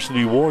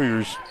University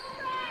Warriors.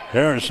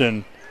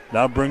 Harrison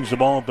now brings the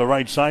ball up the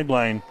right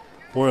sideline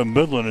for a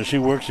Midland as she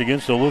works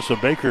against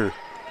Alyssa Baker.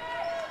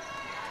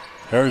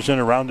 Harrison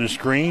around the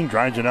screen,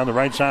 drives it down the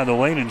right side of the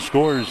lane and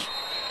scores.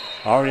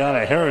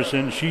 Ariana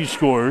Harrison, she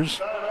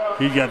scores.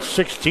 She's got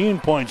 16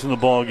 points in the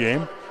ball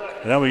game.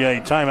 And now we got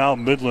a timeout,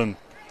 Midland.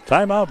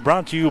 Timeout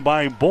brought to you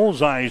by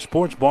Bullseye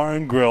Sports Bar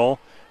and Grill,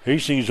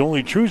 Hastings'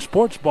 only true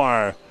sports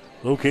bar,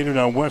 located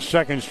on West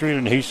 2nd Street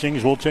in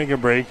Hastings. We'll take a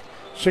break.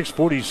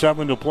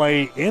 6:47 to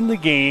play in the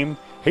game.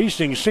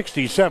 Hastings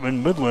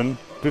 67, Midland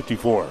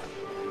 54.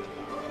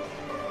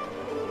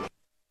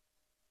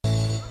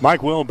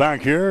 Mike Will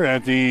back here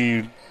at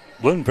the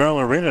Lynn Farrell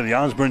Arena, the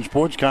Osborne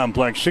Sports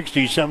Complex.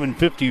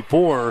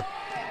 67-54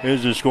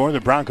 is the score.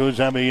 The Broncos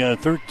have a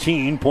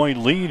 13-point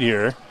lead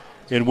here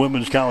in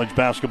women's college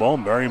basketball.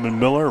 Merriman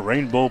Miller,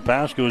 rainbow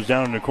pass goes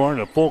down in the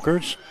corner to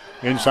Folkerts.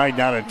 Inside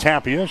down to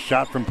Tapia.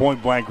 Shot from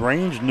point-blank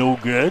range, no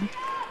good.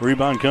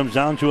 Rebound comes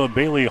down to a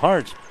Bailey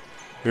Hart.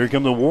 Here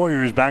come the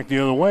Warriors back the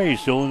other way.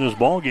 Still in this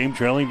ball game,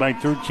 trailing by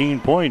 13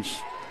 points.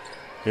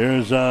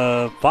 Here's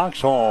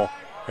Foxhall.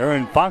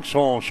 Aaron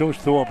Foxhall shows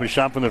throw up a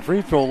shot from the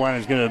free throw line.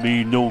 Is going to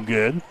be no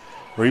good.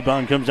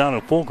 Rebound comes down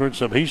to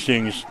Folkerts of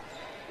Hastings.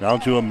 Down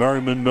to a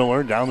Merriman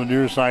Miller down the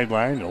near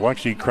sideline.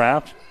 Alexi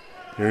Kraft.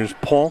 Here's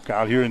Polk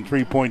out here in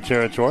three-point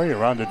territory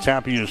around the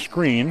Tapia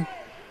screen.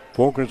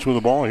 Folkerts with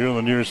the ball here on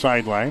the near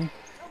sideline.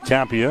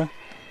 Tapia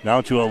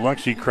now to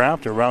Alexi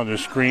Kraft around the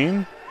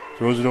screen.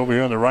 Throws it over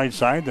here on the right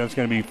side. That's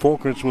going to be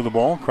Folkerts with the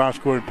ball.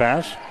 Cross-court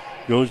pass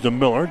goes to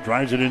Miller.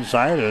 Drives it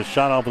inside. A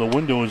shot off of the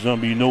window is going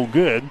to be no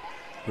good.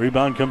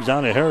 Rebound comes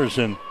down to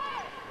Harrison.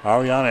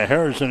 Ariana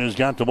Harrison has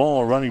got the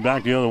ball running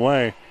back the other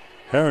way.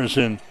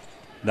 Harrison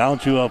down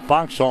to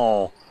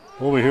Foxhall.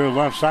 Over here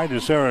left side to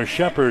Sarah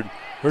Shepard.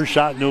 Her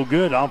shot no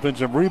good.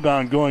 Offensive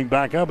rebound going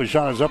back up. A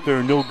shot is up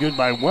there no good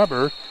by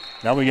Weber.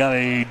 Now we got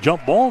a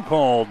jump ball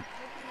called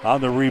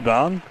on the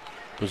rebound.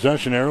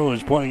 Possession arrow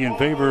is pointing in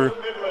favor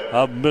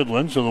of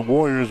Midland, so the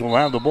Warriors will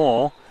have the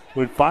ball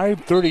with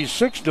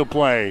 5:36 to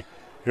play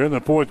here in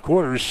the fourth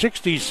quarter.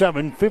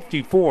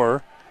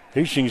 67-54.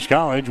 Hastings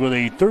College with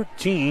a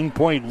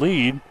 13-point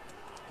lead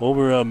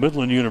over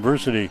Midland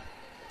University.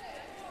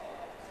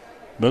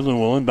 Midland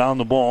will inbound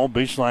the ball,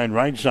 baseline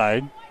right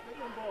side.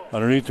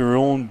 Underneath their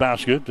own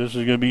basket, this is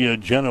going to be a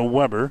Jenna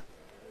Weber.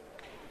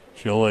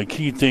 She'll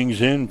key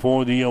things in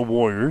for the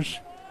Warriors.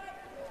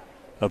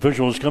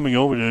 Officials coming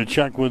over to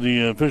check with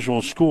the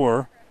official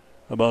score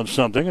about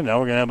something, and now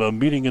we're going to have a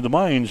meeting of the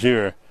minds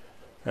here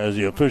as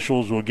the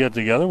officials will get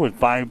together with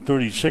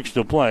 5:36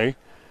 to play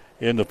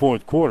in the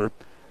fourth quarter.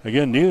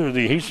 Again, neither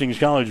the Hastings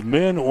College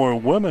men or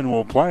women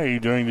will play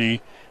during the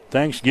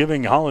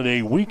Thanksgiving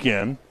holiday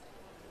weekend.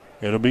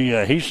 It'll be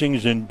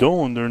Hastings and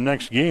Doane, their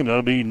next game.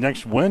 That'll be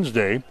next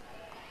Wednesday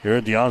here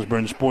at the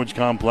Osborne Sports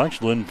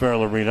Complex, Lynn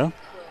Farrell Arena.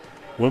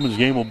 Women's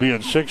game will be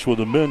at 6 with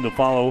the men to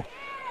follow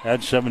at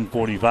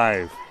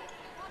 7:45.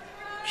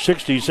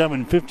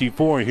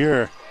 67-54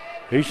 here.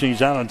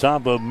 Hastings out on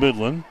top of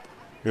Midland.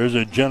 Here's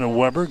a Jenna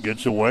Weber,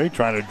 gets away,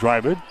 trying to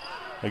drive it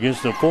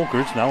against the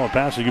Folkerts. Now a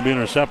pass is going to be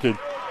intercepted.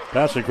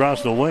 Pass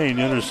across the lane,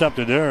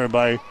 intercepted there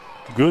by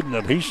Gooden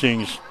of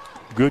Hastings.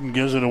 Gooden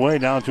gives it away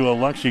down to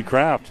Alexi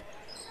Kraft.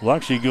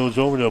 Lexi goes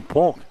over to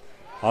Polk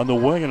on the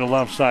wing on the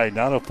left side.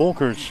 Now to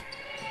Folkerts.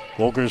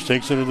 Folkerts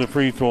takes it to the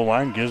free throw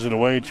line, gives it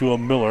away to a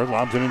Miller.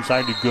 Lobs it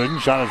inside to Gooden.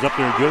 Shot is up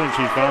there good, and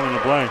she's found in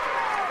the play.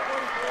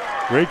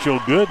 Rachel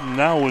Gooden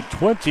now with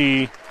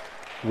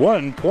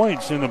 21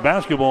 points in the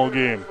basketball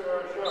game.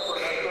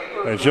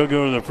 And she'll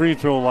go to the free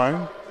throw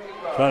line.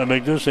 Trying to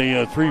make this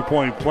a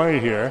three-point play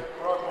here.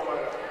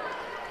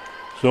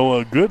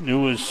 So Gooden,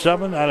 who is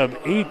 7 out of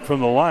 8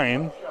 from the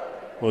line,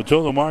 will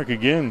toe the mark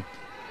again.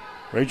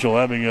 Rachel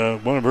having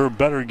one of her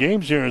better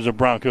games here as a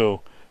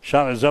Bronco.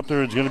 Shot is up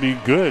there. It's going to be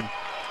good.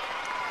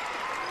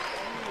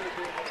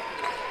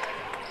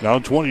 Now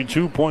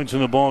 22 points in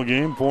the ball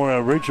game for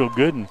Rachel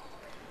Gooden.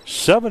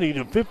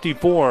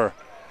 70-54.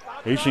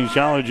 Hastings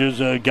College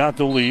has got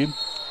the lead.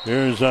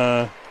 Here's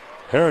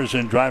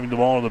Harrison driving the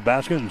ball to the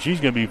basket, and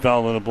she's going to be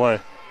fouled in the play.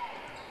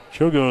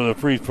 She'll go to the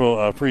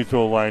free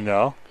throw line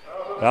now.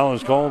 Foul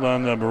is called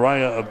on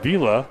Mariah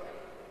Avila.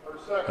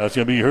 That's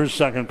going to be her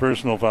second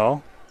personal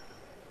foul.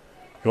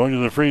 Going to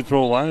the free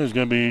throw line is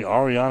going to be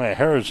Ariana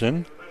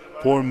Harrison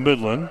for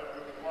Midland.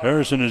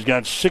 Harrison has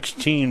got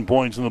 16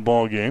 points in the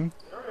ball game.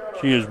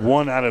 She is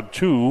 1 out of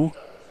 2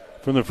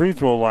 from the free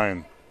throw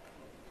line.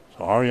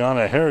 So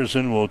Ariana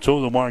Harrison will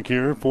toe the mark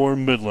here for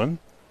Midland.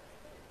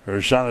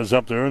 Her shot is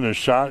up there, and the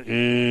shot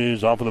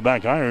is off of the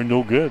back iron.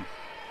 No good.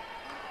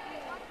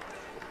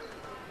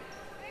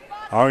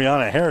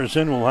 Ariana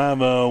Harrison will have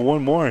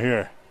one more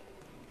here.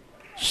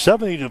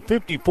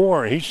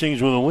 70-54.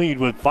 Hastings with a lead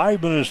with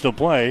 5 minutes to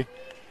play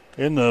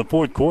in the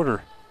fourth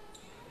quarter.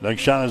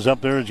 Next shot is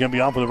up there. It's going to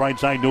be off of the right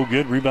side. No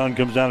good. Rebound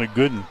comes down to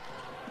Gooden.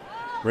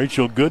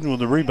 Rachel Gooden with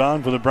the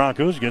rebound for the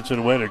Broncos. Gets it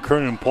away to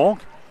Kernan Polk.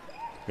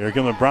 Here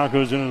come the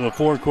Broncos into the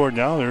forecourt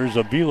now. There's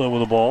Avila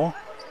with the ball.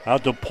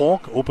 Out to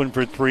Polk. Open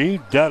for three.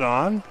 Dead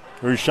on.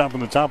 Her shot from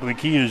the top of the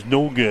key is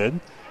no good.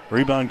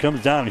 Rebound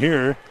comes down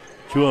here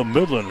to a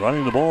Midland.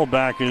 Running the ball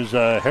back is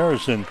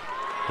Harrison.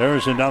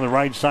 Harrison down the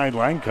right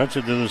sideline. Cuts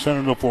it to the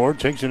center of the floor.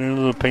 Takes it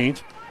into the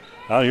paint.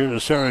 Out here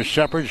to Sarah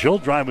Shepard. She'll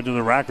drive it to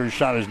the rack. Her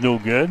shot is no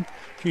good.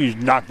 She's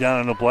knocked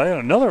down in the play.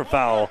 Another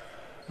foul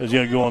is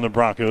going to go on the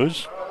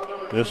Broncos.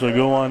 This will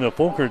go on to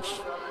Folkerts.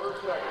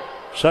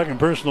 Second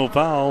personal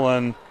foul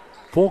on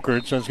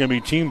Folkerts. That's going to be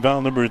team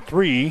foul number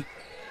 3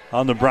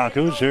 on the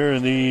Broncos here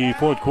in the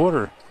fourth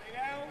quarter.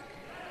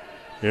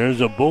 Here's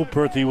a Bo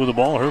Perthy with the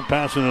ball. Her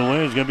pass in the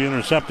lane is going to be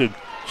intercepted.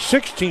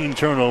 16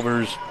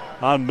 turnovers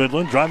on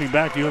Midland. Driving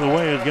back the other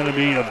way is going to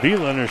be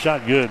Avila, and her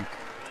shot good.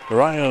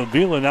 Mariah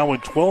Avila now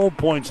with 12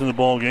 points in the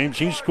ball game.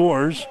 She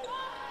scores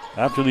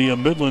after the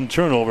Midland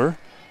turnover.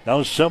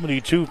 Now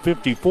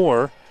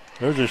 72-54.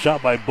 There's a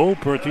shot by Bo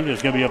Perthy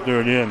that's going to be up there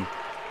and in.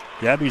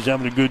 Gabby's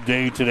having a good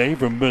day today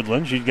from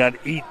Midland. She's got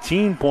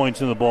 18 points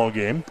in the ball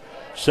game.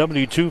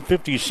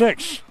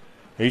 72-56.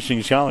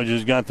 Hastings College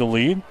has got the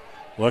lead.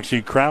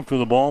 Lexi Kraft with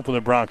the ball for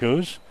the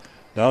Broncos.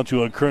 Now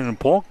to a Kernan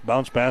Polk.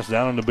 Bounce pass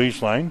down on the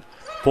baseline.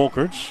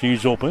 Folkerts,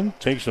 she's open.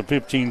 Takes a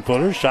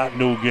 15-footer. Shot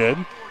no good.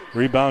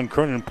 Rebound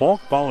Kernan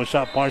Polk. Follow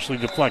shot partially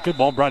deflected.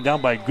 Ball brought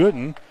down by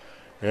Gooden.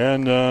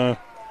 And the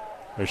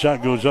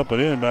shot goes up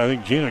and in, but I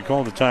think Gina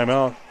called the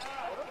timeout.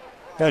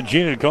 Yeah,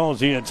 Gina calls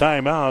the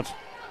timeout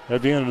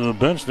at the end of the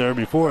bench there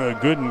before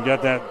Gooden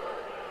got that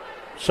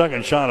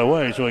second shot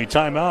away. So a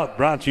timeout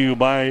brought to you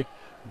by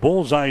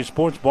Bullseye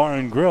Sports Bar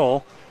and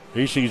Grill,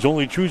 Hastings'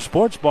 only true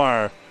sports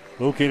bar,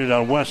 located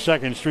on West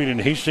 2nd Street in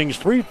Hastings.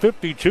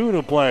 3:52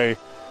 to play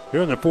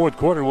here in the fourth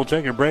quarter. We'll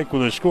take a break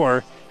with a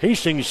score.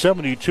 Hastings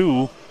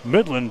 72,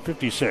 Midland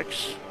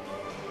 56.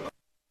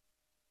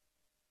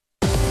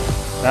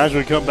 As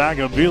we come back,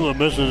 Avila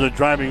misses a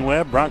driving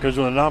layup. Broncos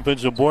with an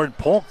offensive board.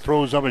 Polk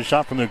throws up a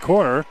shot from the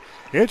corner.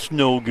 It's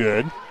no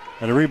good.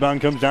 And the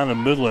rebound comes down to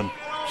Midland.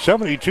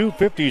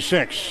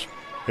 72-56.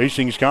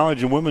 Hastings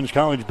College and Women's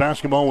College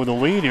basketball with a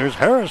lead. Here's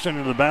Harrison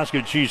in the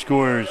basket. She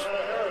scores.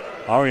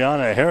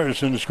 Ariana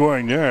Harrison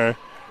scoring there.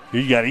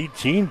 He's got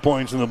 18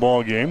 points in the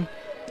ball game.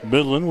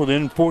 Midland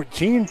within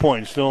 14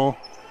 points. Still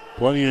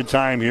plenty of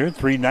time here.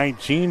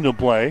 3:19 to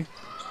play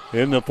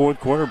in the fourth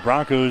quarter.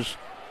 Broncos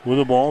with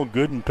the ball.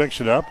 Gooden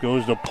picks it up.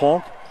 Goes to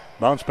Polk.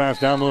 Bounce pass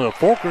down low to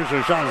Folkers.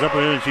 Her shot is up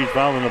and in, and she's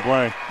fouled in the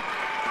play.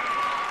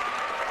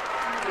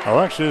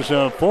 Alexis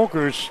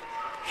Folkers,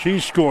 she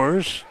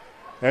scores.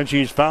 And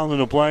she's fouled in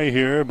the play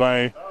here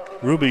by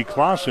Ruby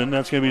Clausen.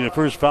 That's going to be the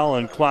first foul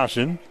on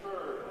Clausen.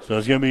 So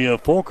it's going to be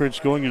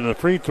Folkers going to the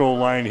free throw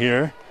line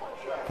here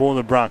for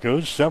the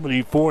Broncos.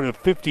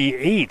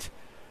 74-58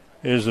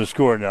 is the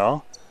score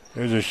now.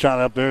 There's a shot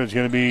up there. It's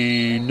going to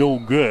be no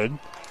good.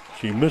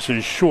 She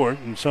misses short,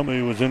 and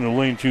somebody was in the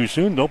lane too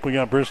soon. Nope, we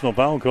got personal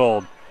foul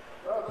called.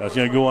 That's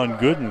going to go on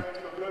Gooden.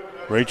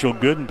 Rachel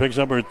Gooden picks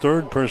up her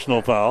third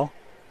personal foul.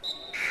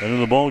 And in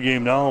the ball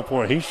game now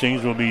for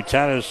Hastings will be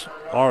Tatis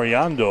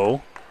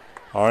Ariando.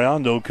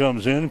 Ariando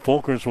comes in.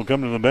 Folkers will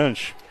come to the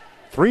bench.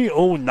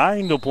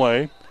 3:09 to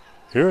play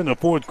here in the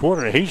fourth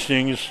quarter.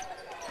 Hastings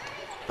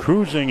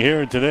cruising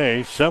here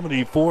today.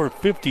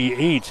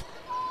 74-58.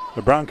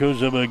 The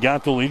Broncos have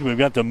got the lead. We've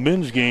got the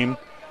men's game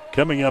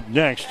coming up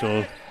next.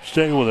 So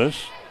stay with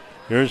us.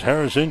 Here's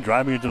Harrison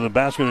driving it to the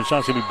basket. The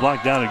shot's going to be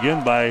blocked down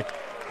again by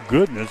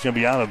Gooden. It's going to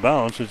be out of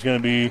bounds. It's going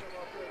to be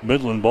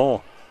Midland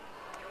ball.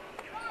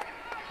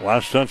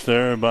 Last touch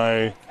there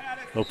by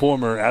the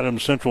former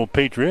Adams Central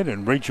Patriot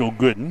and Rachel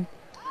Gooden.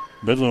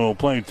 Midland will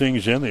play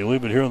things in. They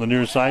leave it here on the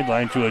near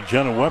sideline to a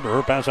Jenna Weber.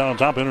 Her pass out on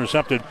top,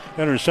 intercepted.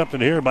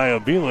 Intercepted here by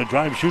Avila.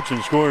 Drive, shoots,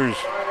 and scores.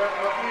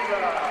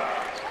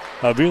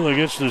 Avila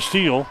gets the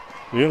steal.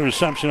 The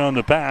interception on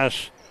the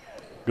pass.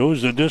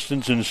 Goes the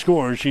distance and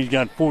scores. She's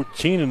got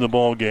 14 in the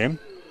ball game.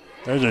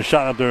 There's a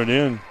shot up there at the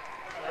end.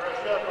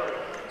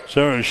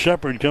 Sarah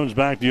Shepard comes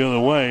back the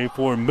other way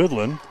for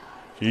Midland.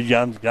 She's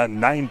got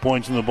 9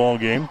 points in the ball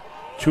game.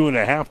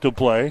 2.5 to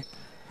play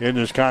in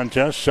this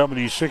contest.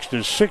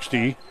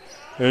 76-60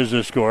 is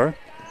the score.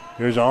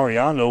 Here's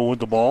Ariano with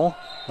the ball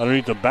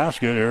underneath the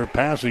basket. Her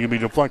pass is going to be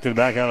deflected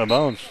back out of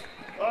bounds.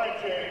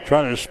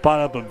 Trying to spot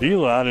up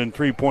Avila out in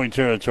three-point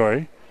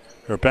territory.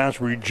 Her pass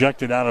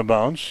rejected out of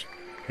bounds.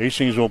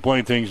 Hastings will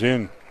play things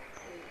in.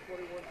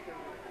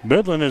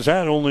 Midland has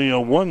had only a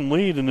one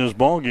lead in this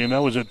ball game. That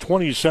was at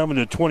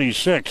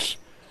 27-26.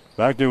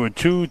 Back there with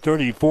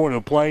 2:34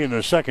 to play in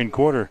the second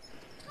quarter.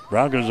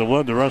 Broncos have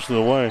led the rest of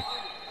the way.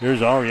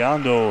 Here's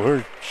Ariando.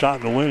 Her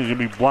shot in the wind is going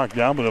to be blocked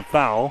down, but a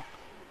foul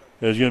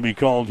is going to be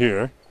called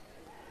here.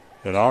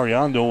 And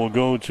Ariando will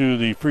go to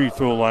the free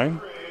throw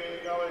line.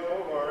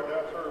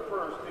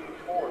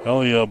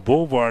 Elia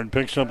Boulevard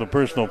picks up the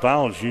personal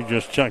foul. She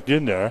just checked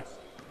in there.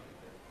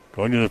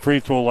 Going to the free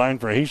throw line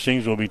for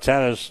Hastings will be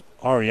Tatis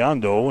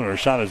Ariando, and her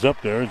shot is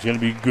up there. It's going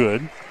to be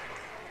good.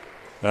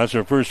 That's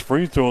her first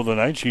free throw of the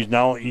night. She's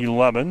now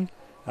 11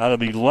 out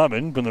of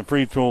 11 from the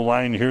free throw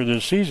line here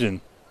this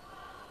season.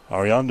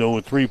 Ariando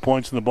with 3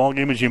 points in the ball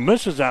game, and she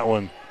misses that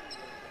one.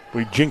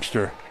 We jinxed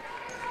her.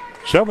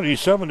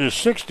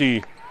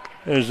 77-60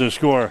 is the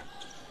score.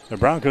 The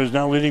Broncos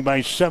now leading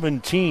by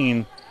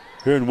 17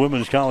 here in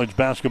women's college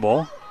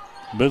basketball.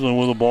 Midland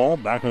with the ball,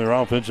 back on their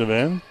offensive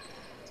end.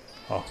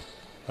 Oh,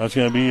 that's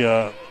going to be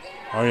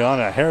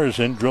Ariana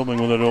Harrison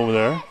dribbling with it over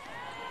there.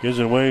 Gives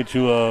it away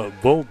to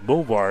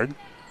Bovard.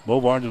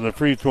 Bovard to the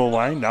free throw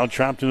line, now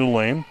trapped in the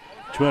lane.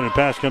 200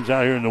 pass comes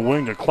out here in the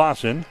wing to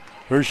Clausen.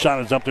 Her shot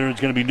is up there, it's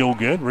going to be no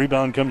good.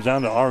 Rebound comes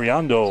down to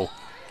Ariando.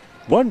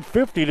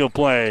 1:50 to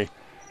play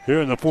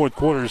here in the fourth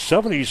quarter,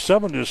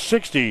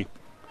 77-60.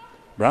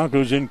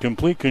 Broncos in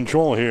complete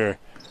control here.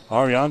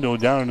 Ariando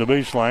down in the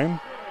baseline.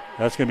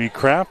 That's going to be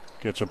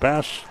Kraft. Gets a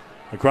pass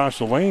across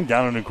the lane,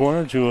 down in the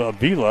corner to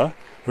Avila.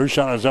 Her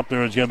shot is up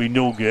there, it's going to be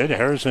no good.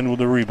 Harrison with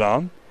the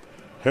rebound.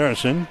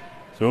 Harrison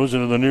throws it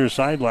to the near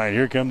sideline.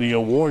 Here come the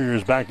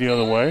Warriors back the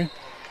other way.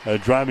 A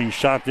driving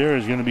shot there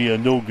is going to be a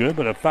no good,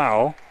 but a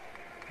foul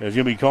is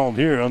going to be called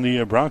here on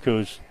the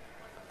Broncos.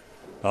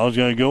 Foul's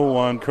going to go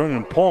on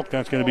Kernan Polk.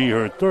 That's going to be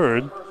her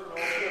third.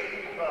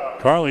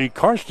 Carly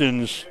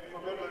Karstens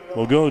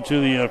will go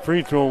to the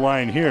free throw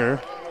line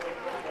here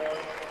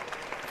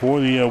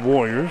for the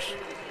Warriors.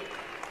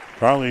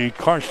 Carly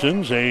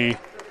Karstens, a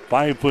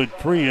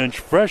 5'3"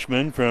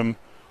 freshman from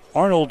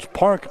Arnold's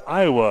Park,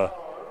 Iowa.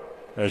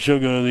 She'll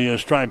go to the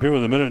stripe here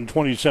with 1 minute and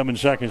 27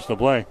 seconds to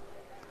play.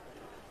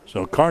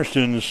 So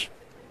Karstens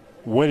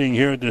waiting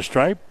here at the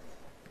stripe.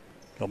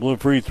 Couple of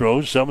free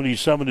throws.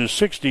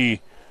 77-60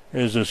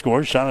 is the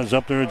score. Shot is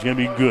up there. It's going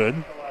to be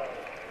good.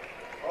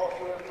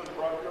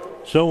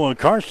 So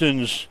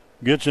Karstens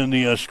gets in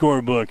the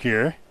scorebook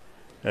here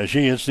as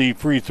she hits the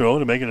free throw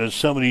to make it a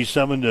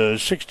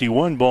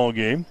 77-61 ball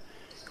game.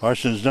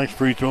 Karstens' next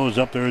free throw is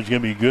up there. It's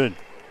going to be good.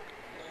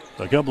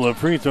 A couple of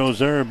free throws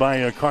there by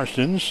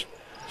Karstens.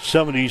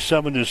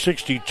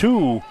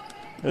 77-62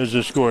 is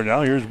the score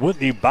now. Here's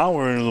Whitney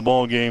Bauer into the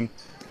ball game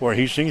for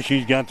Hastings.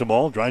 She's got the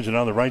ball, drives it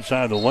on the right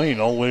side of the lane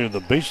all the way to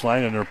the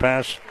baseline, and her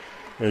pass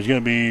is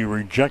going to be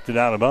rejected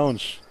out of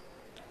bounds.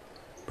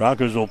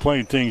 Broncos will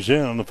play things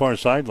in on the far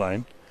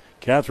sideline.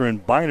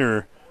 Catherine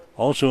Biner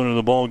also into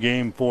the ball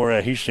game for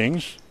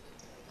Hastings.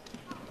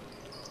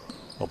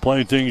 We'll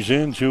play things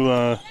in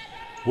to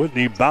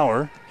Whitney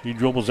Bauer. He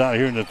dribbles out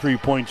here in the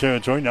three-point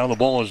territory. Now the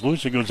ball is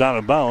loose. It goes out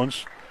of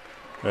bounds.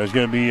 There's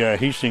going to be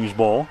Hastings'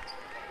 ball.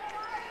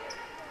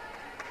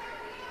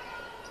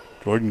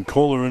 Jordan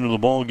Kohler into the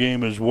ball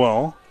game as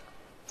well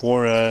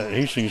for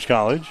Hastings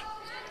College.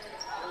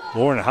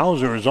 Lauren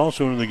Hauser is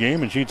also into the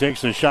game, and she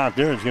takes the shot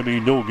there. It's going to be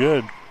no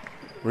good.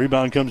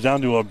 Rebound comes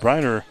down to a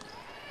Briner.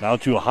 Now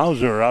to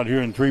Hauser out here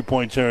in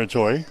three-point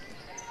territory.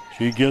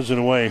 She gives it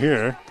away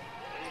here.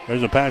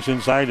 There's a pass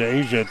inside to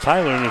Asia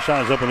Tyler, and the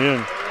shot is up and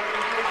in.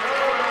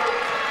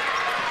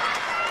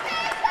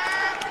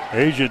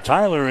 Asia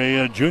Tyler,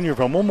 a junior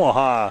from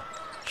Omaha,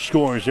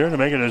 scores there to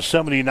make it a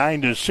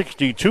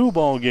 79-62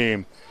 ball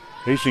game.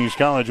 Hastings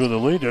College with the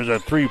lead. There's a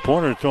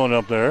three-pointer thrown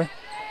up there.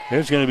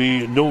 It's going to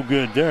be no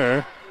good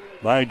there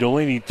by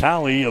Delaney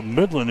Talley of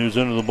Midland, who's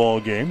into the ball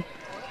game.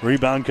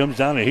 Rebound comes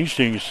down to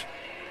Hastings.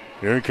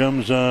 Here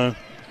comes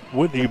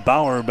Whitney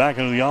Bauer back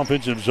into the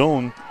offensive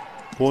zone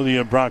for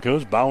the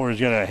Broncos. Bauer is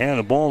going to hand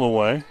the ball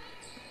away.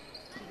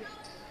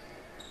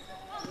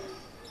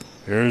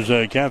 Here's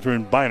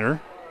Catherine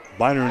Biner.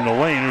 Biner in the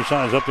lane. Her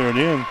shot is up there and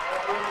in.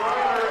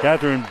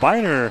 Catherine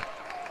Biner,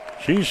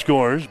 she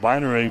scores.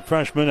 Biner, a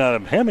freshman out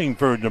of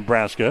Hemingford,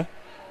 Nebraska.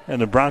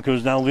 And the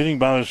Broncos now leading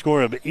by a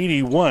score of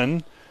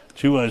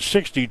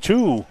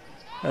 81-62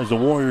 as the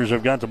Warriors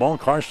have got the ball.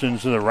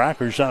 Karstens to the rack.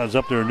 Her shot is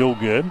up there, no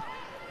good.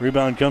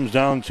 Rebound comes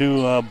down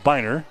to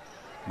Biner.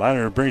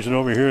 Biner brings it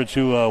over here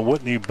to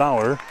Whitney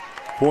Bauer.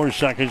 4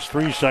 seconds,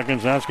 3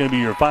 seconds. That's going to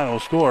be your final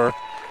score.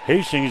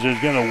 Hastings is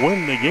going to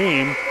win the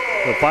game.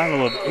 The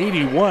final of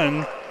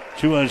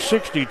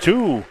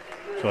 81-62.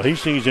 So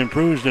Hastings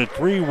improves to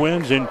 3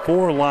 wins and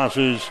 4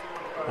 losses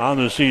on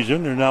the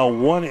season. They're now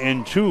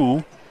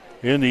 1-2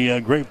 in the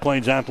Great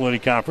Plains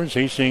Athletic Conference.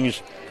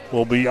 Hastings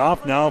will be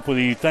off now for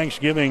the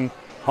Thanksgiving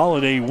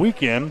holiday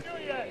weekend.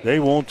 They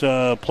won't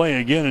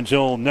play again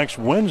until next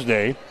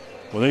Wednesday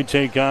when they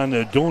take on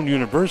Doane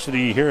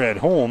University here at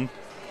home.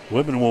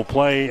 Women will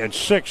play at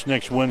 6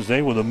 next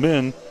Wednesday with the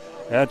men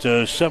at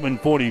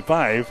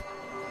 7:45.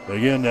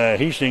 Again,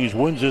 Hastings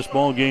wins this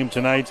ball game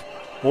tonight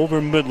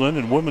over Midland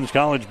in women's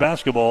college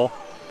basketball,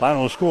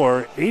 Final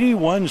score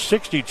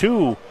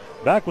 81-62.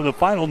 Back with the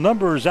final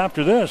numbers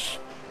after this.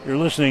 You're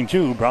listening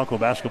to Bronco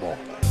Basketball.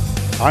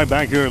 All right,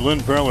 back here at Lynn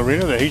Farrell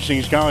Arena, the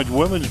Hastings College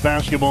women's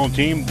basketball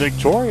team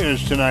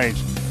victorious tonight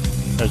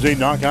as they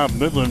knock out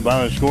Midland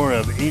by a score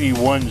of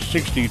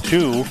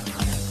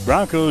 81-62.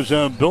 Broncos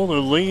built a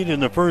lead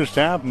in the first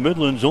half.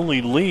 Midland's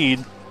only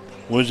lead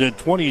was at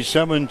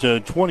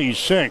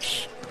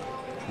 27-26.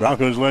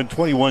 Broncos led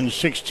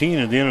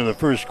 21-16 at the end of the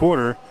first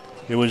quarter.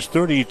 It was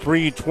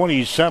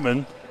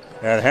 33-27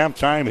 at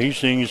halftime.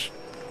 Hastings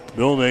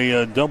built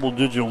a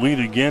double-digit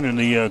lead again in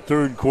the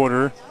third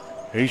quarter.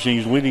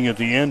 Hastings leading at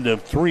the end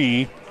of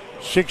 3,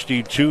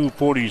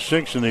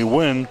 62-46, and they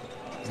win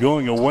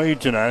going away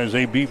tonight as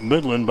they beat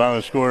Midland by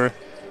a score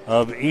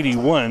of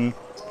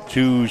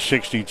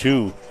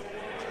 81-62.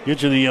 Get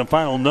to the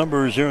final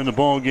numbers here in the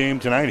ball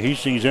game tonight.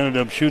 Hastings ended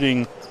up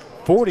shooting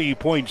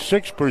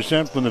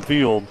 40.6% from the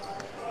field.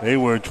 They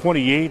were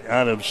 28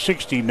 out of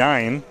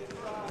 69.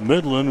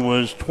 Midland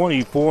was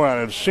 24 out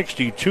of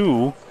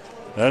 62.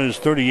 That is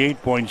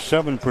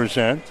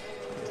 38.7%.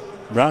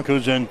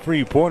 Broncos and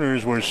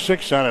three-pointers were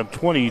 6 out of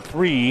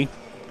 23.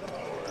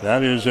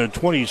 That is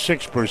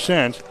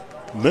 26%.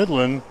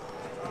 Midland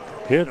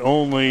hit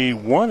only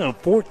 1 of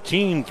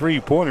 14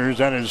 three-pointers.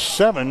 That is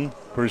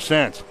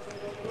 7%.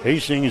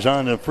 Hastings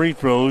on the free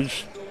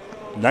throws,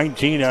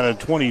 19 out of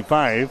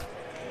 25.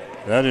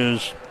 That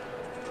is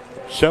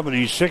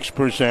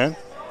 76%.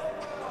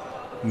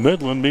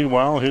 Midland,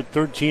 meanwhile, hit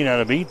 13 out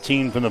of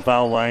 18 from the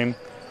foul line,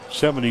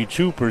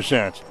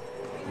 72%.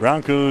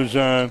 Broncos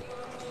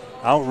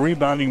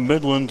out-rebounding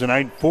Midland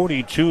tonight,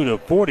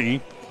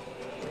 42-40.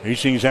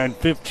 Hastings had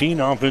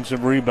 15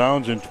 offensive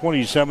rebounds and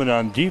 27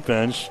 on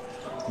defense.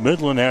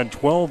 Midland had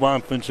 12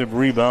 offensive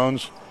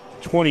rebounds,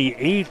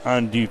 28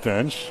 on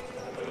defense.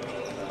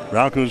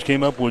 Broncos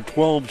came up with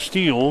 12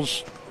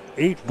 steals,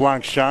 8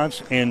 block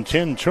shots, and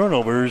 10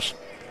 turnovers.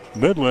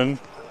 Midland,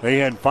 they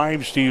had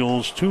 5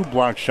 steals, 2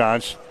 block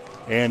shots,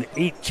 and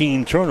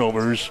 18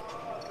 turnovers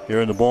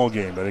here in the ball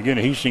game. But again,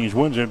 Hastings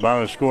wins it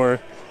by a score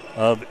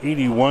of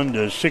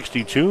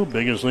 81-62.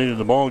 Biggest lead in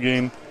the ball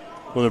game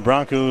for the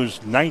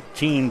Broncos,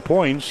 19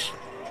 points.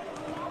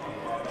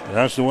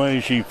 That's the way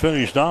she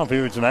finished off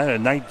here tonight, a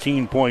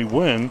 19-point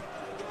win.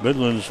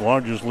 Midland's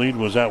largest lead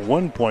was at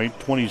 1 point,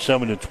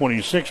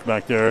 27-26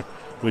 back there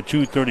with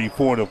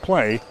 2:34 to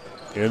play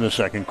in the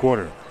second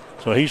quarter.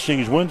 So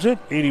Hastings wins it,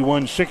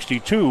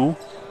 81-62.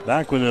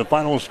 Back with the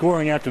final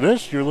scoring after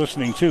this. You're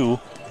listening to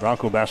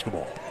Bronco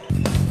Basketball.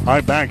 All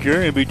right, back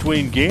here in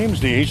between games,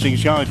 the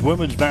Hastings College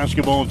women's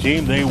basketball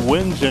team, they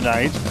win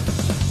tonight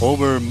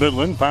over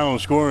Midland. Final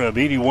score of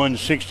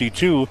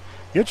 81-62.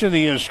 Get to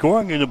the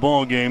scoring in the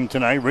ball game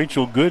tonight.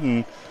 Rachel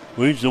Gooden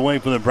leads the way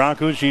for the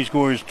Broncos. She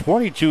scores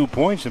 22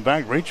 points. In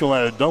fact, Rachel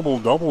had a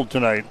double-double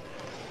tonight.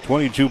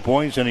 22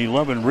 points and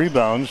 11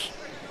 rebounds.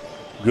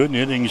 Gooden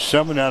hitting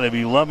 7 out of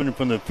 11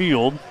 from the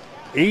field.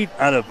 8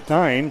 out of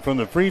 9 from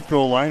the free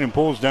throw line and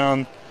pulls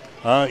down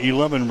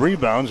 11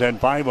 rebounds. Had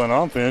 5 on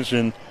offense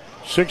and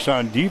 6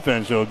 on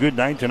defense. So a good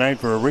night tonight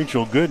for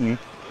Rachel Gooden.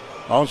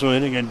 Also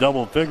hitting in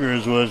double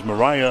figures was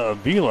Mariah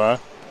Avila.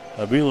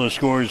 Avila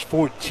scores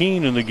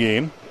 14 in the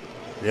game.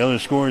 The other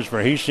scores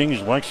for Hastings,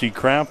 Lexi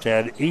Kraft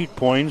had 8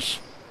 points.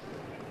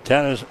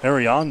 Tanis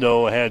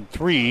Ariando had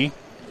 3.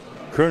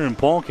 Kernan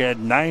Polk had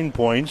 9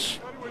 points.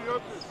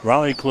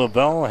 Riley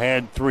Clavel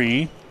had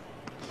 3.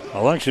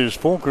 Alexis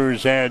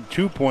Folkers had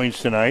 2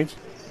 points tonight.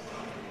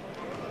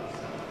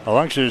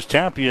 Alexis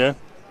Tapia,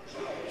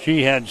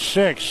 she had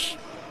 6.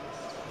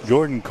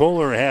 Jordan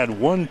Kohler had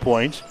 1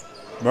 point.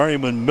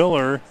 Merriman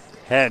Miller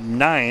had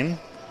 9.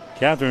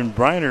 Catherine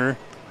Briner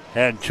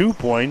had 2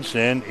 points.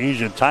 And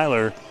Asia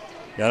Tyler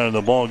got into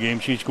the ball game.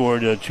 She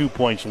scored 2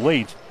 points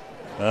late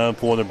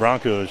for the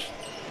Broncos.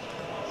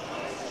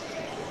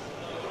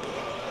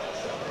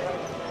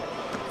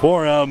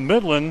 For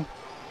Midland,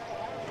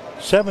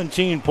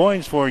 17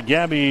 points for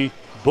Gabby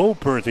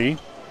Boperthy.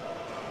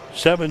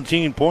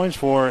 17 points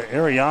for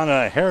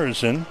Ariana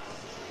Harrison.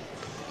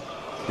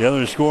 The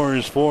other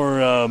scorers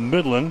for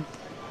Midland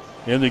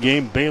in the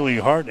game, Bailey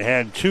Hart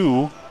had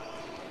 2.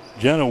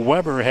 Jenna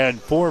Weber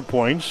had 4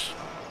 points.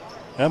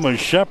 Emma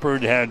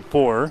Shepard had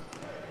 4.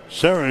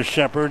 Sarah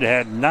Shepard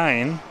had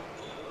 9.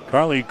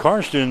 Carly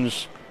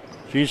Karstens,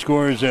 she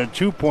scores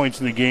 2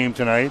 points in the game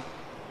tonight.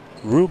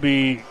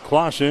 Ruby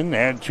Clausen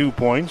had 2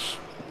 points.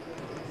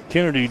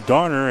 Kennedy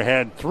Darner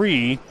had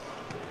 3.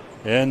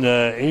 And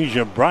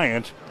Asia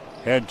Bryant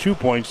had 2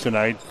 points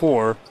tonight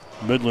for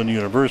Midland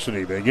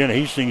University. But again,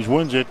 Hastings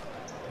wins it.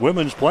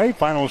 Women's play,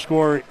 final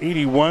score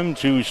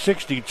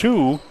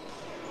 81-62.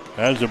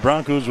 As the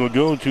Broncos will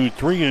go to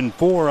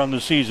 3-4 on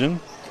the season.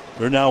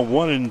 They're now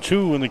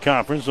 1-2 in the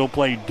conference. They'll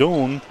play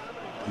Doane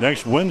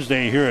next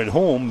Wednesday here at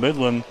home.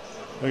 Midland,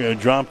 they're going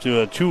to drop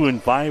to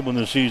 2-5 in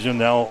the season,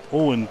 now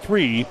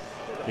 0-3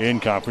 in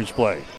conference play.